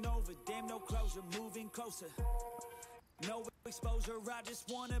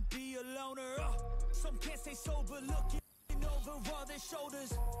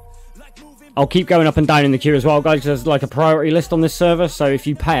 I'll keep going up and down in the queue as well, guys, because there's like a priority list on this server, so if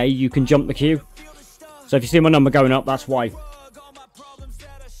you pay, you can jump the queue. So if you see my number going up, that's why.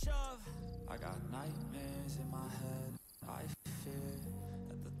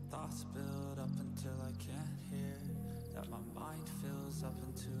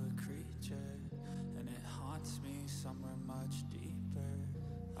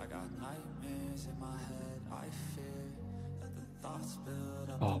 Nightmares in my head, I fear that the thoughts build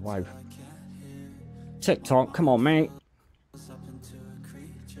up Oh, wow. TikTok, come on, mate.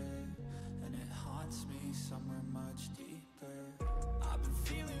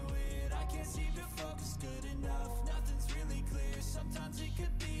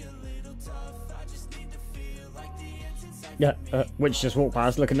 Yeah, Witch just walked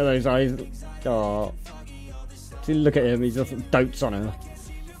past, looking at those eyes. Oh. See, look at him, he just dotes on her.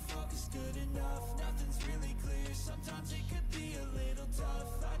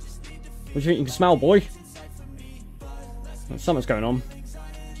 What do you think you can smell, boy? Something's going on.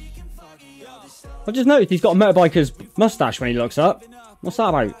 I've just noticed he's got a motorbiker's mustache when he looks up. What's that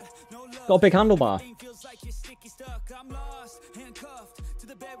about? Got a big handlebar.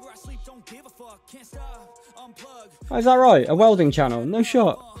 Oh, is that right? A welding channel? No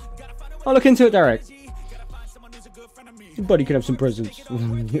shot. I'll look into it, Derek. Your buddy can have some presents.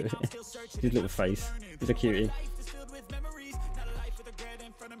 His little face. He's a cutie.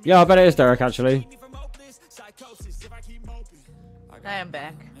 Yeah, I bet it is Derek, actually. I am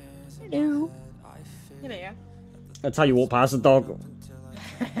back. Hello. Hello. That's how you walk past the dog.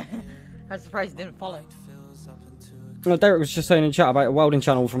 I'm surprised he didn't follow. Well, Derek was just saying in chat about a welding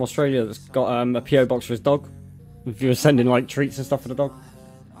channel from Australia that's got a PO box for his dog. If you were sending like treats and stuff for the dog.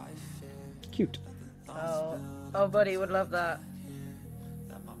 Cute. Oh, buddy would love that.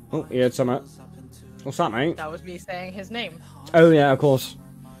 Oh, he had something. What's that, mate? That was me saying his name. Oh yeah, of course.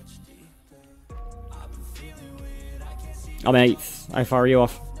 I'm 8th. How far are you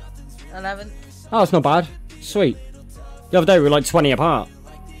off? 11th. Oh, it's not bad. Sweet. The other day we were like 20 apart.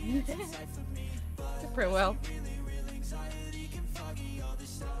 Pretty well.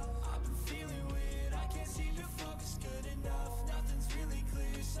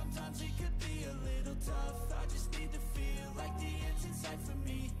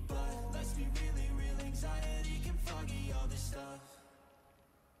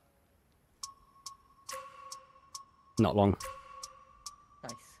 Not long.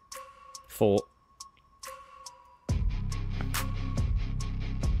 Nice. 4.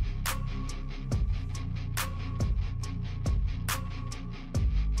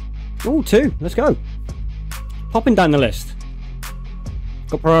 Oh, 2. Let's go. Popping down the list.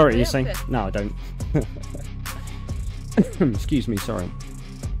 Got priority, you see? No, I don't. Excuse me, sorry.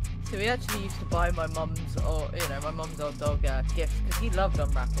 So we actually used to buy my mum's, or my mum's old dog gifts because he loved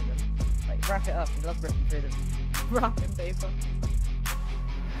unwrapping them. Like wrap it up, he loved ripping through them. Wrapping paper.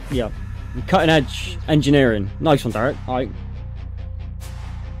 Yeah. Cutting edge engineering. Nice one, Derek. Alright.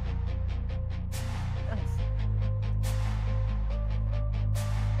 Nice.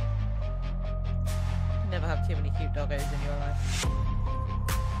 Never have too many cute doggos in your life.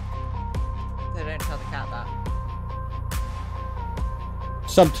 So don't tell the cat that.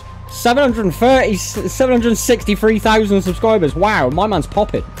 Subbed 763,000 subscribers. Wow, my man's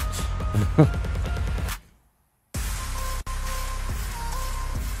popping.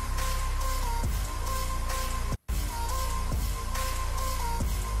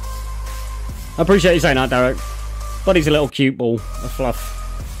 I appreciate you saying that, Derek. Buddy's a little cute ball of fluff.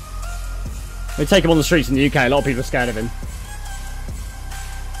 They take him on the streets in the UK. A lot of people are scared of him.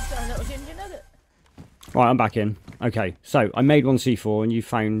 Got a little ginger nugget. Right, I'm back in. Okay, so I made one C4 and you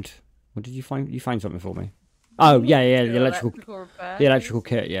found... What did you find? You found something for me. Oh, yeah, the electrical repair, the electrical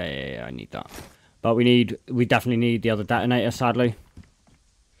kit. Yeah, I need that. But we definitely need the other detonator, sadly.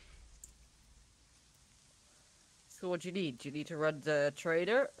 So what do you need? Do you need to run the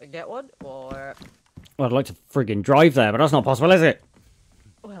trader and get one, or? Well, I'd like to friggin' drive there, but that's not possible, is it?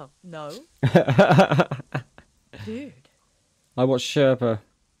 Well, no. Dude. I watched Sherpa.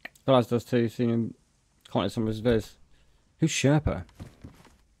 Blas does too. Seen him comment some of his vids. Who's Sherpa?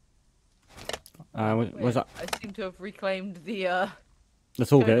 Was that? I seem to have reclaimed the The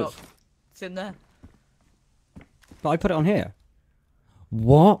toolkit. box. It's in there. But I put it on here.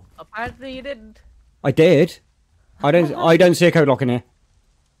 What? Apparently you didn't. I did. I don't see a code lock in here.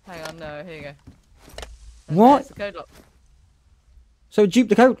 Hang on, no, here you go. What? There's the code lock. So dupe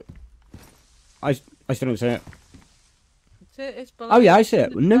the code. I still don't see it. It's below Oh yeah, I see in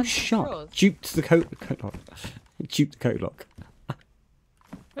it. the No advanced shot. controls. Duped the code lock. Duped the code lock.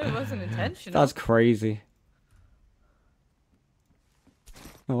 It wasn't intentional. That's crazy.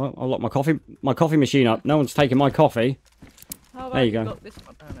 Oh, well, I'll lock my coffee machine up. No one's taking my coffee. How about There you go. got this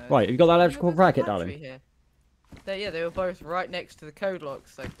one? Oh, no. Right, have you got that electrical There's a bracket, battery darling? here. Yeah, they were both right next to the code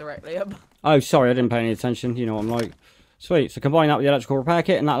locks, like directly up. Oh, sorry, I didn't pay any attention. You know what I'm like. Sweet. So combine that with the electrical repair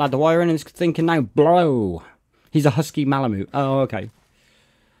kit, and that'll add the wiring, and it's thinking now, blow. He's a husky Malamute. Oh, okay.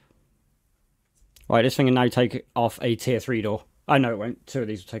 Right, this thing will now take off a tier 3 door. Oh, no, it won't. 2 of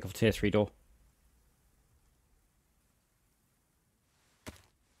these will take off a tier 3 door.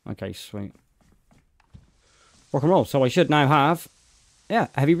 Okay, sweet. Rock and roll. So I should now have, yeah,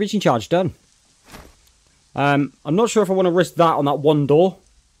 heavy breaching charge done. I'm not sure if I want to risk that on that one door.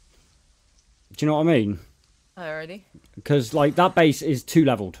 Do you know what I mean? Alrighty. Because, like, that base is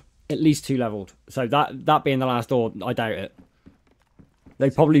 2-leveled. At least 2-leveled. So that being the last door, I doubt it. They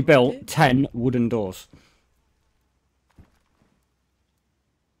probably built 10 wooden doors.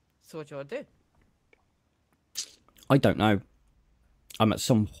 So what do you want to do? I don't know. I'm at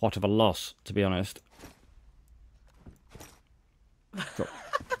somewhat of a loss, to be honest.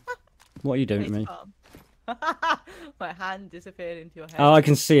 What are you doing to me? My hand disappeared into your head. Oh, I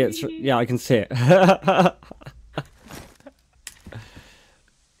can see it. Yeah, I can see it.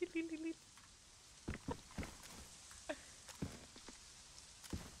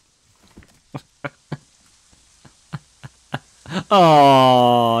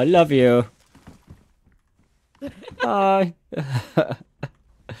 Oh, I love you. Bye.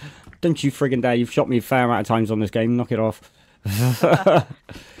 Don't you friggin' dare. You've shot me a fair amount of times on this game. Knock it off.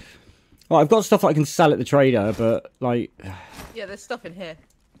 Well, I've got stuff that I can sell at the trader, but, like... Yeah, there's stuff in here.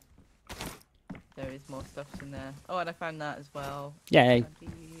 There is more stuff in there. Oh, and I found that as well. Yay.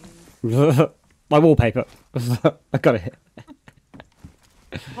 My wallpaper. I got it.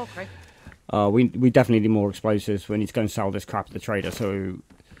 Okay. We definitely need more explosives. We need to go and sell this crap at the trader, so...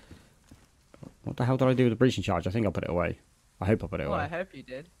 What the hell did I do with the breaching charge? I think I put it away. I hope I put it away. I hope you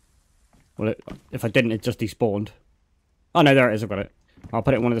did. Well, if I didn't, it just despawned. Oh, no, there it is. I've got it. I'll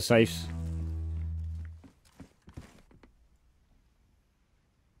put it in one of the safes.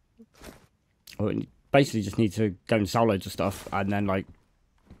 Well, basically just need to go and sell loads of stuff, and then, like...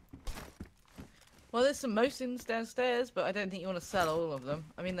 Well, there's some motions downstairs, but I don't think you want to sell all of them.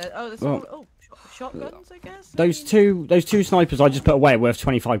 I mean, there's Well, shotguns, I guess. Those two snipers I just put away are worth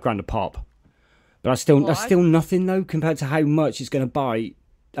 25 grand a pop. But that's still nothing though compared to how much it's going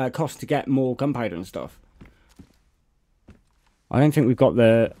to cost to get more gunpowder and stuff. I don't think we've got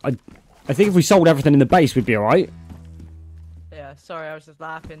the. I think if we sold everything in the base, we'd be all right. Yeah, sorry, I was just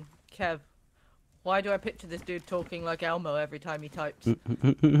laughing. Kev, why do I picture this dude talking like Elmo every time he types?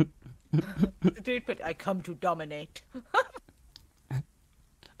 The dude put, "I come to dominate."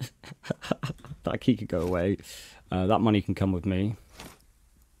 That key could go away. That money can come with me.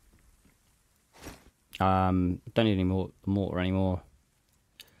 Don't need any more mortar anymore.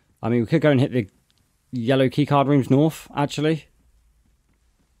 I mean, we could go and hit the yellow keycard rooms north, actually.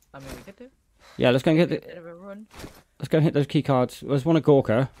 I mean, we could do. Yeah, let's go and get Bit of a run. Let's go and hit those keycards. There's one at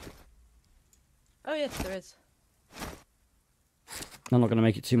Gorka. Oh yes, there is. I'm not going to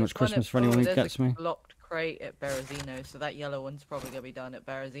make it too much Christmas for anyone who gets me. Locked crate at Berezino, so that yellow one's probably going to be done at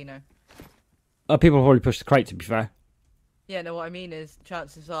Berezino. People will probably push the crate, to be fair. Yeah, no, what I mean is,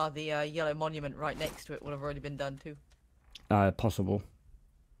 chances are the yellow monument right next to it will have already been done too. Possible.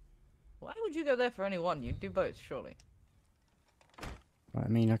 Why would you go there for only one? You'd do both, surely. I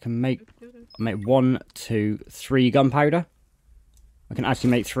mean, I can make 1, 2, 3 gunpowder. I can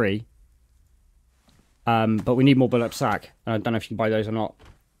actually make 3. But we need more bullet sack. I don't know if you can buy those or not.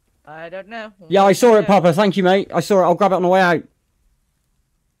 I don't know. Yeah, I saw it, Papa. Thank you, mate. I saw it. I'll grab it on the way out.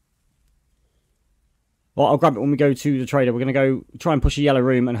 Well, I'll grab it when we go to the trader. We're going to go try and push a yellow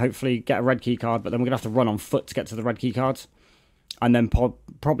room and hopefully get a red key card, but then we're going to have to run on foot to get to the red key cards. And then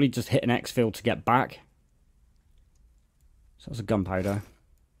probably just hit an exfil to get back. So that's a gunpowder.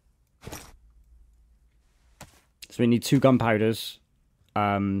 So we need 2 gunpowders,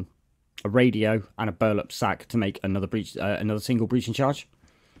 a radio, and a burlap sack to make another single breaching charge.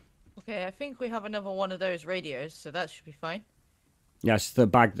 Okay, I think we have another one of those radios, so that should be fine. Yeah, it's the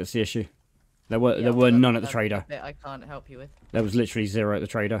bag that's the issue. There were none at the trader. I can't help you with. There was literally 0 at the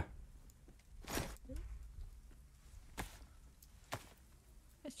trader.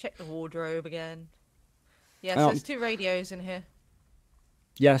 Let's check the wardrobe again. Yes, there's 2 radios in here.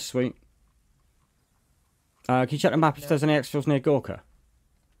 Yeah, sweet. Can you check the map if there's any exfils near Gorka?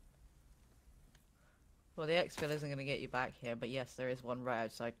 Well, the exfil isn't going to get you back here, but yes, there is one right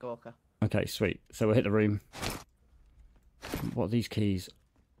outside Gorka. Okay, sweet. So we'll hit the room. What are these keys?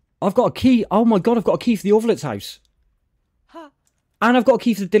 I've got a key. Oh my god, I've got a key for the Orvlets house. Huh. And I've got a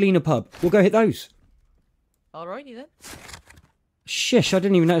key for the Delina pub. We'll go hit those. Alrighty then. Shish, I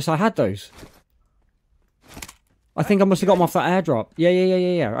didn't even notice I had those. I think I must have got them off that airdrop.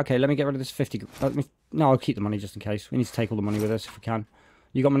 Yeah. Okay, let me get rid of this 50. No, I'll keep the money just in case. We need to take all the money with us if we can.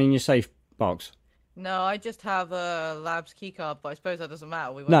 You got money in your safe box? No, I just have a lab's keycard, but I suppose that doesn't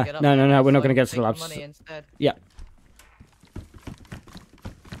matter. We won't No, get up no, there, we're not so going to get to take the labs. money instead. Yeah.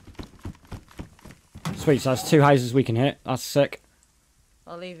 Sweet, so that's 2 houses we can hit. That's sick.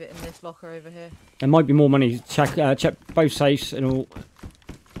 I'll leave it in this locker over here. There might be more money. Check both safes and all.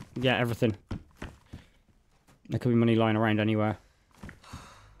 Yeah, everything. There could be money lying around anywhere.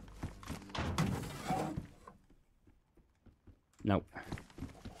 Nope.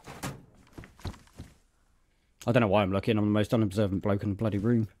 I don't know why I'm looking. I'm the most unobservant bloke in the bloody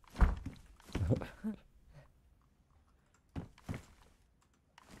room.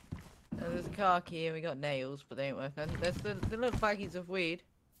 There's a car key and we got nails, but they ain't working. There's the little baggies of weed.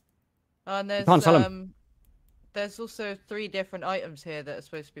 Oh, and there's Can't sell 'em. There's also 3 different items here that are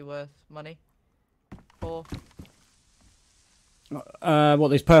supposed to be worth money. 4. What,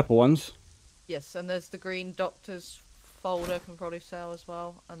 these purple ones? Yes, and there's the green doctor's folder can probably sell as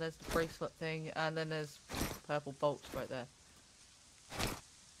well, and there's the bracelet thing, and then there's purple bolts right there.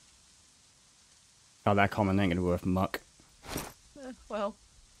 Oh, they're common. They ain't gonna be worth muck. Well,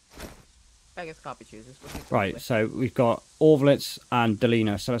 beggars can't be choosers. Right, so we've got Orvlitz and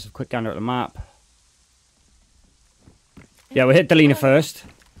Delina. So let's have a quick gander at the map. Yeah, we'll hit Delina first.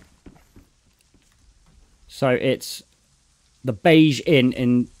 So it's the Beige Inn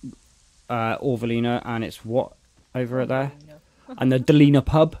in Orvelina, and it's what over there? And the Delina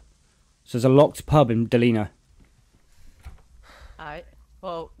pub. So there's a locked pub in Delina. Alright.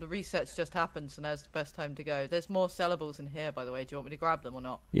 Well, the research just happened, so now's the best time to go. There's more sellables in here, by the way. Do you want me to grab them or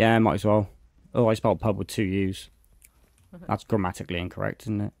not? Yeah, might as well. Oh, I spelled pub with 2 U's. That's grammatically incorrect,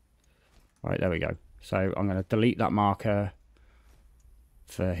 isn't it? Right, there we go. So I'm going to delete that marker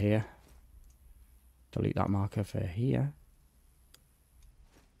for here. Delete that marker for here.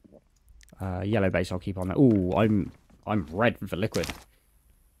 Yellow base I'll keep on there. Ooh, I'm red with the liquid.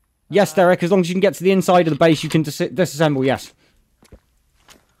 Yes, Derek, as long as you can get to the inside of the base, you can disassemble, yes.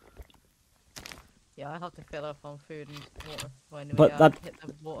 Yeah, I have to fill up on food and water when we But that- hit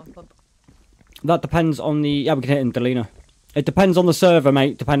the water pump. That depends on the... Yeah, we can hit it in Delina. It depends on the server,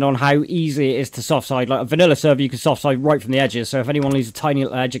 mate, depending on how easy it is to soft side. Like a vanilla server, you can soft side right from the edges, so if anyone leaves a tiny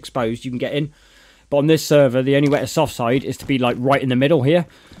little edge exposed, you can get in. But on this server, the only way to soft side is to be like right in the middle here.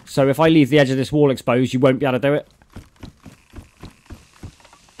 So if I leave the edge of this wall exposed, you won't be able to do it.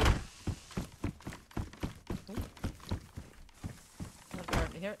 I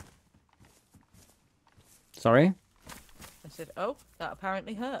apparently hear it. Sorry? I said, oh, that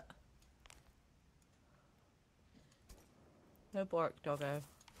apparently hurt. No bark, doggo.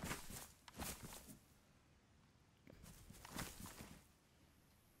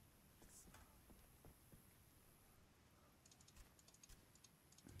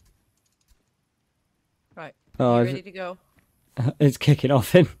 Right. Oh, You is ready it- to go? It's kicking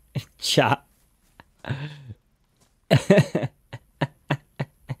off in chat.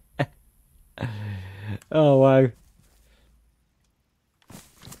 Oh, wow.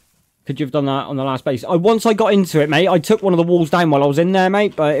 Could you have done that on the last base? Once I got into it, mate, I took one of the walls down while I was in there,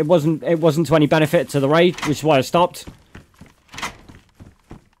 mate, but it wasn't to any benefit to the raid, which is why I stopped.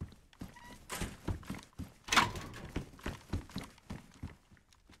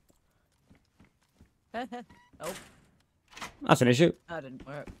 Oh, That's an issue. that didn't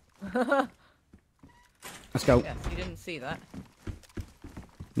work. Let's go. Yes, you didn't see that.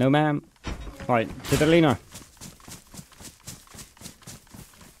 No, ma'am. Right, to Delina.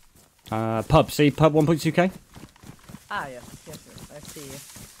 Pub, see? Pub 1.2k? Ah, yes, yes, yes, I see you.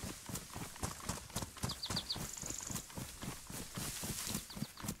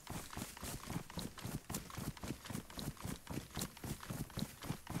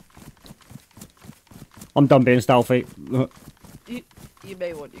 I'm done being stealthy. You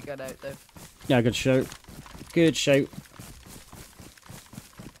may want your gun out, though. Yeah, good shout. Good shout.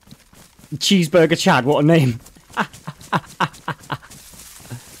 Cheeseburger Chad, what a name. I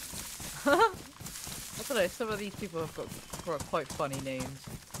don't know, some of these people have got quite funny names.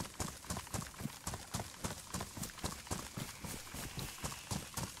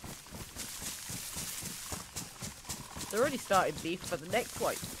 They're already starting beef for the next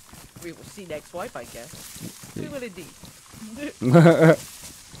wipe. We will see next wipe, I guess. We will indeed.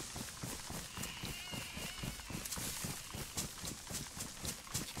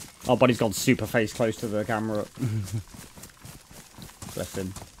 Our buddy's gone super face close to the camera. Bless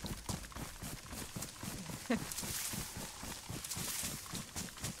him.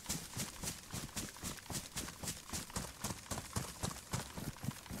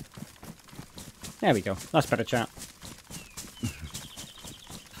 There we go. That's better chat.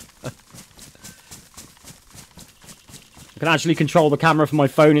 I can actually control the camera from my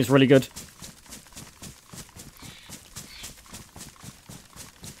phone. It's really good.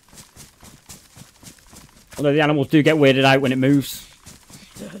 Although the animals do get weirded out when it moves.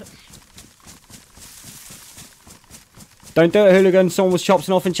 Don't do it, hooligan. Someone was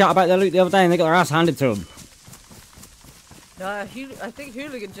chopping off in chat about their loot the other day and they got their ass handed to them. I think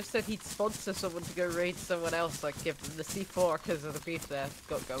Hooligan just said he'd sponsor someone to go raid someone else, like give them the C4 because of the beef they've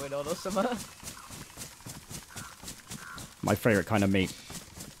got going on or something. My favourite kind of meat.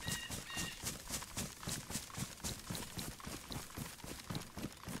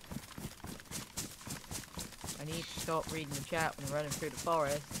 I need to stop reading the chat when running through the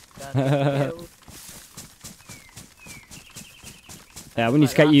forest. That's Yeah, we need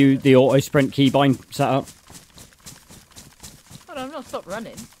to get you the auto sprint keybind set up. Oh, no, I'm not stop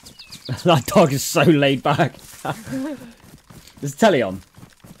running. That dog is so laid back. There's telly on.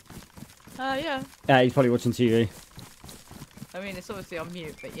 Yeah. Yeah, he's probably watching TV. I mean, it's obviously on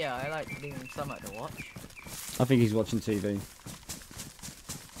mute, but yeah, I like leaving something to watch. I think he's watching TV.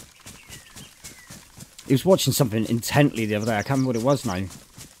 He was watching something intently the other day. I can't remember what it was now.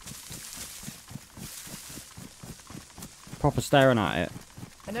 Proper staring at it.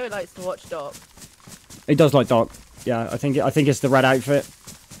 I know he likes to watch Doc. He does like Doc. Yeah, I think it's the red outfit.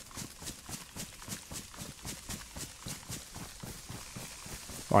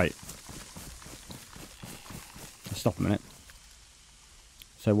 Right. Stop a minute.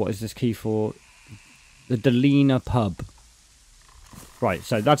 So what is this key for? The Delina pub. Right,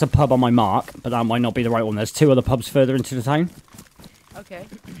 so that's a pub on my mark, but that might not be the right one. There's 2 other pubs further into the town. Okay.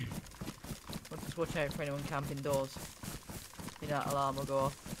 We'll just watch out for anyone camping doors. You know, that alarm will go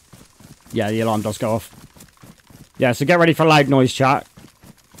off. Yeah, the alarm does go off. Yeah, so get ready for loud noise, chat.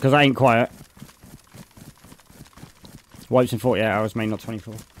 Because I ain't quiet. Wipes in 48 hours, mate, not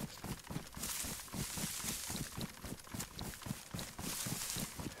 24.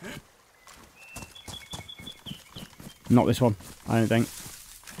 Not this one, I don't think.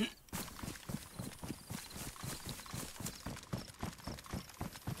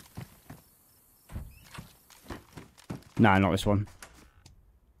 Nah, not this one.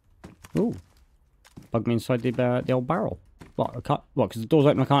 Ooh. Bug me inside the old barrel. What? I can't, what, because the door's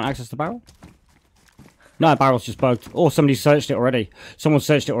open I can't access the barrel? No, the barrel's just bugged. Or somebody searched it already. Someone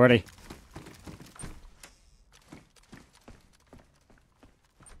searched it already.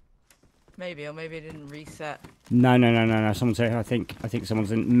 Maybe, or maybe it didn't reset. No. Someone said I think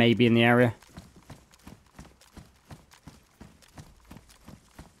someone's maybe in the area.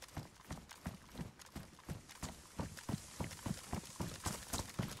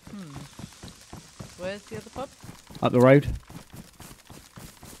 Where's the other pub? Up the road.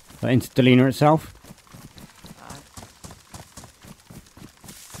 Into Delina itself.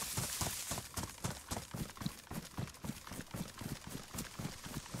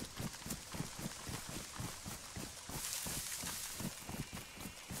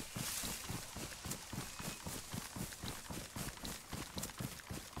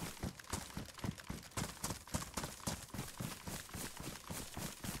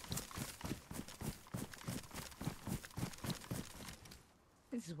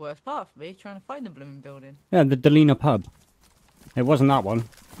 This is the worst part for me, trying to find the blooming building. Yeah, the Delina pub. It wasn't that one.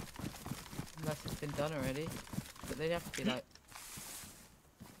 Unless it's been done already. But they'd have to be like...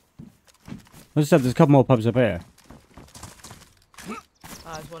 As I said, there's a couple more pubs up here.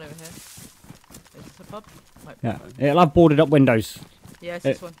 Ah, there's one over here. Is this a pub? Might be Yeah, a pub. it'll have boarded up windows. Yeah, it's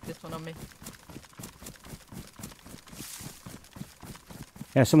this one. This one on me.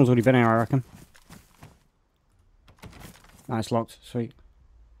 Yeah, someone's already been here, I reckon. Ah, it's locked. Sweet.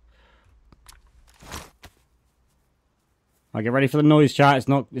 I get ready for the noise, chat. It's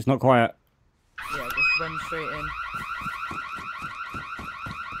not quiet. Yeah, just run straight in.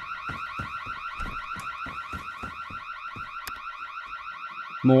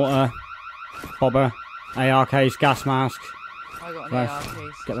 Mortar, bobber, AR case, gas mask. I got an Right, AR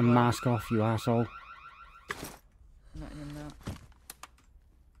case. Get the as well. mask off, you asshole. Nothing in that.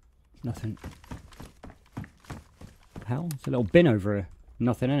 Nothing. Hell, it's a little bin over here.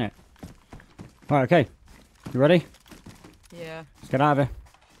 Nothing in it. Right, okay. You ready? Yeah, Let's get out of here.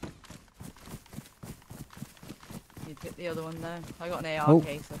 you pick the other one there. I got an AR Oh,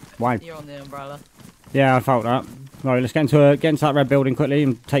 case. wow. You're on the umbrella. Yeah, I felt that. Right, let's get into that red building quickly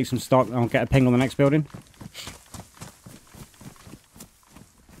and take some stock. I'll get a ping on the next building.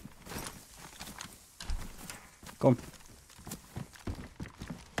 Go on.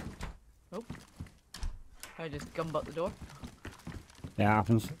 Oh. I just gumbutt the door. Yeah, it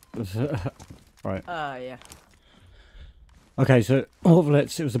happens. Right. Yeah. Okay, so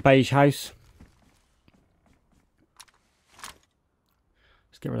Orvlets, it was a beige house.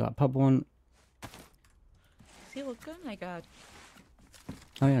 Let's get rid of that pub one. See what gun I got?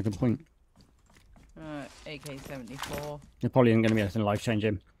 Oh yeah, good point. AK-74. There probably isn't going to be anything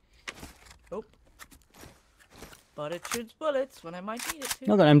life-changing. Oh. But it shoots bullets when I might need it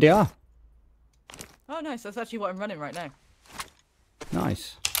to. I got an MDR. Oh, nice. That's actually what I'm running right now.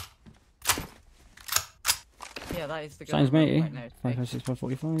 Nice. Yeah, that is the gun. Sounds I'm running matey. right now. 556 by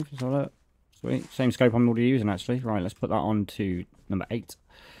 45. Let's have that. Sweet. Same scope I'm already using actually. Right, let's put that on to number 8.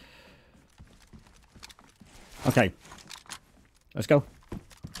 Okay. Let's go.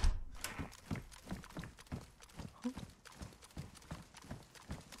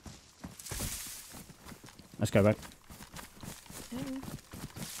 Let's go, babe.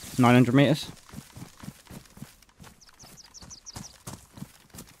 900 meters.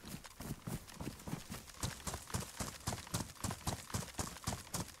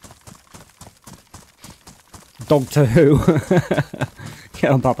 Dog to who?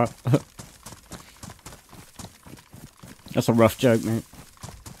 Get on, Papa. That's a rough joke, mate.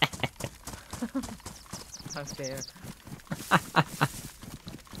 How dare.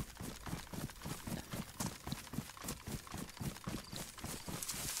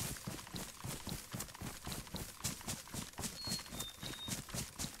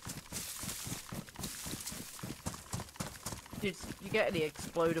 Did you get any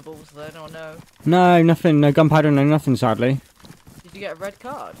explodables then, or no? No, nothing. No gunpowder, no nothing, sadly. Did you get a red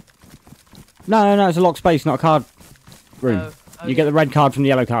card? No, it's a locked space, not a card room. Oh, okay. You get the red card from the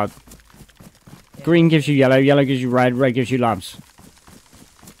yellow card. Yeah. Green gives you yellow, yellow gives you red, red gives you labs.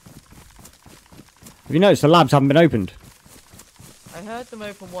 Have you noticed the labs haven't been opened? I heard them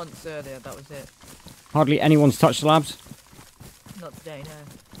open once earlier, that was it. Hardly anyone's touched the labs. Not today, no.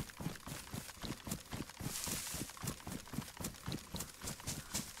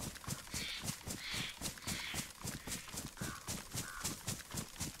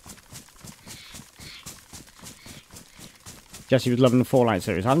 Jesse was loving the Fallout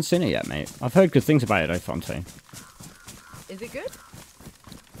series. I haven't seen it yet, mate. I've heard good things about it, though, Fontaine. Is it good?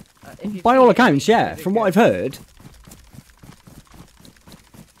 If you've By seen all it, accounts, yeah. is it From what good? I've heard.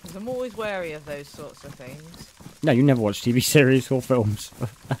 'Cause I'm always wary of those sorts of things. No, you never watch TV series or films.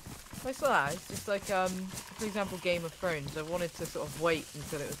 I saw that. It's just like, for example, Game of Thrones. I wanted to sort of wait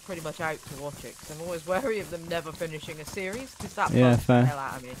until it was pretty much out to watch it, because I'm always wary of them never finishing a series, because that Yeah, bugs the fair. hell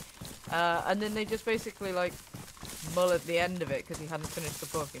out of me. And then they just basically, like, mull at the end of it, because he hadn't finished the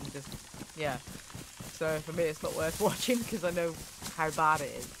book, and just, yeah. So for me, it's not worth watching, because I know how bad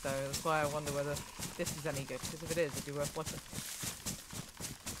it is. So that's why I wonder whether this is any good, because if it is, it'd be worth watching.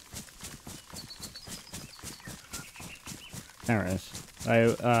 There it is.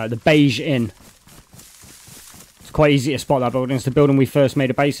 So, the Beige Inn. It's quite easy to spot that building. It's the building we first made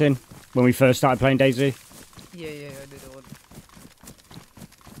a base in when we first started playing DayZ. Yeah, I did all.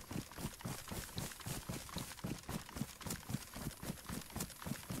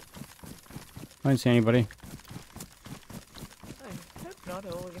 I don't see anybody. I hope not,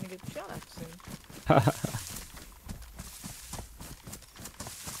 or we're going to get shot at soon.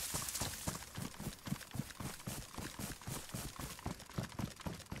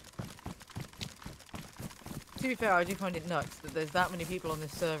 To be fair, I do find it nuts that there's that many people on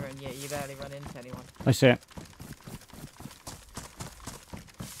this server and yet you barely run into anyone. I see it.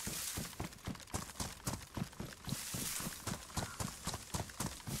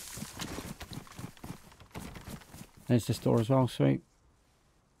 There's this door as well, sweet.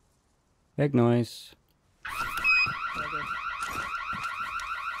 Big noise. So good.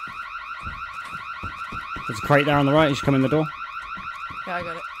 There's a crate there on the right, you should come in the door. Yeah, I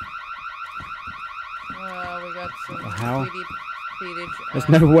got it. We got some The hell? feedage. There's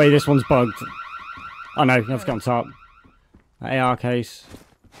no way this one's bugged. Oh no, let's get on top. AR case.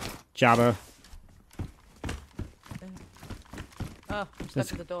 Jabber. Oh, I'm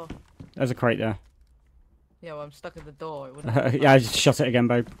stuck at the door. There's a crate there. Yeah, well, I'm stuck at the door. It wouldn't Yeah, I just shut it again,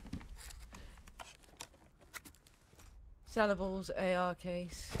 babe. Sallables, AR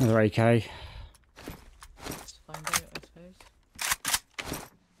case. Another AK. Let's find out, I suppose.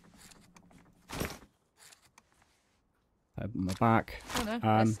 Open my back. Oh no,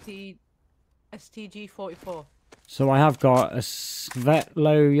 STG 44. So I have got a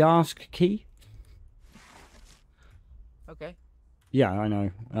Svetloyarsk key. Okay. Yeah, I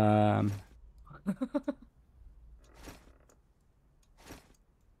know.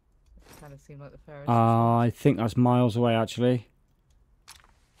 Kind of seemed like the fairest. I think that's miles away, actually.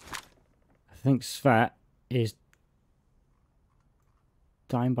 I think Svet is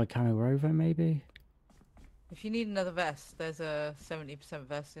dying by Camo Rover, maybe? If you need another vest, there's a 70%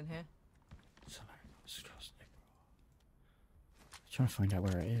 vest in here. Trying to find out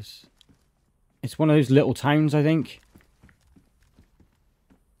where it is. It's one of those little towns, I think.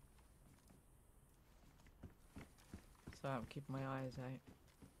 So I'm keeping my eyes out.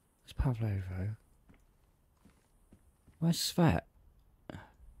 It's Pavlovo. Where's Svet?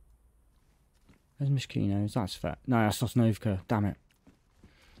 Where's Mishkino? Is that Svet? No, that's Sosnovka. Damn it.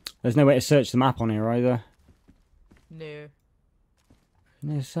 There's no way to search the map on here either. No.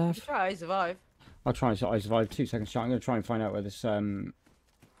 No, Sav. Try I survive. I'll try and I survive. 2 seconds shot. I'm going to try and find out where this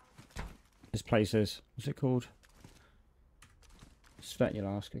this place is. What's it called? Svet, you'll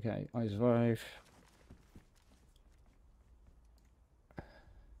ask. Okay, I survive.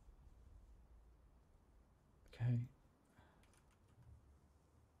 Okay.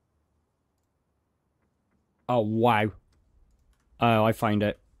 Oh, wow. Oh, I find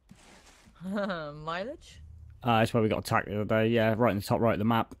it. Mileage? That's where we got attacked the other day. Yeah, right in the top right of the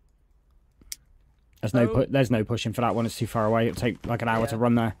map. There's no there's no pushing for that one. It's too far away. It'll take like an hour to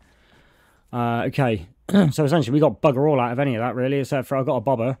run there. Okay. So essentially, we got bugger all out of any of that, really, except for I've got a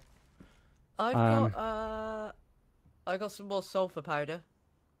bobber. I got some more sulfur powder.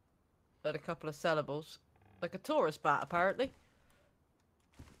 And a couple of sellables. Like a tourist bat, apparently.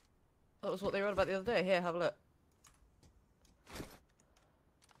 That was what they were on about the other day. Here, have a look.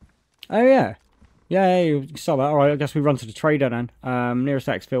 Oh, yeah. Yeah, you saw that. All right, I guess we run to the trader then. Nearest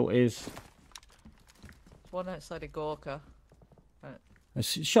exfil is... One outside of Gorka.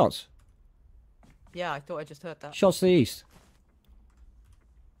 Shots. Yeah, I thought I just heard that. Shots to the east.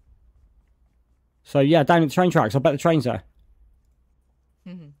 So, yeah, down at the train tracks. I bet the train's there.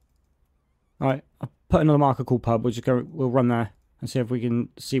 All right, I'll put another marker called pub. We'll just go. We'll run there and see if we can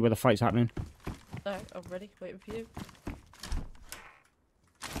see where the fight's happening. Alright, I'm ready. Waiting for you.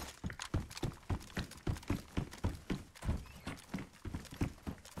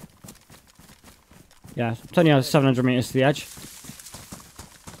 Yeah, it's only 700 meters to the edge.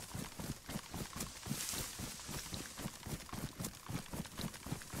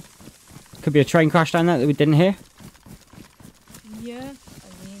 Could be a train crash down there that we didn't hear. Yeah,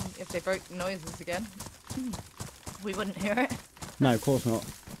 I mean, if they broke noises again, we wouldn't hear it. No, of course not.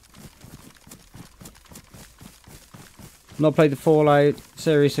 Not played the Fallout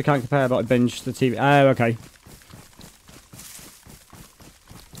series, so can't compare, but I binged the TV. Oh, okay.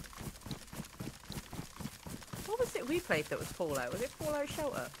 What was it we played that was Fallout? Was it Fallout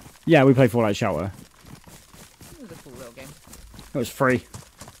Shelter? Yeah, we played Fallout Shelter. It was a cool little game. It was free.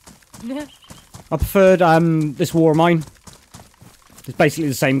 Yeah. I preferred this War of Mine. It's basically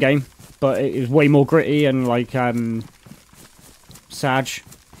the same game, but it was way more gritty and like sadge.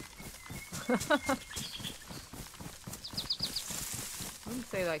 I wouldn't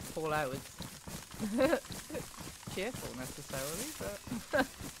say like Fallout was cheerful necessarily, but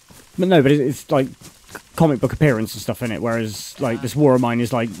But no, but it's like comic book appearance and stuff in it, whereas like this War of Mine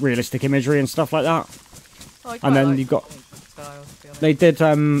is like realistic imagery and stuff like that. I And then like you've got style, to be honest. they did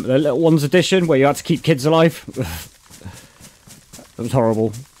the Little Ones edition where you had to keep kids alive. It was horrible.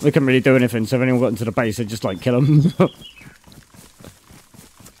 They couldn't really do anything, so if anyone got into the base, they'd just like kill them.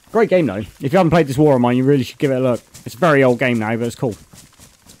 Great game though. If you haven't played this War of Mine, you really should give it a look. It's a very old game now, but it's cool.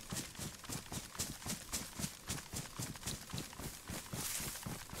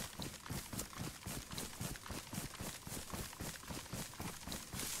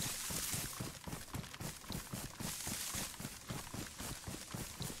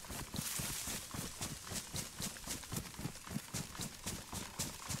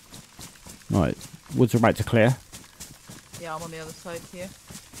 Right, woods are about to clear. Yeah, I'm on the other side here.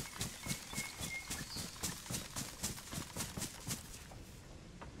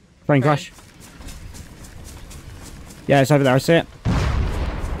 Train crash. Yeah, it's over there. I see it.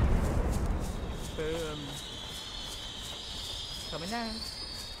 Boom. Coming down.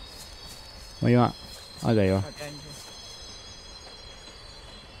 Where you at? Oh, there you are. Right down here.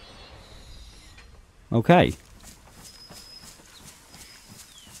 Okay.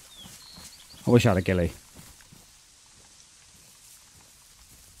 I wish I had a ghillie.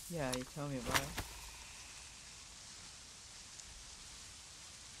 Yeah, you tell me about it.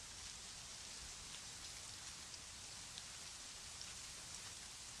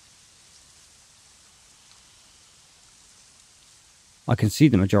 I can see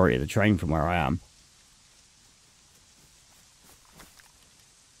the majority of the train from where I am.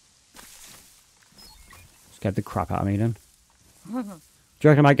 Scared the crap out of me then. Do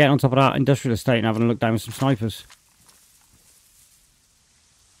you reckon I might get on top of that industrial estate and having a look down with some snipers?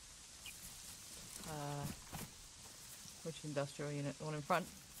 Which industrial unit? The one in front?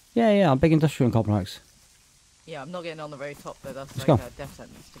 Yeah, big industrial complex. Yeah, I'm not getting on the very top though. That's Let's like go. a death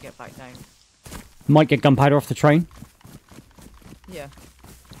sentence to get back down. Might get gunpowder off the train. Yeah.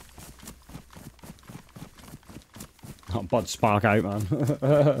 Oh, Bud spark out, man.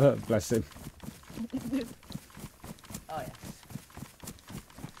 Bless him. Oh yes.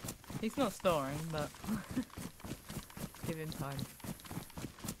 He's not snoring, but give him time.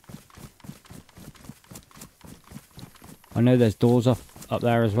 I know there's doors up up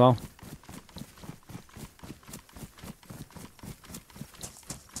there as well.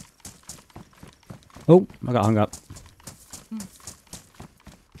 Oh, I got hung up.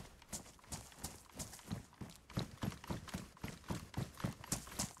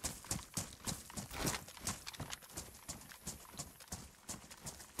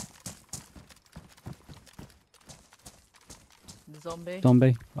 The zombie.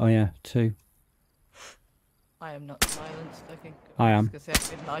 Zombie? Oh yeah, 2. I am not silenced, I think. I am. I was gonna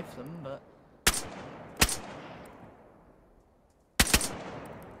say I could knife them, but...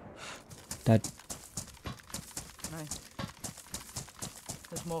 Dead. Nice.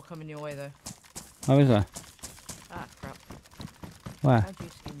 There's more coming your way, though. Oh, is there? Ah, crap. Where? How'd you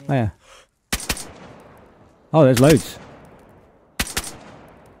see me? Oh yeah. Oh, there's loads.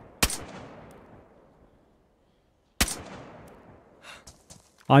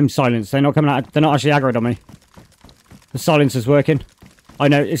 I'm silenced. They're not coming out. They're not actually aggroed on me. The silencer's working. I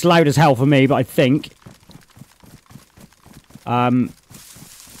know it's loud as hell for me, but I think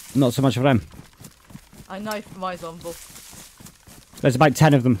not so much for them. I knifed my zombie. There's about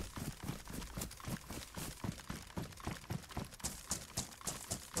 10 of them.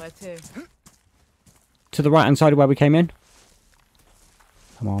 Where to? To the right hand side of where we came in.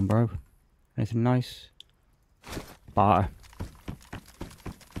 Come on, bro. Anything nice? Barter.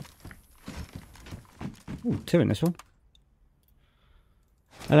 Ooh, 2 in this one.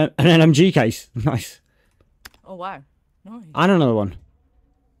 And an MG case. Nice. Oh, wow. Nice. And another one.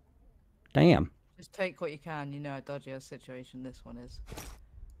 Damn. Just take what you can. You know how dodgy a situation this one is.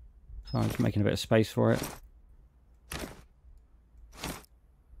 So I'm just making a bit of space for it.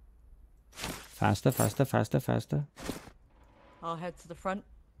 Faster, faster, faster, faster. I'll head to the front.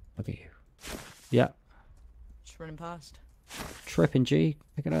 Look at you. Yeah. Just running past. Tripping G.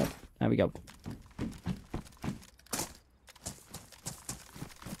 Pick it up. There we go.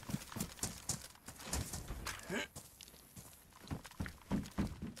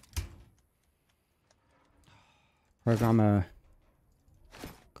 Programmer.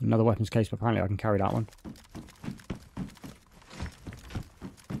 Got another weapons case, but apparently I can carry that one.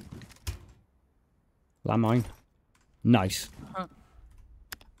 Landmine. Nice. Huh.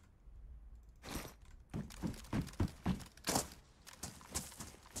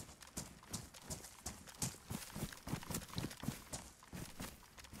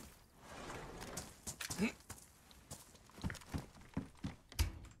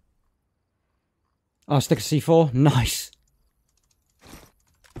 Oh, stick a C4. Nice.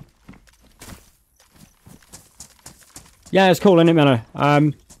 Yeah, it's cool, isn't it, Miller?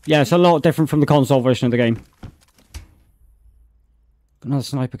 Yeah, it's a lot different from the console version of the game. Another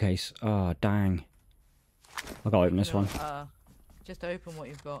sniper case. Oh, dang. I gotta open this one. Just open what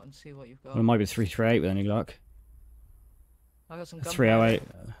you've got and see what you've got. Well, it might be 338 with any luck. I got some gunpowder. 308.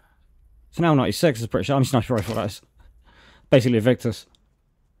 It's an L96, it's a British Army sniper rifle, that is. Basically a Victus.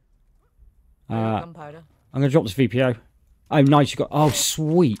 I got gunpowder. I'm gonna drop this VPO. Oh, nice, you got. Oh,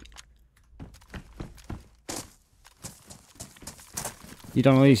 sweet. You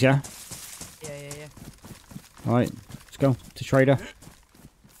done all these, yeah? Yeah. Alright, let's go to trader.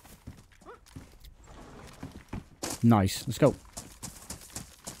 Nice, let's go.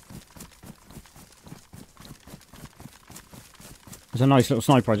 There's a nice little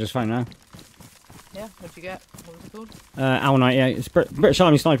sniper I just found now. Yeah, what'd you get? What was it called? L98. It's British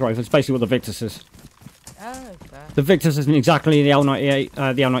Army sniper rifle. It's basically what the Victus is. Oh, fair. The Victus isn't exactly the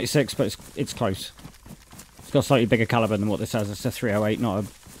L98, the L96, but it's close. It's got a slightly bigger caliber than what this has. It's a 308, not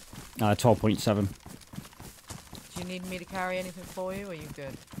a 12.7. Do you need me to carry anything for you, or are you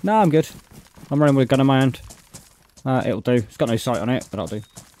good? No, I'm good. I'm running with a gun in my hand. It'll do. It's got no sight on it, but that'll do.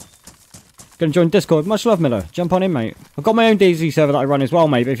 Gonna join Discord. Much love, Miller. Jump on in, mate. I've got my own DayZ server that I run as well,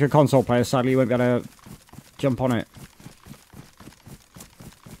 mate, but if you're a console player, sadly you won't be able to jump on it.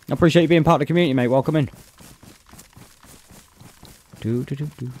 I appreciate you being part of the community, mate. Welcome in.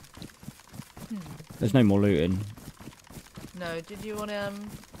 There's no more looting. No, did you want to,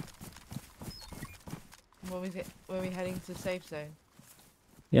 what was it? Were we heading to safe zone?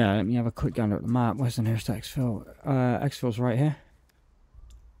 Yeah, let me have a quick gander at the map. Where's the nearest exfil? Exfil's right here.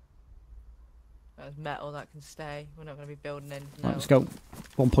 There's metal that can stay. We're not going to be building anything Right, else. let's go.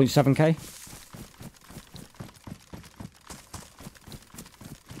 1.7k.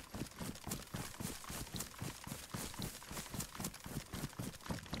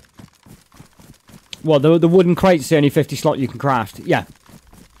 Well, the wooden crate's the only 50 slot you can craft. Yeah.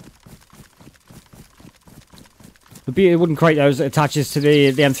 The beauty of the wooden crate, though, is it attaches to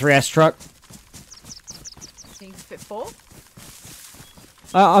the M3S truck. So you can fit 4?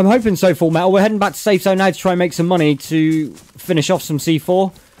 I'm hoping so, Full Metal. We're heading back to Safe Zone now to try and make some money to finish off some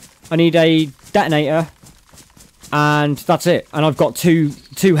C4. I need a detonator. And that's it. And I've got two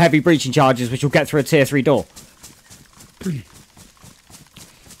heavy breaching charges, which will get through a tier 3 door.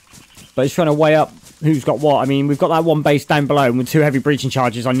 But it's trying to weigh up who's got what. I mean, we've got that one base down below, and with 2 heavy breaching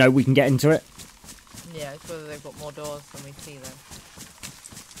charges, I know we can get into it. Yeah, it's whether they've got more doors than we see them.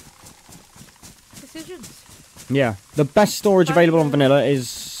 Decisions. Yeah. The best storage available on vanilla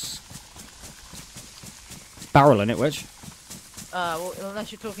is barrel in it, which? Well,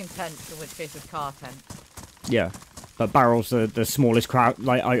 unless you're talking tents, in which case it's car tent. Yeah. But barrel's the smallest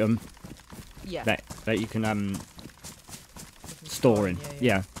item Yeah. that you can store in.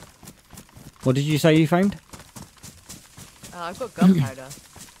 Yeah. What did you say you found? I've got gunpowder.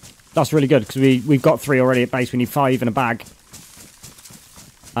 That's really good, because we've got 3 already at base. We need 5 in a bag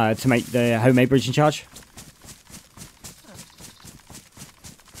to make the homemade breaching charge.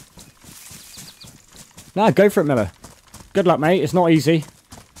 Nah, go for it, Miller. Good luck, mate. It's not easy.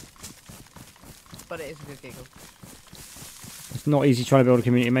 But it is a good giggle. It's not easy trying to build a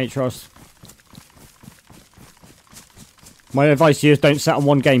community, mate, trust. My advice to you is don't set on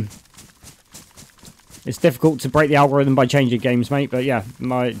one game. It's difficult to break the algorithm by changing games, mate, but yeah,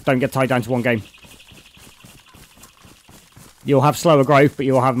 don't get tied down to one game. You'll have slower growth, but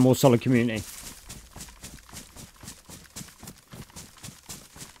you'll have a more solid community.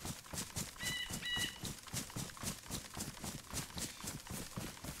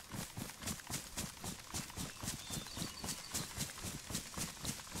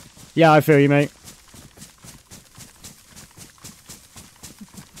 Yeah, I feel you, mate.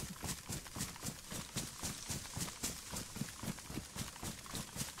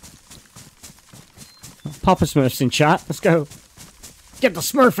 Papa Smurf's in chat. Let's go. Get the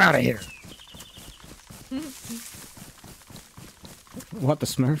Smurf out of here. What, the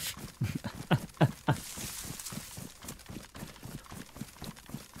Smurf?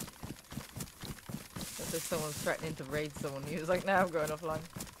 If someone's threatening to raid someone, he was like, "Now I'm going offline."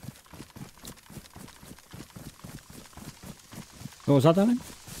 What was that, darling?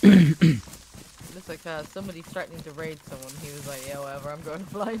 Looks like somebody threatening to raid someone. He was like, "Yeah, whatever, I'm going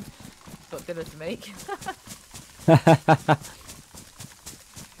offline. Got dinner to make."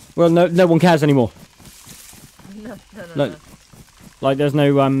 Well, no one cares anymore. No. Like, there's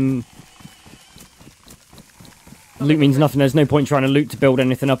no, loot means nothing. There's no point trying to loot to build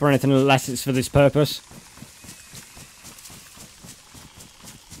anything up or anything unless it's for this purpose.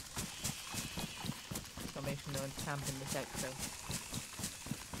 Gotta make sure no one's camping this extra.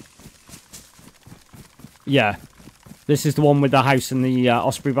 Yeah. This is the one with the house and the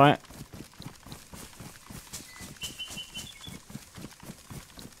osprey by it.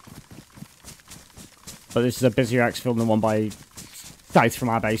 But this is a busier exfil than the one by south from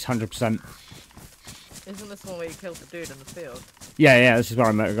our base, 100%. Isn't this one where you killed the dude in the field? Yeah, this is where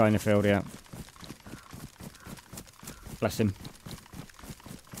I met a guy in the field, yeah. Bless him.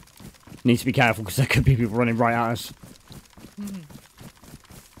 Need to be careful, because there could be people running right at us.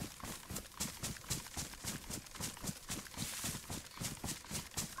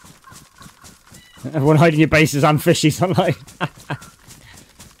 Everyone hiding your bases and fishies online.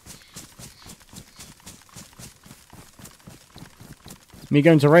 Me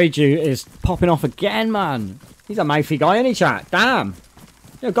going to raid you is popping off again, man. He's a mouthy guy, isn't he, chat? Damn.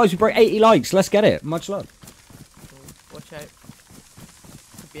 Yeah, guys, we broke 80 likes. Let's get it. Much love. Cool. Watch out.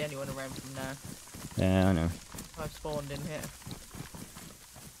 Could be anyone around from now. Yeah, I know. I've spawned in here.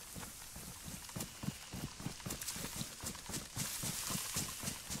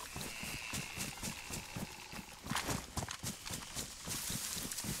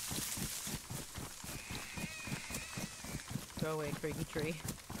 Go away, creaky tree.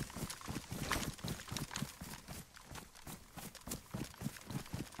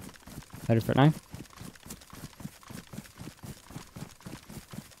 Ready for it now?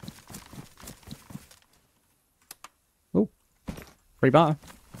 Oh, free bar.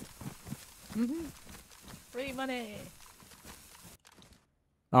 Free money.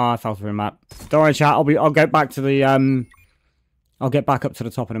 Oh, I fell through a map. Don't worry, chat. I'll get back to the I'll get back up to the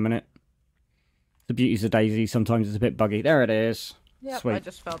top in a minute. The beauties of DayZ. Sometimes it's a bit buggy. There it is. Yep, Sweet. I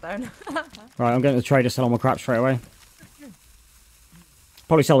just fell down. Right, I'm getting the trader sell all my crap straight away.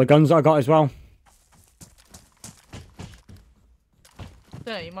 Probably sell the guns that I got as well.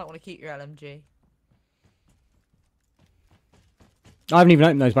 Don't know, you might want to keep your LMG. I haven't even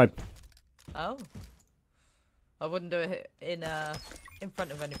opened those, babe. Oh. I wouldn't do it in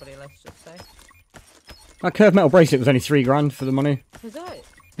front of anybody, let's just say. That curved metal bracelet was only £3 for the money. Is it?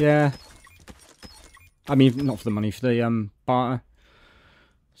 Yeah. I mean, not for the money, for the barter.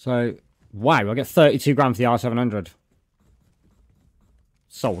 So, wow, I get 32 grand for the R700.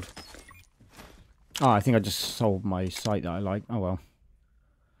 Sold. Oh, I think I just sold my sight that I like. Oh well.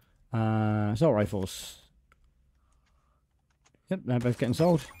 Assault rifles. Yep, they're both getting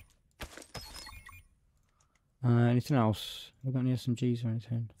sold. Anything else? Have we got any SMGs or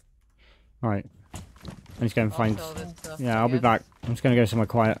anything? Alright. I need to go and find... sell this stuff, Yeah, I I'll be guess. back. I'm just going to go somewhere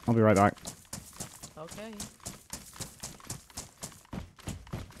quiet. I'll be right back. Okay.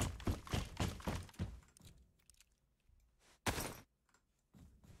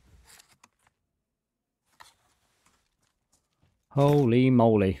 Holy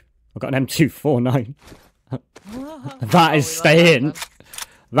moly. I've got an M249. That Oh, is we like staying. that,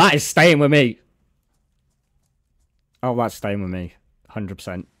 That is staying with me. Oh, that's staying with me.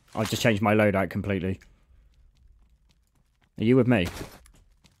 100%. I just changed my loadout completely. Are you with me?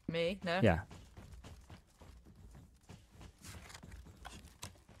 Me? No? Yeah.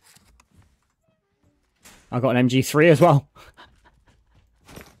 I got an MG3 as well.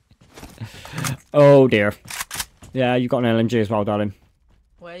 Oh dear. Yeah, you got an LMG as well, darling.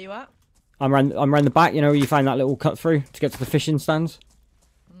 Where you at? I'm around the back. You know where you find that little cut through to get to the fishing stands.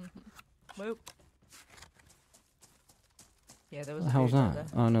 Whoop. Yeah, there was What a the hell's few right that?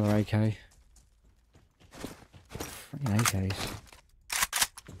 there. Oh, another AK. Freaking AKs.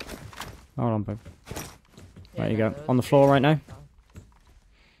 Hold on, babe. Yeah, There you no, go. there was On a the floor few. right now.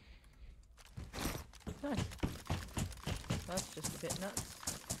 Nice. That's just a bit nuts.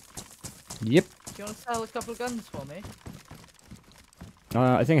 Yep. Do you want to sell a couple of guns for me?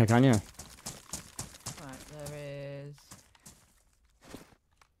 I think I can, yeah. Right, there is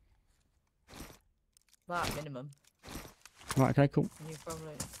that minimum. Right, okay, cool. And you've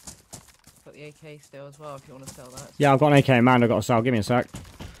probably got the AK still as well if you want to sell that. Yeah, I've got an AK in mind. I've got a sell. Give me a sec.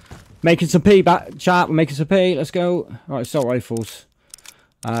 Making some P back, chat. We're making some P. Let's go. Right, assault rifles.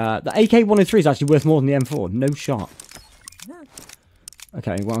 The AK-103 is actually worth more than the M4. No shot.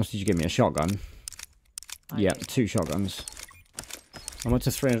 Okay, what else did you give me? A shotgun. Yeah, 2 shotguns. I went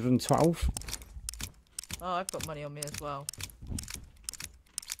to 312. Oh, I've got money on me as well.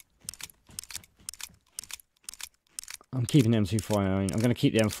 I'm keeping the M249. I'm going to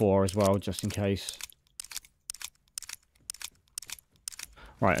keep the M4 as well, just in case.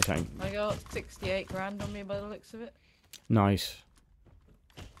 Right, okay. I got 68 grand on me by the looks of it. Nice.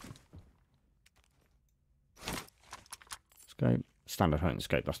 Scope. Standard hunting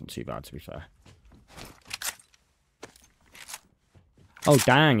scope. That's not too bad, to be fair. Oh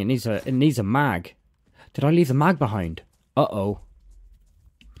dang! It needs a mag. Did I leave the mag behind? Uh-oh.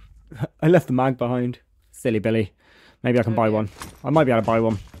 I left the mag behind. Silly Billy. Maybe I can buy one. I might be able to buy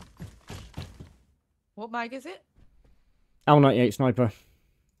one. What mag is it? L98 sniper.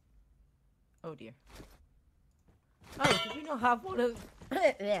 Oh dear. Oh, did we not have one of...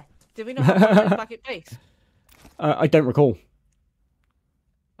 Did we not have one of those back at base? I don't recall.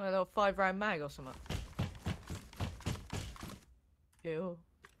 One of those 5-round mag or something? Ew.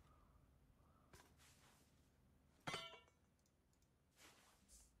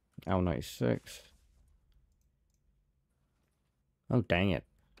 L96. Oh dang it.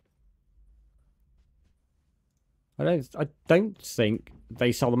 I don't think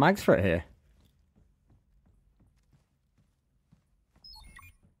they sell the mags for it here.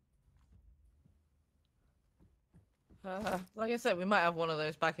 Like I said, we might have one of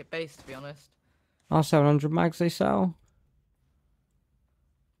those back at base, to be honest. R700 mags they sell.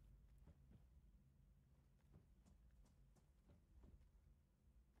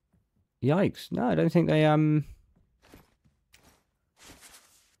 Yikes. No, I don't think they,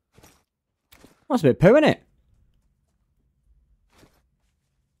 That's a bit poo, innit?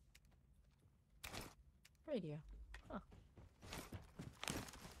 Radio. Huh.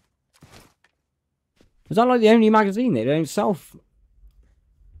 Is that like the only magazine they don't sell?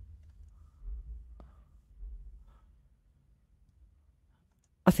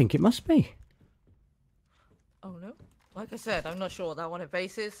 I think it must be. Oh no. Like I said, I'm not sure what that one at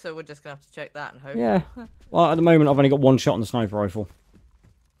base is, so we're just gonna have to check that and hope. Yeah. Well, at the moment, I've only got 1 shot on the sniper rifle.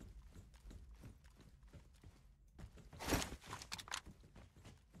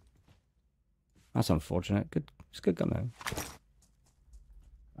 That's unfortunate. Good. It's a good gun though.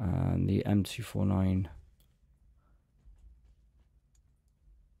 And the M249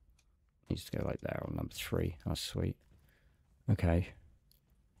 needs to go like there on number 3. That's sweet. Okay.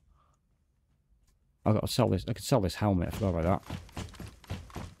 I've got to sell this. I could sell this helmet. I forgot about that.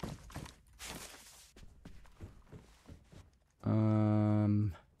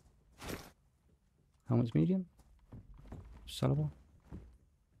 Helmet's medium. Sellable.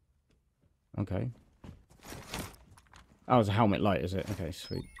 Okay. Oh, it's a helmet light, is it? Okay,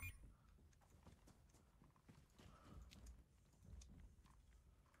 sweet.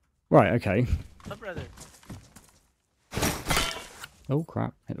 Right, okay. Oh, brother. Oh,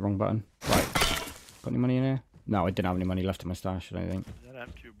 crap. Hit the wrong button. Right. Got any money in here? No, I didn't have any money left in my stash, I don't think. That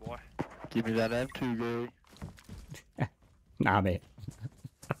M2, boy. Give me that M2, Gary. Nah, mate.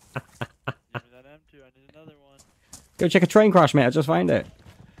 Give me that M2. I need another one. Go check a train crash, mate. I just found it.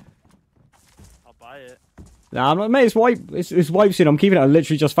 I'll buy it. Nah, I'm not, mate. It's wipe. It's wipe soon. I'm keeping it. I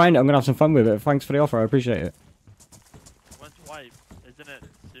literally just found it. I'm gonna have some fun with it. Thanks for the offer. I appreciate it. When's wipe? Isn't it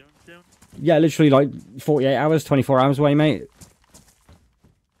soon? Yeah, literally like 48 hours, 24 hours away, mate.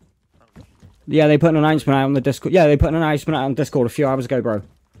 Oh, Yeah, they put an announcement out on the Discord. Yeah, they put an announcement out on Discord a few hours ago, bro. let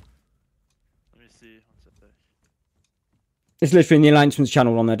me see. What's up there? It's literally in the announcements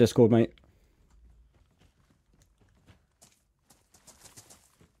channel on their Discord, mate.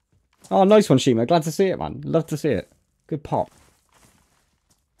 Oh, nice one, Shima. Glad to see it, man. Love to see it. Good pop.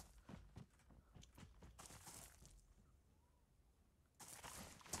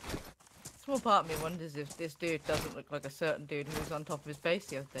 Small part of me wonders if this dude doesn't look like a certain dude who was on top of his base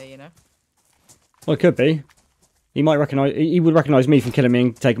the other day, you know? Well, it could be. He might recognize. He would recognize me from killing me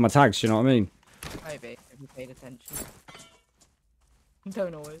and taking my tags. You know what I mean? Maybe, if you paid attention.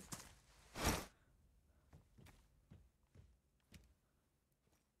 Don't always.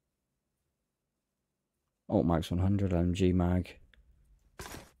 Alt Max 100 MG mag.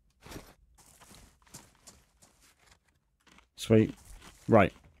 Sweet.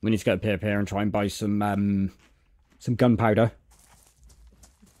 Right. We need to go up here and try and buy some gunpowder.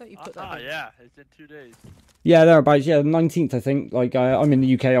 I thought you put that in. Yeah, it's in 2 days. Yeah, thereabouts. Yeah, the 19th, I think. Like, I'm in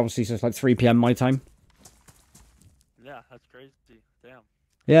the UK, obviously, so it's like 3 PM my time. Yeah, that's crazy. Damn.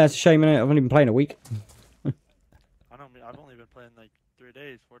 Yeah, it's a shame, innit? I've only been playing a week. I've only been playing like 3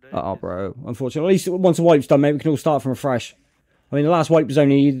 days, 4 days. Oh, bro. Unfortunately. At least once the wipe's done, mate, we can all start from afresh. I mean, the last wipe was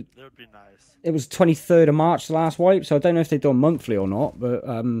only... That would be nice. It was 23rd of March, the last wipe, so I don't know if they do it monthly or not, but,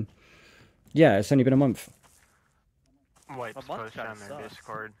 yeah, it's only been a month. Wipes A month posted on kinda their sucks.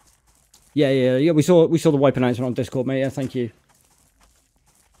 Discord. Yeah, we saw the wipe announcement on Discord, mate. Yeah, thank you.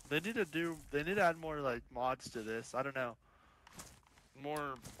 They need to add more like mods to this. I don't know.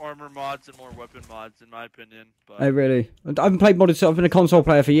 More armor mods and more weapon mods, in my opinion. But Oh, really? I haven't played modded, so I've been a console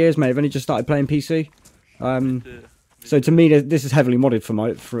player for years, mate. I've only just started playing PC. So to me, this is heavily modded from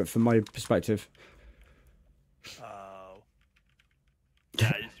my perspective. Oh.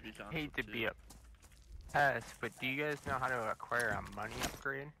 Yeah, I used to be console Hate to too. be up pest, but do you guys know how to acquire a money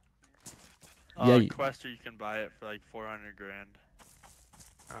upgrade? Yeah, Quester, you can buy it for like 400 grand.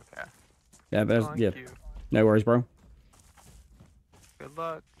 Okay. Yeah, but Thank yeah, you. no worries, bro. Good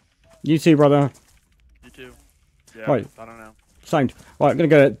luck. You too, brother. You too. Yeah, Right. I don't know. Sound. Right, I'm gonna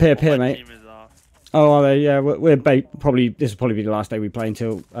go peer, My mate. team is off. Oh, are they? Yeah, we're probably this will probably be the last day we play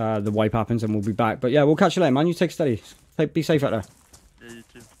until the wipe happens, and we'll be back. But yeah, we'll catch you later, man. You take it steady. Be safe out there. Yeah, you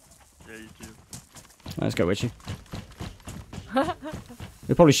too. Yeah, you too. Let's go, Witchy.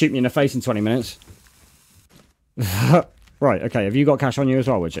 They'll probably shoot me in the face in 20 minutes. Right, okay. Have you got cash on you as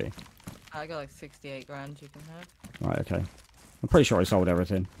well, Witchy? I got like 68 grand you can have. Right, okay. I'm pretty sure I sold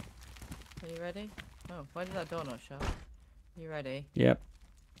everything. Are you ready? Oh, why did that door not shut? You ready? Yep.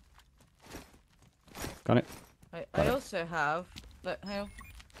 Got it. I also have... Look, hang on.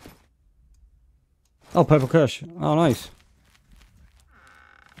 Oh, purple kush. Oh, nice.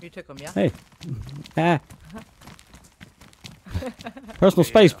 You took them, yeah? Hey. Ah. Personal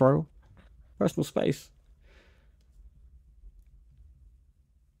space, bro. Personal space.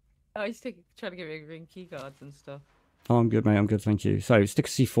 Oh, he's trying to give me green key cards and stuff. Oh, I'm good, mate. I'm good, thank you. So, sticker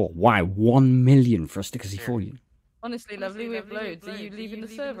C4. Wow, 1 million for a sticker C4. Honestly, lovely, we have loads. Are you leaving the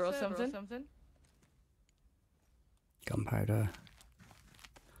server or something? Gunpowder.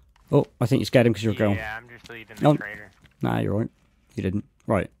 Oh, I think you scared him because you're a girl. Yeah, I'm just leaving the No. trader. Nah, you're right. You didn't.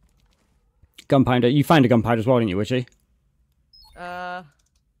 Right. Gunpowder. You found a gunpowder as well, didn't you, Witchy? Yeah.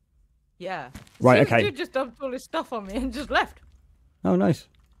 Right, This okay. dude just dumped all his stuff on me and just left. Oh, nice.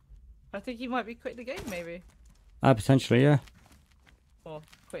 I think he might be quitting the game, maybe. Potentially, yeah. Or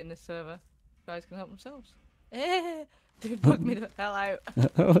quitting this server. Guys can help themselves. Eh, dude, bug me the hell out.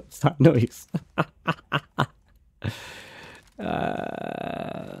 What's that noise?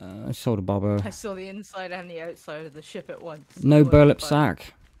 I sold a bobber. I saw the inside and the outside of the ship at once. No It was burlap fun.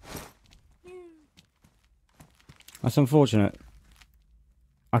 sack. That's unfortunate.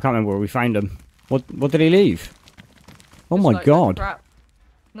 I can't remember where we found him. What did he leave? Oh Just my like, god. crap.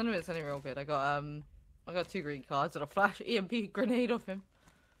 None of it's any real good. I got 2 green cards and a flash EMP grenade off him.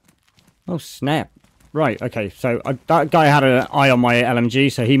 Oh snap. Right, okay, so that guy had an eye on my LMG,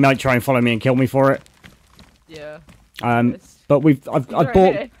 so he might try and follow me and kill me for it. Yeah. But I've Right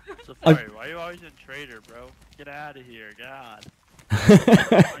bought here. Safari, why are you always in trader, bro? Get out of here, God.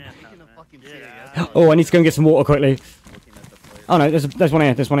 Man, no. Oh, I need to go and get some water quickly. Looking at the player. Oh no, there's one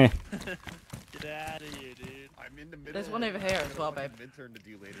here. There's one here. Get out of here, dude. I'm in the middle. There's one over here as well, babe. Midterm to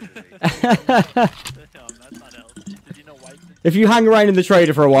do later today. Damn, that's not healthy. Did you know White's in If you hang around in the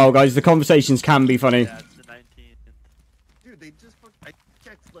trader for a while, guys, the conversations can be funny. Yeah, it's the 19th. Dude, they just I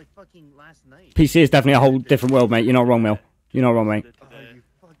checked like fucking last night. PC is definitely a whole different world, mate. You're not wrong, Mil. You're not wrong, mate. Did Oh, today. are you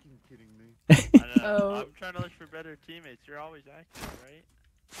fucking kidding me? I know. Oh. I'm trying to look for better teammates. You're always active, right?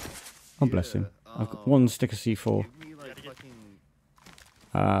 Oh, bless him. Yeah, I've got one stick of C4. Give me like fucking.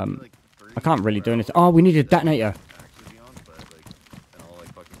 Like, I can't really do anything. Oh, we need a detonator. Actually be on, but like, and I'll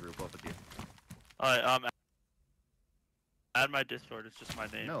like fucking group up with you. Alright, add my Discord. It's just my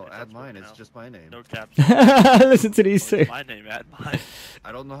name. No, if add that's mine. working It's out. just my name. No caps. Listen to these two. My name, add mine.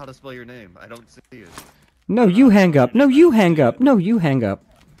 I don't know how to spell your name. I don't see it. No, you hang up. No, you hang up. No, you hang up.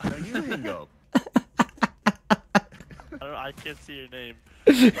 No, you hang up. I can't see your name.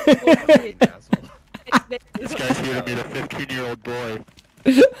 Fucking asshole. This guy's here to meet a 15-year-old boy.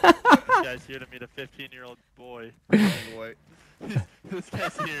 This guy's here to meet a 15-year-old boy. Boy. This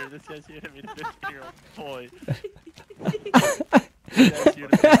guy's here to meet a 15-year-old boy. This guy's here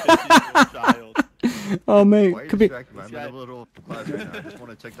to meet a 15-year-old child. Oh, mate. Why are you Could be. distracting me? I'm in a little class right now. I just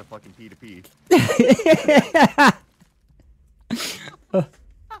want to check the fucking P2P.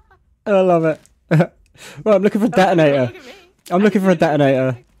 I love it. Well, I'm looking for a detonator. Look at me. I'm looking for a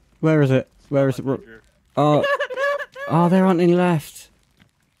detonator. Where is it? Where is it? Oh, oh, there aren't any left.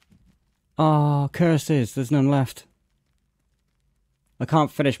 Oh, curses. There's none left. I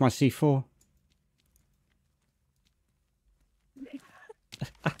can't finish my C4.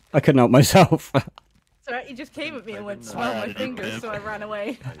 I couldn't help myself. Sorry, he just came at me and went, smell my fingers, so I ran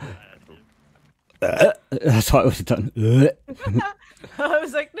away. That's what I would have done. I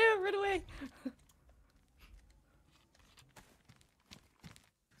was like, no, run away.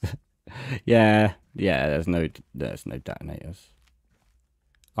 Yeah, there's no detonators.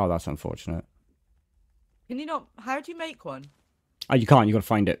 Oh, that's unfortunate. Can you not? How do you make one? Oh, you can't. You got to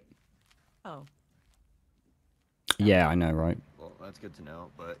find it. Oh. Yeah, I know, right? Well, that's good to know,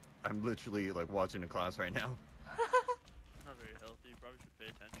 but I'm literally like watching a class right now. Not very healthy. You probably should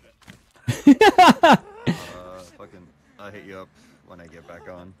pay attention. Fucking, I'll hit you up when I get back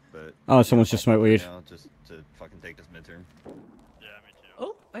on, but... Oh, someone's just smoked weed. Now, just to fucking take this midterm. Yeah, me too.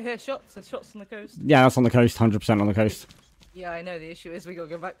 Oh, I hear shots. There's shots on the coast. Yeah, that's on the coast. 100% on the coast. Yeah, I know. The issue is we gotta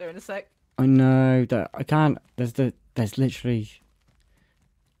go back there in a sec. I know that I can't. There's literally.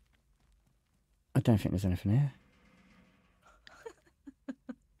 I don't think there's anything here.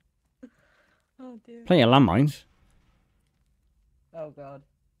 Oh dear. Plenty of landmines. Oh god.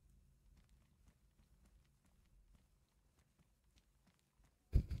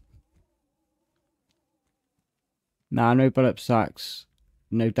 Nah, no bullet sacks,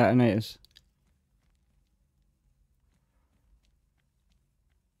 no detonators.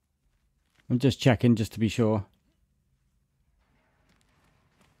 I'm just checking just to be sure.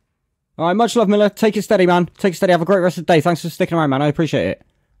 Alright, much love, Miller. Take it steady, man. Take it steady. Have a great rest of the day. Thanks for sticking around, man. I appreciate it.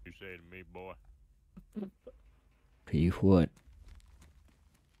 You say to me, boy. You would.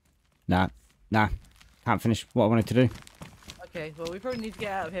 Nah. Can't finish what I wanted to do. Okay, well we probably need to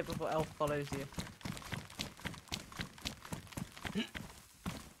get out of here before Elf follows you.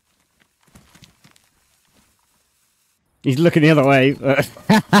 He's looking the other way.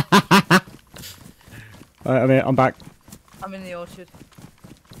 Alright, I'm back. I'm in the orchard.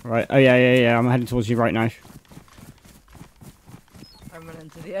 Right. Oh, yeah. I'm heading towards you right now. I'm running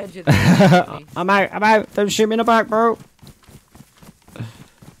to the edge of the I'm out. Don't shoot me in the back, bro.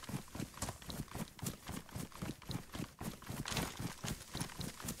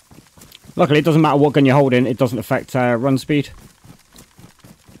 Luckily, it doesn't matter what gun you're holding. It doesn't affect run speed.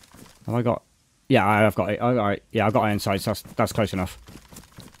 Have I got... Yeah, I've got it. Alright. Yeah, I've got iron sights. That's close enough.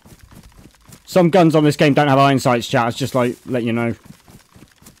 Some guns on this game don't have iron sights, chat. It's just like, let you know.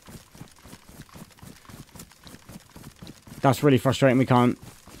 That's really frustrating. We can't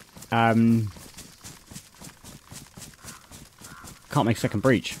make second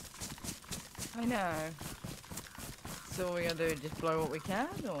breach. I know. So what are we gonna do? Just blow what we can,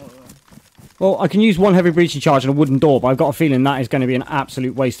 or? Well, I can use one heavy breaching charge and a wooden door, but I've got a feeling that is going to be an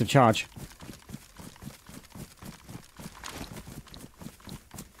absolute waste of charge.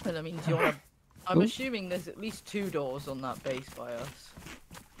 Well, I mean, do you want to... I'm assuming there's at least 2 doors on that base by us.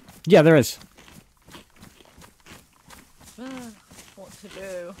 Yeah, there is. What to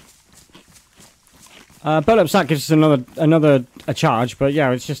do? Bullet sack gives us another charge, but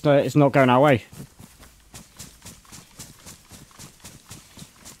yeah, it's just it's not going our way.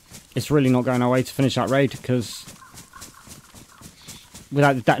 It's really not going our way to finish that raid because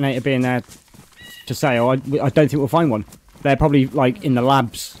without the detonator being there, to say, or I don't think we'll find one. They're probably like in the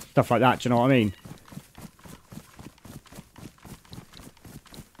labs, stuff like that. Do you know what I mean?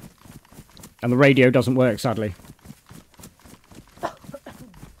 And the radio doesn't work, sadly.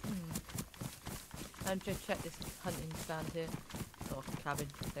 And just check this hunting stand here, or cabin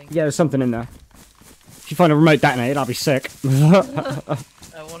thing. Yeah, there's something in there. If you find a remote detonator, that'd be sick.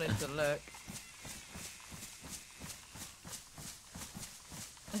 I wanted to look.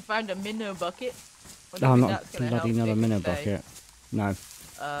 I found a minnow bucket. Oh, not bloody another minnow bucket. No.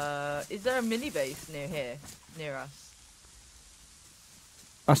 Is there a mini base near us?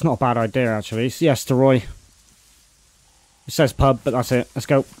 That's not a bad idea, actually. Yes, to Roy. It says pub, but that's it. Let's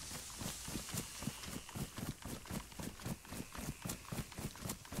go.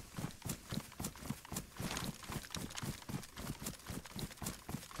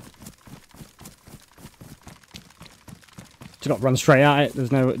 Do not run straight at it.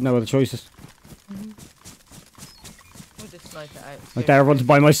 There's no other choices. We'll just snipe it out. I dare everyone to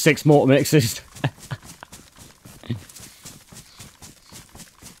buy my 6 mortar mixes.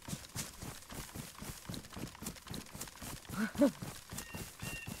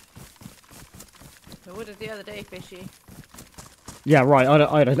 So what did the other day, Fishy? Yeah, right.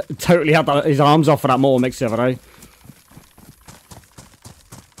 I'd totally had his arms off for that mortar mix the other day.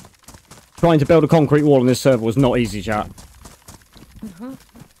 Trying to build a concrete wall on this server was not easy, chat.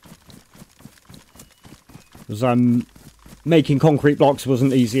 Because making concrete blocks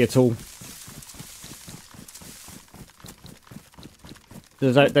wasn't easy at all.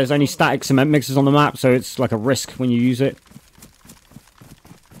 There's only static cement mixers on the map, so it's like a risk when you use it.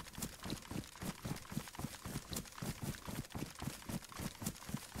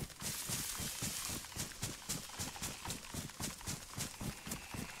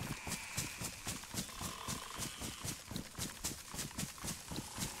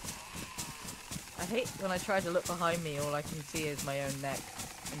 I hate when I try to look behind me, all I can see is my own neck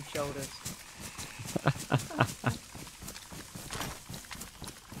and shoulders.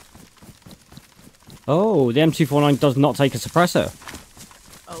 Oh, the M249 does not take a suppressor.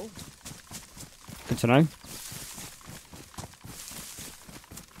 Oh. Good to know.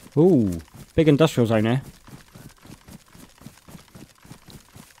 Ooh, big industrial zone here.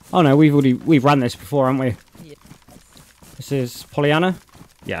 Oh no, we've ran this before, haven't we? Yeah. This is Pollyanna?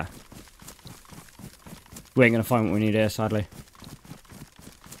 Yeah. We ain't gonna find what we need here, sadly.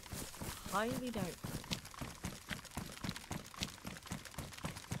 Highly doubt.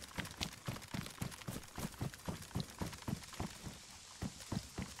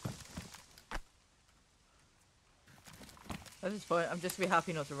 At this point, I'm just be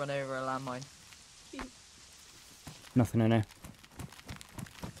happy not to run over a landmine. Nothing in here.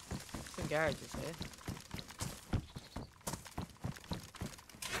 Some garages here.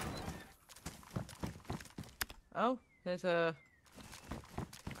 Oh, there's a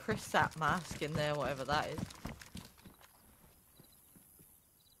Chris-Sat mask in there, whatever that is.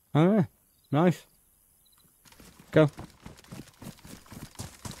 Oh yeah, nice. Go.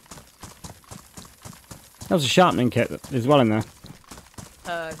 That was a sharpening kit as well in there.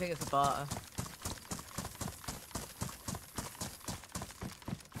 I think it's a barter.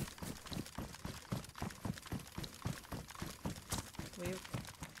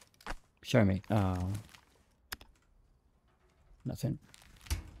 Show me. Oh. Nothing.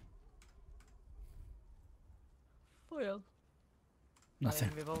 Foil. Nothing.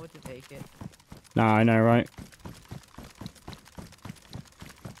 I didn't bother to take it. Nah, I know, right?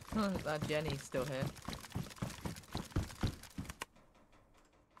 That Jenny's still here.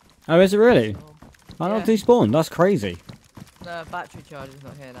 Oh, is it really? Oh. I Yeah. not despawned. That's crazy. No, battery charger's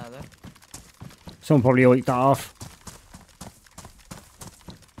not here now though. Someone probably leaked that off.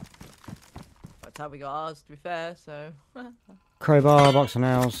 That's how we got ours, to be fair, so... Crowbar, box of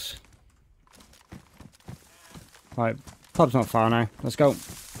nails. Right, pub's not far now. Let's go.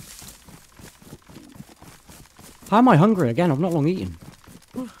 How am I hungry again? I've not long eaten.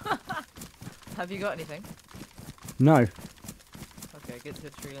 Have you got anything? No, Okay, get to the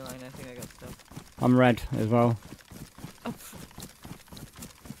tree line, I think I got stuff. I'm red as well.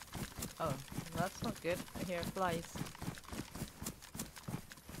 Oh, that's not good. I hear flies.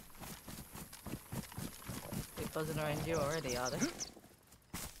 They're buzzing around you already, are they?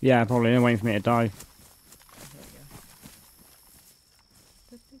 Yeah, probably. They're waiting for me to die. There we go.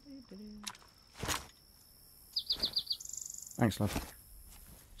 Thanks, love.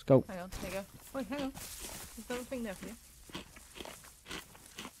 Let's go. Hang on, there you go. Wait, hang on. There's another thing there for you.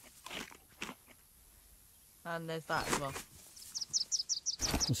 And there's that as well.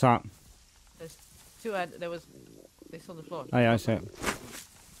 What's that? There's two there was this on the floor. Oh yeah, I see it.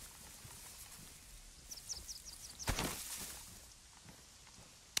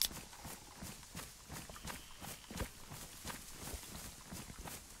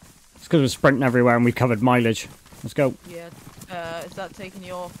 because we're sprinting everywhere and we covered mileage. Let's go. Yeah. Is that taking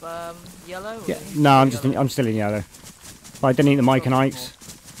you off yellow? Or Yeah. are you No, still yellow? I'm still in yellow. But I didn't eat the Mike and Ike's.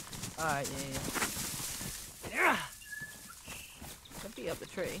 Alright, yeah. Don't beat up the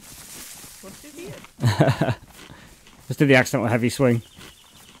tree. What did you do? Just did the accidental heavy swing.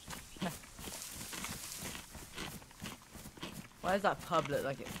 Why does that pub look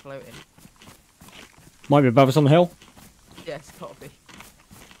like it's floating? Might be above us on the hill. Yes, gotta be.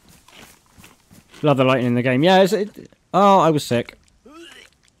 Love the lighting in the game. Yeah, oh, I was sick.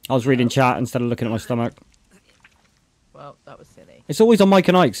 I was reading chat instead of looking at my stomach. Well, that was silly. It's always on Mike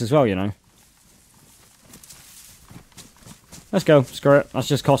and Ike's as well, you know. Let's go. Screw it. That's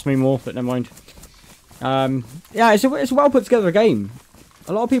just cost me more, but never mind. Yeah, it's a well put together game.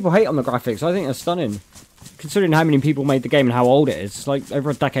 A lot of people hate on the graphics. I think they're stunning. Considering how many people made the game and how old it is. It's like over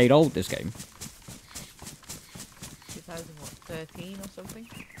a decade old, this game. 2013 or something?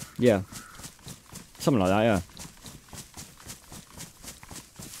 Yeah. Something like that, yeah.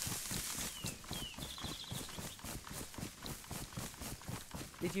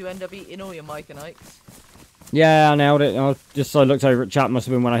 Did you end up eating all your Mike and Ike's? Yeah, I nailed it. I looked over at chat. Must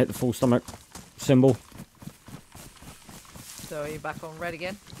have been when I hit the full stomach symbol. So are you back on red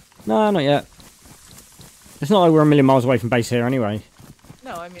again? No, not yet. It's not like we're a million miles away from base here anyway.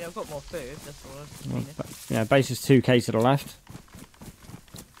 No, I mean, I've got more food, that's all I was meaning. Yeah, base is 2k to the left.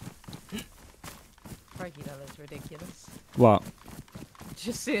 Crikey, that looks ridiculous. What?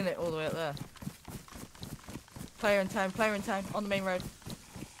 Just seeing it all the way up there. Player in town, on the main road.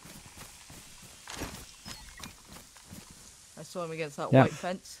 I saw him against that Yeah. white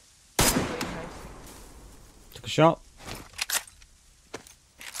fence. Took a shot.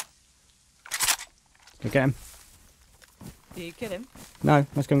 Go get him. Did you kill him? No,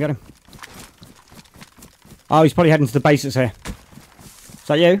 let's go and get him. Oh, he's probably heading to the base that's here. Is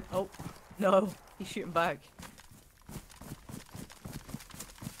that you? Oh, no, he's shooting back.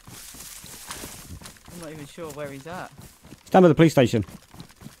 I'm not even sure where he's at. Down by the police station.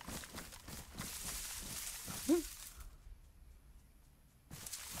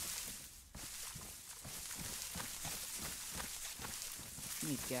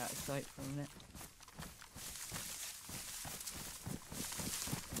 Need to get out of sight for a minute.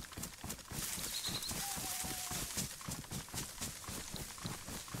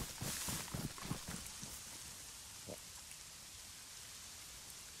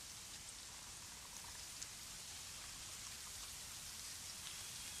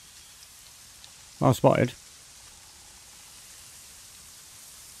 Well spotted.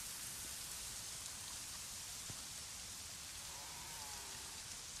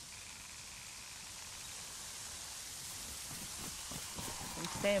 I'm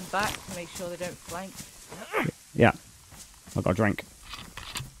staying back to make sure they don't flank. Yeah. I got a drink.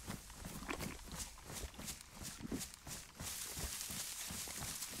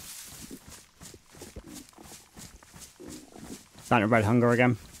 Starting to red hunger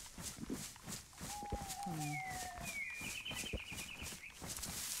again.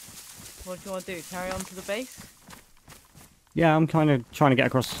 What do you want to do? Carry on to the base? Yeah, I'm kind of trying to get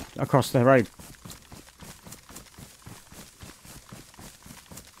across the road.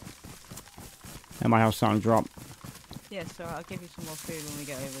 And my house starting to drop. Yeah, so I'll give you some more food when we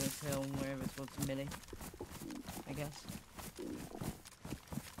get over this hill and wherever towards the millie. I guess.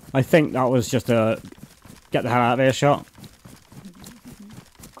 I think that was just a get the hell out of here shot.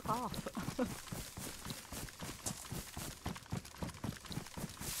 Fuck off.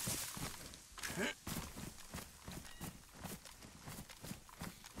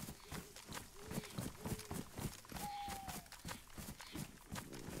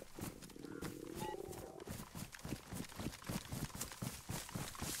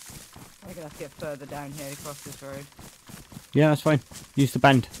 I'm gonna have to get further down here to cross this road. Yeah, that's fine. Use the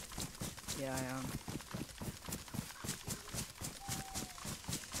bend. Yeah, I am.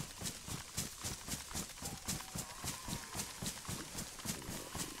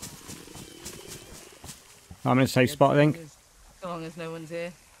 I'm in a safe spot, I think. As long as no one's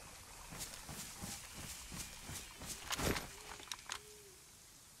here.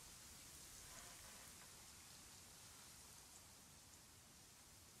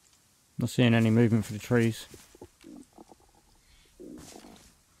 Not seeing any movement for the trees.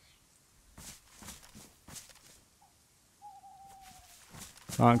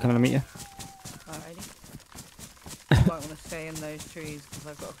 Alright, I'm coming to meet you. Alrighty. I might want to stay in those trees because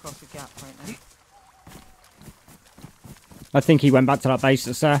I've got to cross a gap right now. I think he went back to that base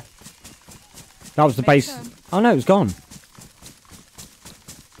that's there. That was the Makes base. sense. Oh no, it was gone.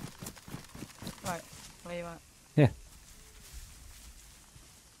 Right, where you at? Yeah.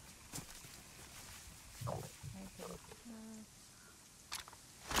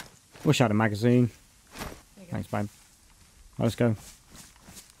 Wish I had a magazine. There you go. Thanks, babe. Right, let's go.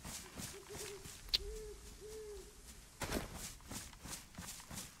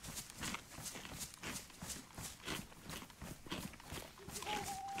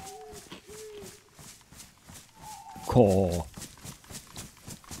 Core.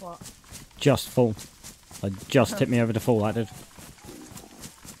 What? Just full. I just tipped me over the full, that did.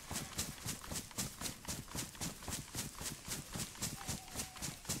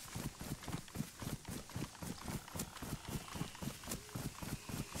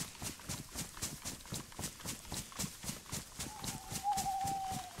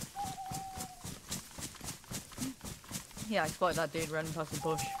 Yeah, I spotted that dude running past the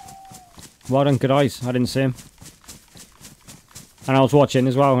bush. Well done, good eyes. I didn't see him. And I was watching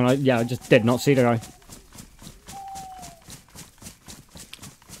as well, and I just did not see the guy.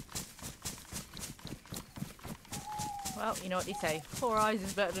 Well, you know what they say. 4 eyes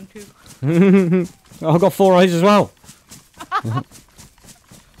is better than 2. I've got 4 eyes as well. I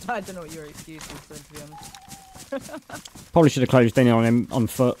don't know what your excuse is, then, to be honest. Probably should have closed in on him on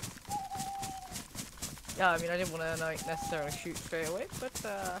foot. Yeah, I mean, I didn't want to like necessarily shoot straight away, but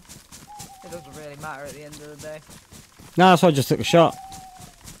it doesn't really matter at the end of the day. No, so I just took a shot.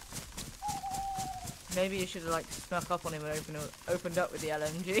 Maybe you should have like snuck up on him and opened up with the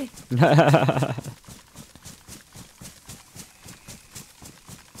LMG.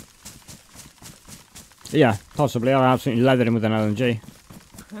 Yeah, possibly. I absolutely leathered him with an LMG.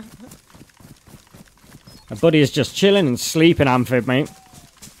 My buddy is just chilling and sleeping, Amphib, mate.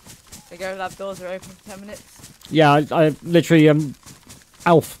 There you go, lab doors are open for 10 minutes. Yeah, I literally,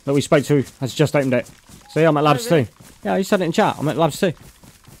 Alf that we spoke to has just opened it. So yeah, I'm at Labs really? 2. Yeah, he said it in chat. I'm at Labs 2. I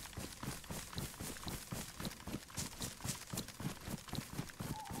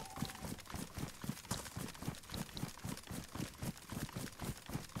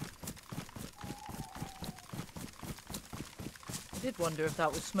did wonder if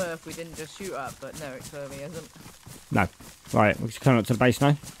that was Smurf we didn't just shoot at, but no, it clearly isn't. No. Right, we're just coming up to the base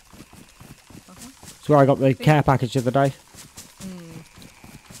now. That's where I got the care package the other day.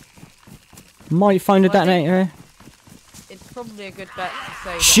 Might find a Well, I think- detonator here. It's probably a good bet to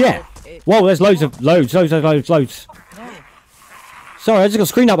say that Shit! if it... Whoa, there's loads. No. Sorry, I just got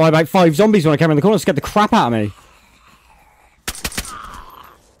screened up by about 5 zombies when I came around the corner. Scared the crap out of me.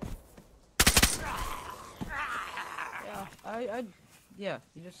 Yeah, yeah,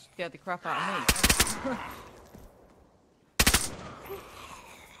 you just scared the crap out of me.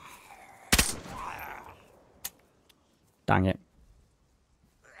 Dang it.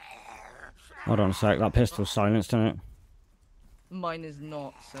 Hold on a sec, that pistol's silenced, isn't it? Mine is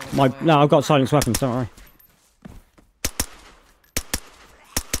not, so... No, I've got silenced weapons, don't worry.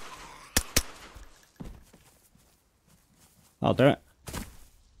 I'll do it.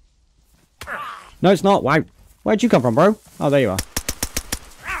 No, it's not. Wow. Where'd you come from, bro? Oh, there you are.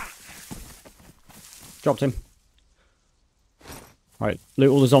 Dropped him. Right,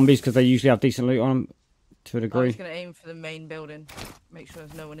 loot all the zombies because they usually have decent loot on them to a I'm degree. just going to aim for the main building. Make sure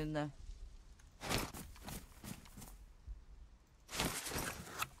there's no one in there.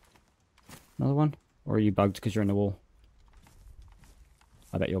 Another one? Or are you bugged because you're in the wall?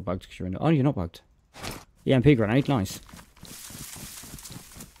 I bet you're bugged because you're in the... Oh, you're not bugged. EMP grenade, nice.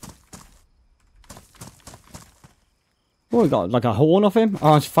 Oh, we got like a horn off him.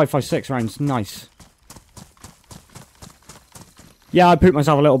 Oh, it's 5.56 rounds. Nice. Yeah, I pooped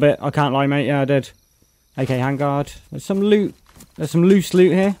myself a little bit. I can't lie, mate. Yeah, I did. AK handguard. There's some loot. There's some loose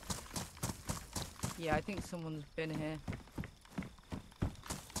loot here. Yeah, I think someone's been here.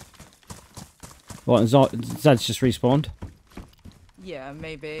 What, Zed's just respawned? Yeah,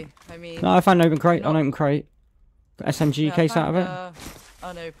 maybe. I mean... No, I found an open crate. Not- An open crate. Got SMG yeah, I case out of found, it.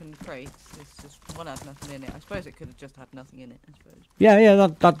 Unopened crates. It's just one had nothing in it. I suppose it could have just had nothing in it, I suppose. Yeah,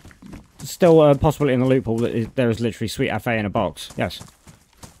 that's still a possibility in the loophole that there is literally sweet FA in a box. Yes.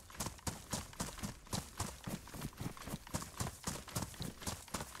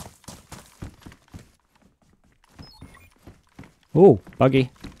 Oh,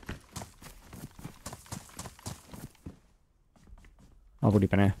 buggy. I've already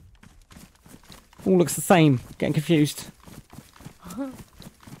been here. All looks the same. Getting confused. Right,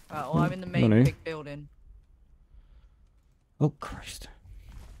 well, I'm in the main Money. big building. Oh, Christ.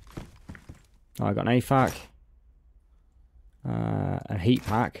 Oh, I got an AFAC. A heat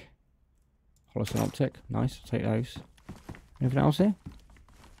pack. Holocene optic. Nice. I'll take those. Anything else here?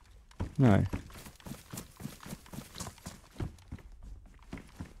 No.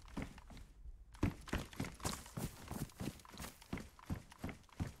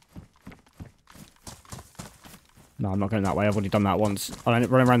 No, I'm not going that way. I've already done that once. I don't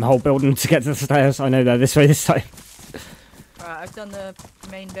run around the whole building to get to the stairs. I know they're this way this time. Alright, I've done the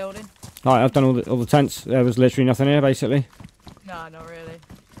main building. Alright, I've done all the tents. There was literally nothing here, basically. No, not really.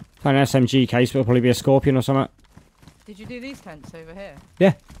 Found an SMG case, but it'll probably be a Scorpion or something. Did you do these tents over here?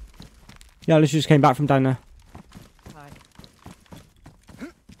 Yeah. Yeah, I literally just came back from down there. Right.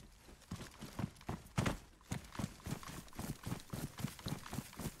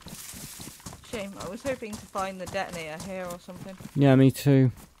 Shame, I was hoping to find the detonator here or something. Yeah, me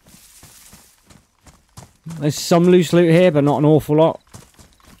too. There's some loose loot here, but not an awful lot.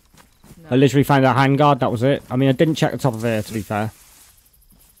 No. I literally found a handguard, that was it. I mean, I didn't check the top of here, to be fair.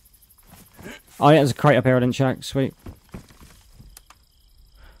 Oh, yeah, there's a crate up here I didn't check. Sweet.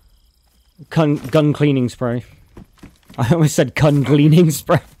 Gun cleaning spray. I always said gun cleaning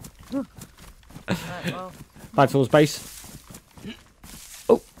spray. Right, well, Back towards base.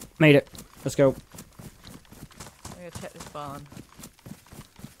 Oh, made it. Let's go. I'm gonna check this barn.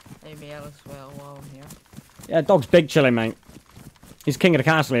 Maybe elsewhere while I'm here. Yeah, dog's big chilling, mate. He's king of the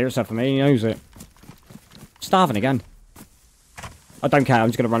castle here, except for me. He knows it. Starving again. I don't care. I'm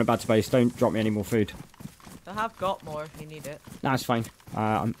just going to run it back to base. Don't drop me any more food. I have got more if you need it. Nah, it's fine.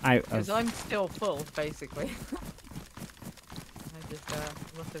 I'm out Because of... I'm still full, basically. I just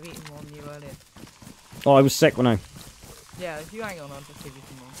must have eaten more than you earlier. Oh, I was sick when I... Yeah, if you hang on, I'll just give you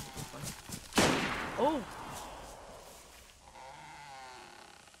some more. It's fine. Oh!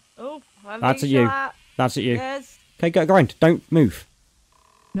 Oh, I'm That's being at you. shot. That's at you. Yes. Okay, go grind. Don't move.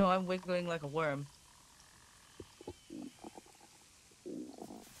 No, I'm wiggling like a worm.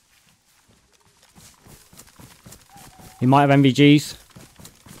 He might have MVGs.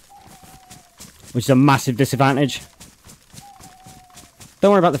 Which is a massive disadvantage.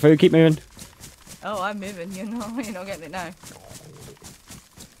 Don't worry about the food. Keep moving. Oh, I'm moving. You're not getting it now.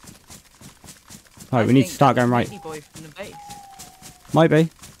 Alright, we need to start going right. Boy from the base. Might be.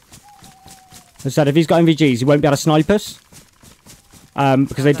 As I said, if he's got MVGs, he won't be able to snipe us.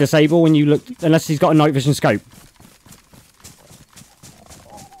 Because they disable when you look... Unless he's got a night vision scope.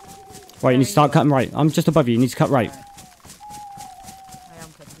 Right, you need to start cutting right. I'm just above you. You need to cut right. I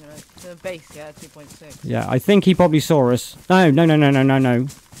am cutting right. The base, yeah, 2.6. Yeah, I think he probably saw us. No.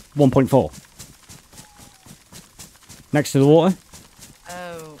 1.4. Next to the water.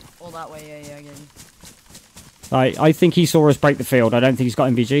 Oh, all that way, yeah, again. Right, I think he saw us break the field. I don't think he's got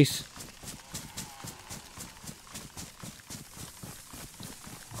MVGs.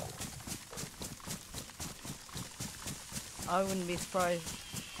 I wouldn't be surprised.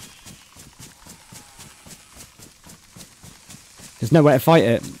 There's nowhere to fight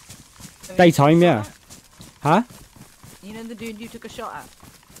it. Daytime, yeah. Huh? You know the dude you took a shot at?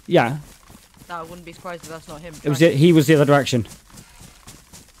 Yeah. No, I wouldn't be surprised if that's not him. It was it. He was the other direction.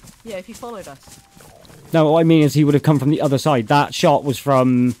 Yeah, if he followed us. No, what I mean is he would have come from the other side. That shot was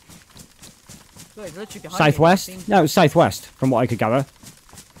from Well, he's literally behind southwest. me. No, it was southwest, from what I could gather.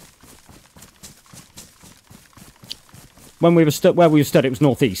 When we were where we stood, it was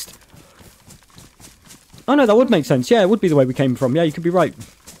northeast. Oh no, that would make sense. Yeah, it would be the way we came from. Yeah, you could be right.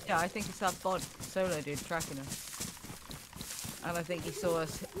 Yeah, I think it's that bod solo dude tracking us. And I think he saw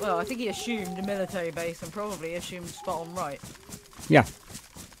us. Well, I think he assumed a military base and probably assumed spot on right. Yeah.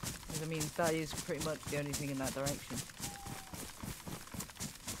 Because I mean, that is pretty much the only thing in that direction.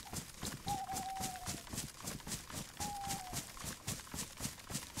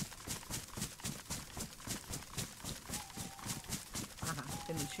 Aha,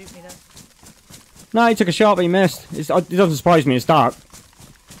 didn't shoot me though. No, he took a shot, but he missed. It doesn't surprise me. It's dark.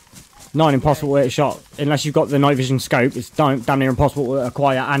 Not an impossible way to shot. Unless you've got the night vision scope, it's damn near impossible to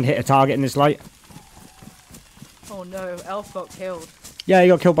acquire and hit a target in this light. Oh no, Elf got killed. Yeah, he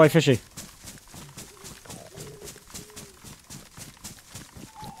got killed by a fishy.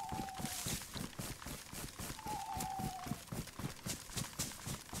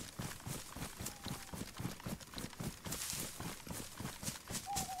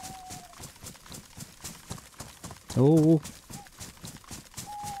 Oh.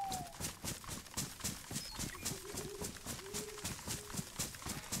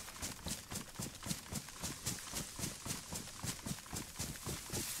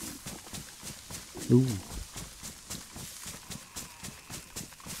 Ooh.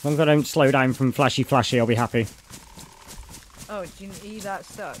 As long as I don't slow down from flashy, I'll be happy. Oh, do you eat that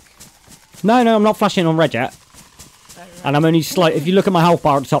stuck? No, I'm not flashing on red yet. And I'm only if you look at my health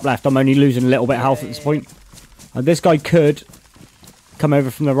bar at the top left, I'm only losing a little bit of health at this point. And this guy could come over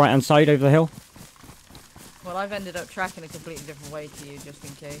from the right-hand side over the hill. Well, I've ended up tracking a completely different way to you, just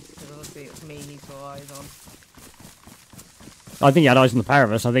in case, because obviously it's me he saw eyes on. I think he had eyes on the pair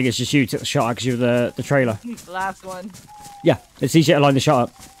of us. I think it's just you took the shot because you're the trailer. Last one. Yeah, it's easier to line the shot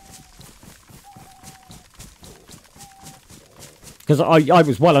up. Because I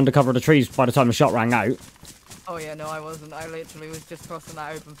was well under cover of the trees by the time the shot rang out. Oh yeah, no, I wasn't. I literally was just crossing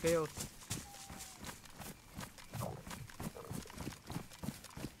that open field.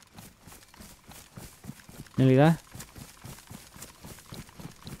 Nearly there.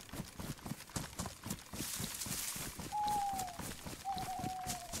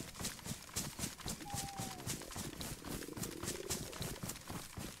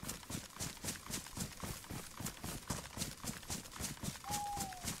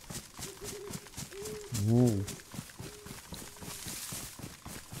 Ooh.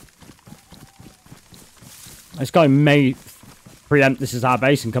 This guy may preempt this is our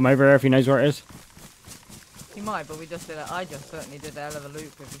base and come over here if he knows where it is. He might, but we just did it. I just certainly did a hell of a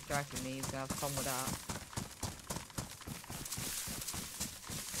loop with distracting me. He's gonna have fun with that.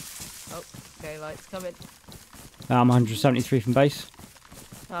 Oh, daylight's coming. I'm 173 from base.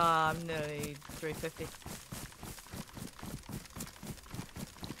 I'm nearly 350.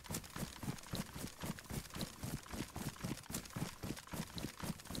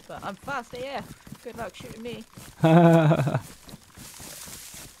 But I'm fast AF. Good luck shooting me.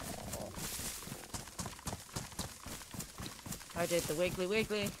 I did the wiggly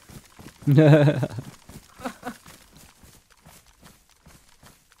wiggly.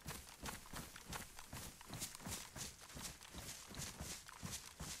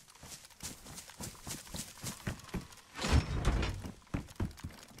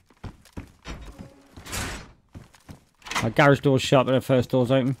 My garage door's shut, but the first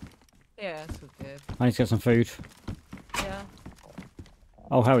door's open. Yeah, that's all good. I need to get some food. Yeah.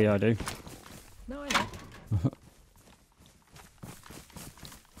 Oh, hell yeah, I do. No, I know.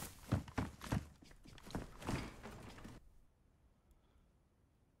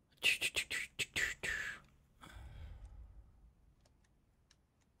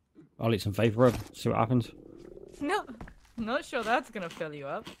 I'll eat some vapor rub, see what happens. No, I'm not sure that's gonna fill you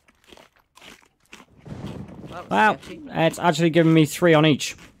up. That was Well, sketchy. it's actually giving me 3 on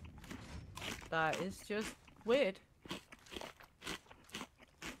each. That is just weird.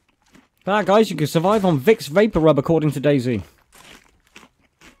 Ah, guys, you can survive on Vicks Vapor Rub according to DayZ.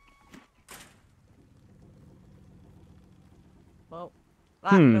 Well,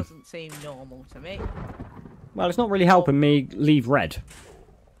 that doesn't seem normal to me. Well, it's not really helping me leave red.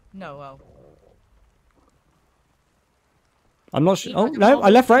 No, well. I'm not sure. You Oh, reckon no, normal I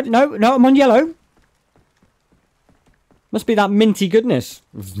left red. No, I'm on yellow. Must be that minty goodness.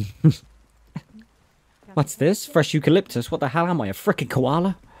 What's this? Fresh eucalyptus? What the hell am I, a frickin'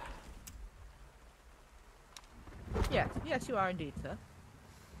 koala? Yes, you are indeed, sir.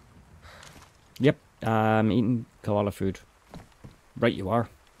 Yep, eating koala food. Right you are.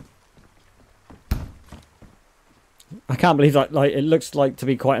 I can't believe that, like, it looks like to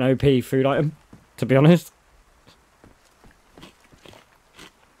be quite an OP food item, to be honest.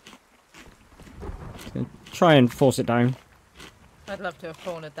 Try and force it down. I'd love to have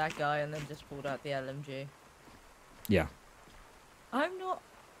cornered that guy and then just pulled out the LMG. Yeah. I'm not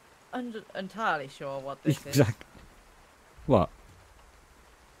entirely sure what this is. Exactly. What?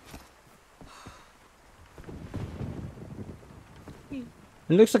 It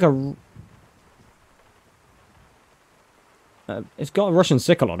looks like a... it's got a Russian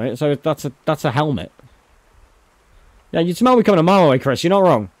sickle on it, so that's a helmet. Yeah, you smell me coming a mile away, Chris. You're not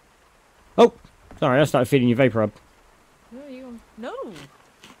wrong. Oh, sorry, I started feeding you vapor rub. No,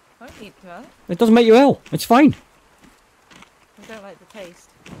 I don't eat that. It doesn't make you ill. It's fine. I don't like the taste.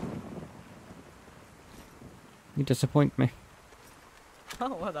 You disappoint me.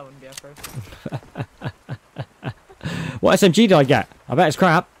 Oh, well, that wouldn't be appropriate. What SMG did I get? I bet it's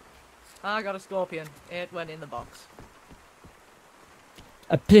crap. I got a scorpion. It went in the box.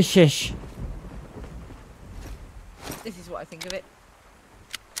 A pishish. This is what I think of it.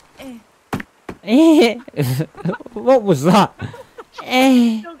 What was that?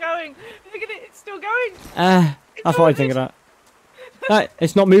 Still going. Look at it. It's still going. That's what I think of that. No,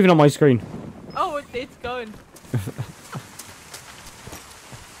 it's not moving on my screen. Oh, it's going.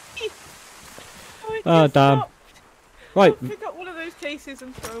 Oh, damn. Stopped. Right, I'll pick up one of those cases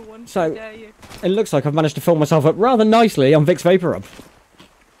and throw one. So- I dare you. it looks like I've managed to fill myself up rather nicely on Vicks Vapor Rub.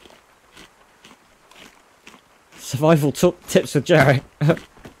 Survival tips with Jerry.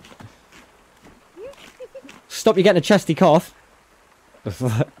 Stop you getting a chesty cough.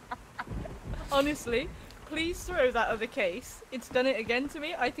 Honestly, please throw that other case. It's done it again to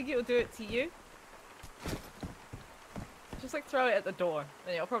me. I think it'll do it to you. Just like throw it at the door,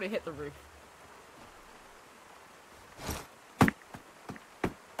 and it'll probably hit the roof.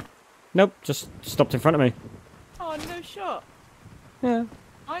 Nope, just stopped in front of me. Oh, no shot. Yeah.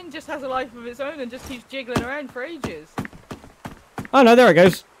 Mine just has a life of its own and just keeps jiggling around for ages. Oh no, there it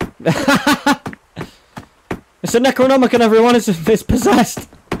goes. It's a Necronomicon, everyone. It's possessed.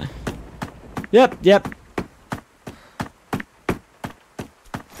 Yep.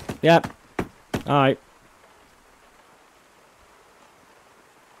 Alright.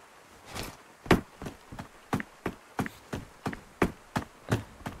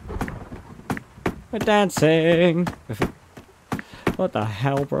 We're dancing. What the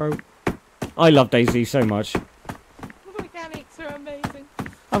hell, bro? I love DayZ so much. The mechanics are amazing.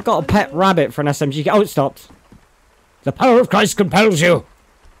 I've got a pet rabbit for an SMG. Oh, it stopped. The power of Christ compels you.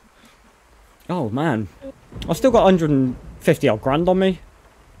 Oh, man. I've still got 150 odd grand on me.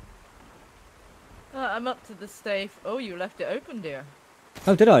 I'm up to the safe. Oh, you left it open, dear.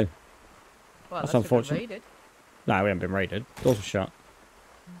 Oh, did I? Well, That's that unfortunate. raided. No, we haven't been raided. Doors are shut.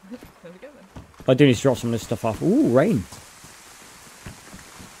 There we go then. I do need to drop some of this stuff off. Ooh, rain.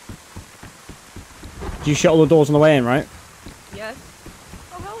 Do you shut all the doors on the way in, right? Yes.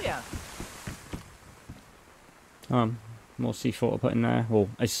 Oh, hell yeah. More C4 to put in there. Or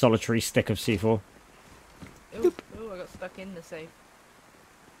a solitary stick of C4. Ooh, ooh, I got stuck in the safe.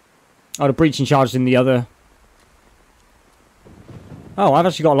 Oh, the breaching charge in the other. Oh, I've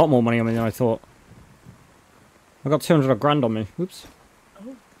actually got a lot more money on me than I thought. I got 200 grand on me. Oops.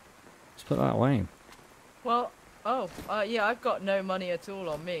 Oh. Let's put that away. Well, yeah, I've got no money at all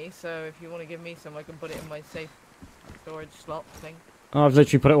on me, so if you want to give me some, I can put it in my safe storage slot thing. Oh, I've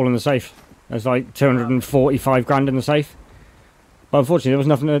literally put it all in the safe. There's like 245 grand in the safe. But unfortunately, there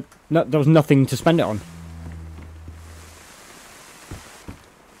was nothing to spend it on.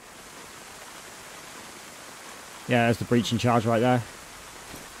 Yeah, there's the breaching charge right there.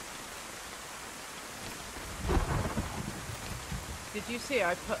 Did you see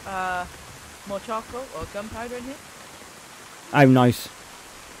I put more charcoal or gunpowder in here? Oh, nice.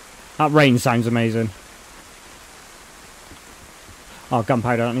 That rain sounds amazing. Oh,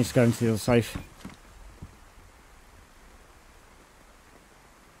 gunpowder, that needs to go into the other safe.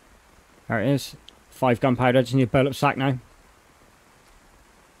 There it is. 5 gunpowder, just need a burlap sack now.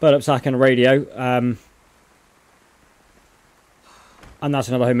 Burlap sack and a radio. And that's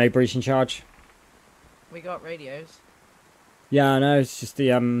another homemade breaching charge. We got radios. Yeah, I know, it's just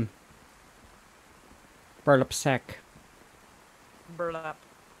the burlap sack. Burlap.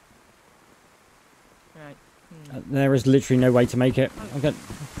 Right. There is literally no way to make it. I'll get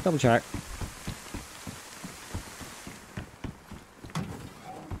double check.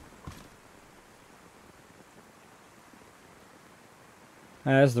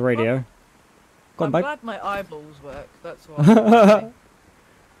 There's the radio. Go on, I'm babe. glad my eyeballs work. That's what. I'm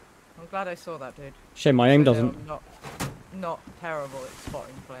glad I saw that, dude. Shame my aim So doesn't. I'm not terrible at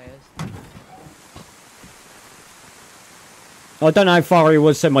spotting players. I don't know how far he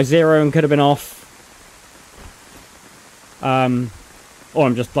was, so my zeroing could have been off. Or I'm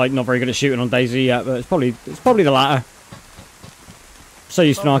just like not very good at shooting on DayZ yet, but it's probably the latter. So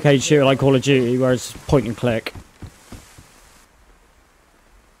used to an arcade shooter like Call of Duty, where it's point and click.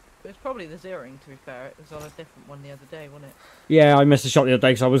 It's probably the zeroing, to be fair. It was on a different one the other day, wasn't it? Yeah, I missed a shot the other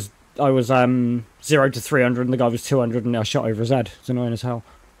day because I was 0 to 300 and the guy was 200 and I shot over his head. It's annoying as hell.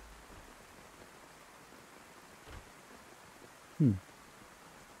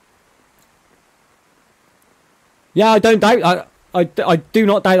 Yeah, I don't doubt. I do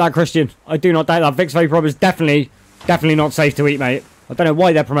not doubt that, Christian. I do not doubt that. Vicks Vapor is definitely not safe to eat, mate. I don't know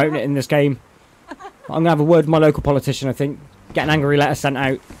why they're promoting it in this game. I'm gonna have a word with my local politician. I think get an angry letter sent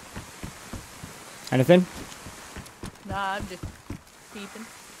out. Anything? Nah, I'm just peeping.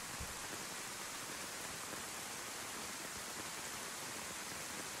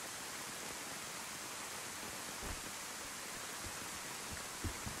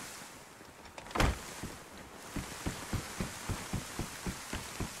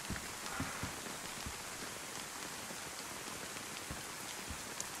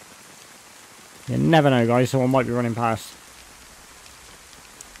 You never know, guys. Someone might be running past.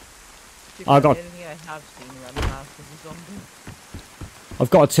 I got- anything I have seen run past as a zombie. I've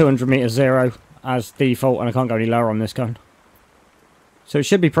got a 200 meter zero as default, and I can't go any lower on this gun. So it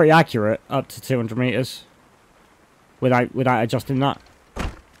should be pretty accurate up to 200 meters without adjusting that.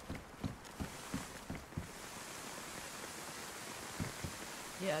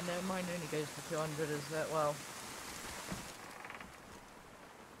 Yeah, no, mine only goes to 200 as well.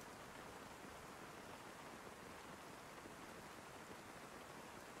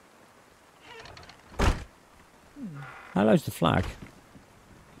 How low's the flag?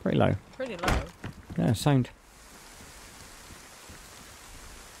 Pretty low. Pretty low. Yeah, sound.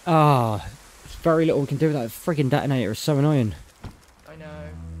 Ah, there's very little we can do with that friggin' detonator. It's so annoying. I know.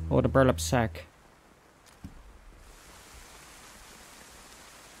 Or the burlap sack.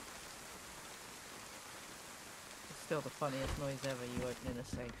 It's still the funniest noise ever, you opening a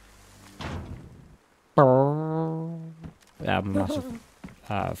safe. Yeah, I'm massive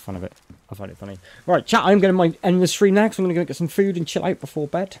fan of it. I find it funny. Right, chat, I'm going to end the stream now because I'm going to go get some food and chill out before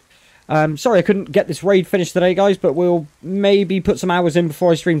bed. Sorry I couldn't get this raid finished today, guys, but we'll maybe put some hours in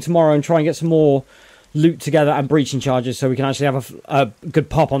before I stream tomorrow and try and get some more loot together and breaching charges so we can actually have a good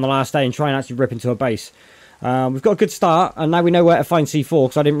pop on the last day and try and actually rip into a base. We've got a good start, and now we know where to find C4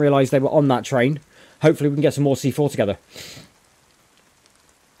 because I didn't realise they were on that train. Hopefully we can get some more C4 together.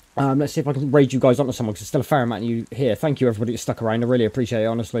 Let's see if I can raid you guys onto someone, because there's still a fair amount of you here. Thank you, everybody that stuck around. I really appreciate it,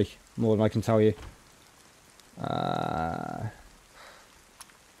 honestly. More than I can tell you.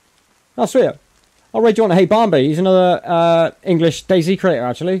 Oh, sweet. I'll raid you on Hey Barnby. He's another English DayZ creator,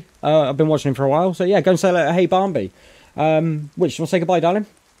 actually. I've been watching him for a while. So, yeah, go and say hello to Hey Barnby. Which, do you want to say goodbye, darling?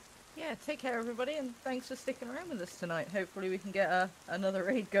 Yeah, take care, everybody, and thanks for sticking around with us tonight. Hopefully we can get another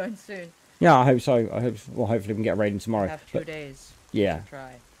raid going soon. Yeah, I hope so. Well, hopefully we can get a raid in tomorrow. We have 2 days. Yeah. To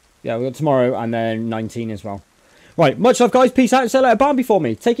try. Yeah, we've got tomorrow and then 19 as well. Right, much love, guys. Peace out and say hello to Barnby for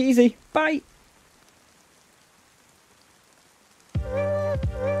me. Take it easy. Bye.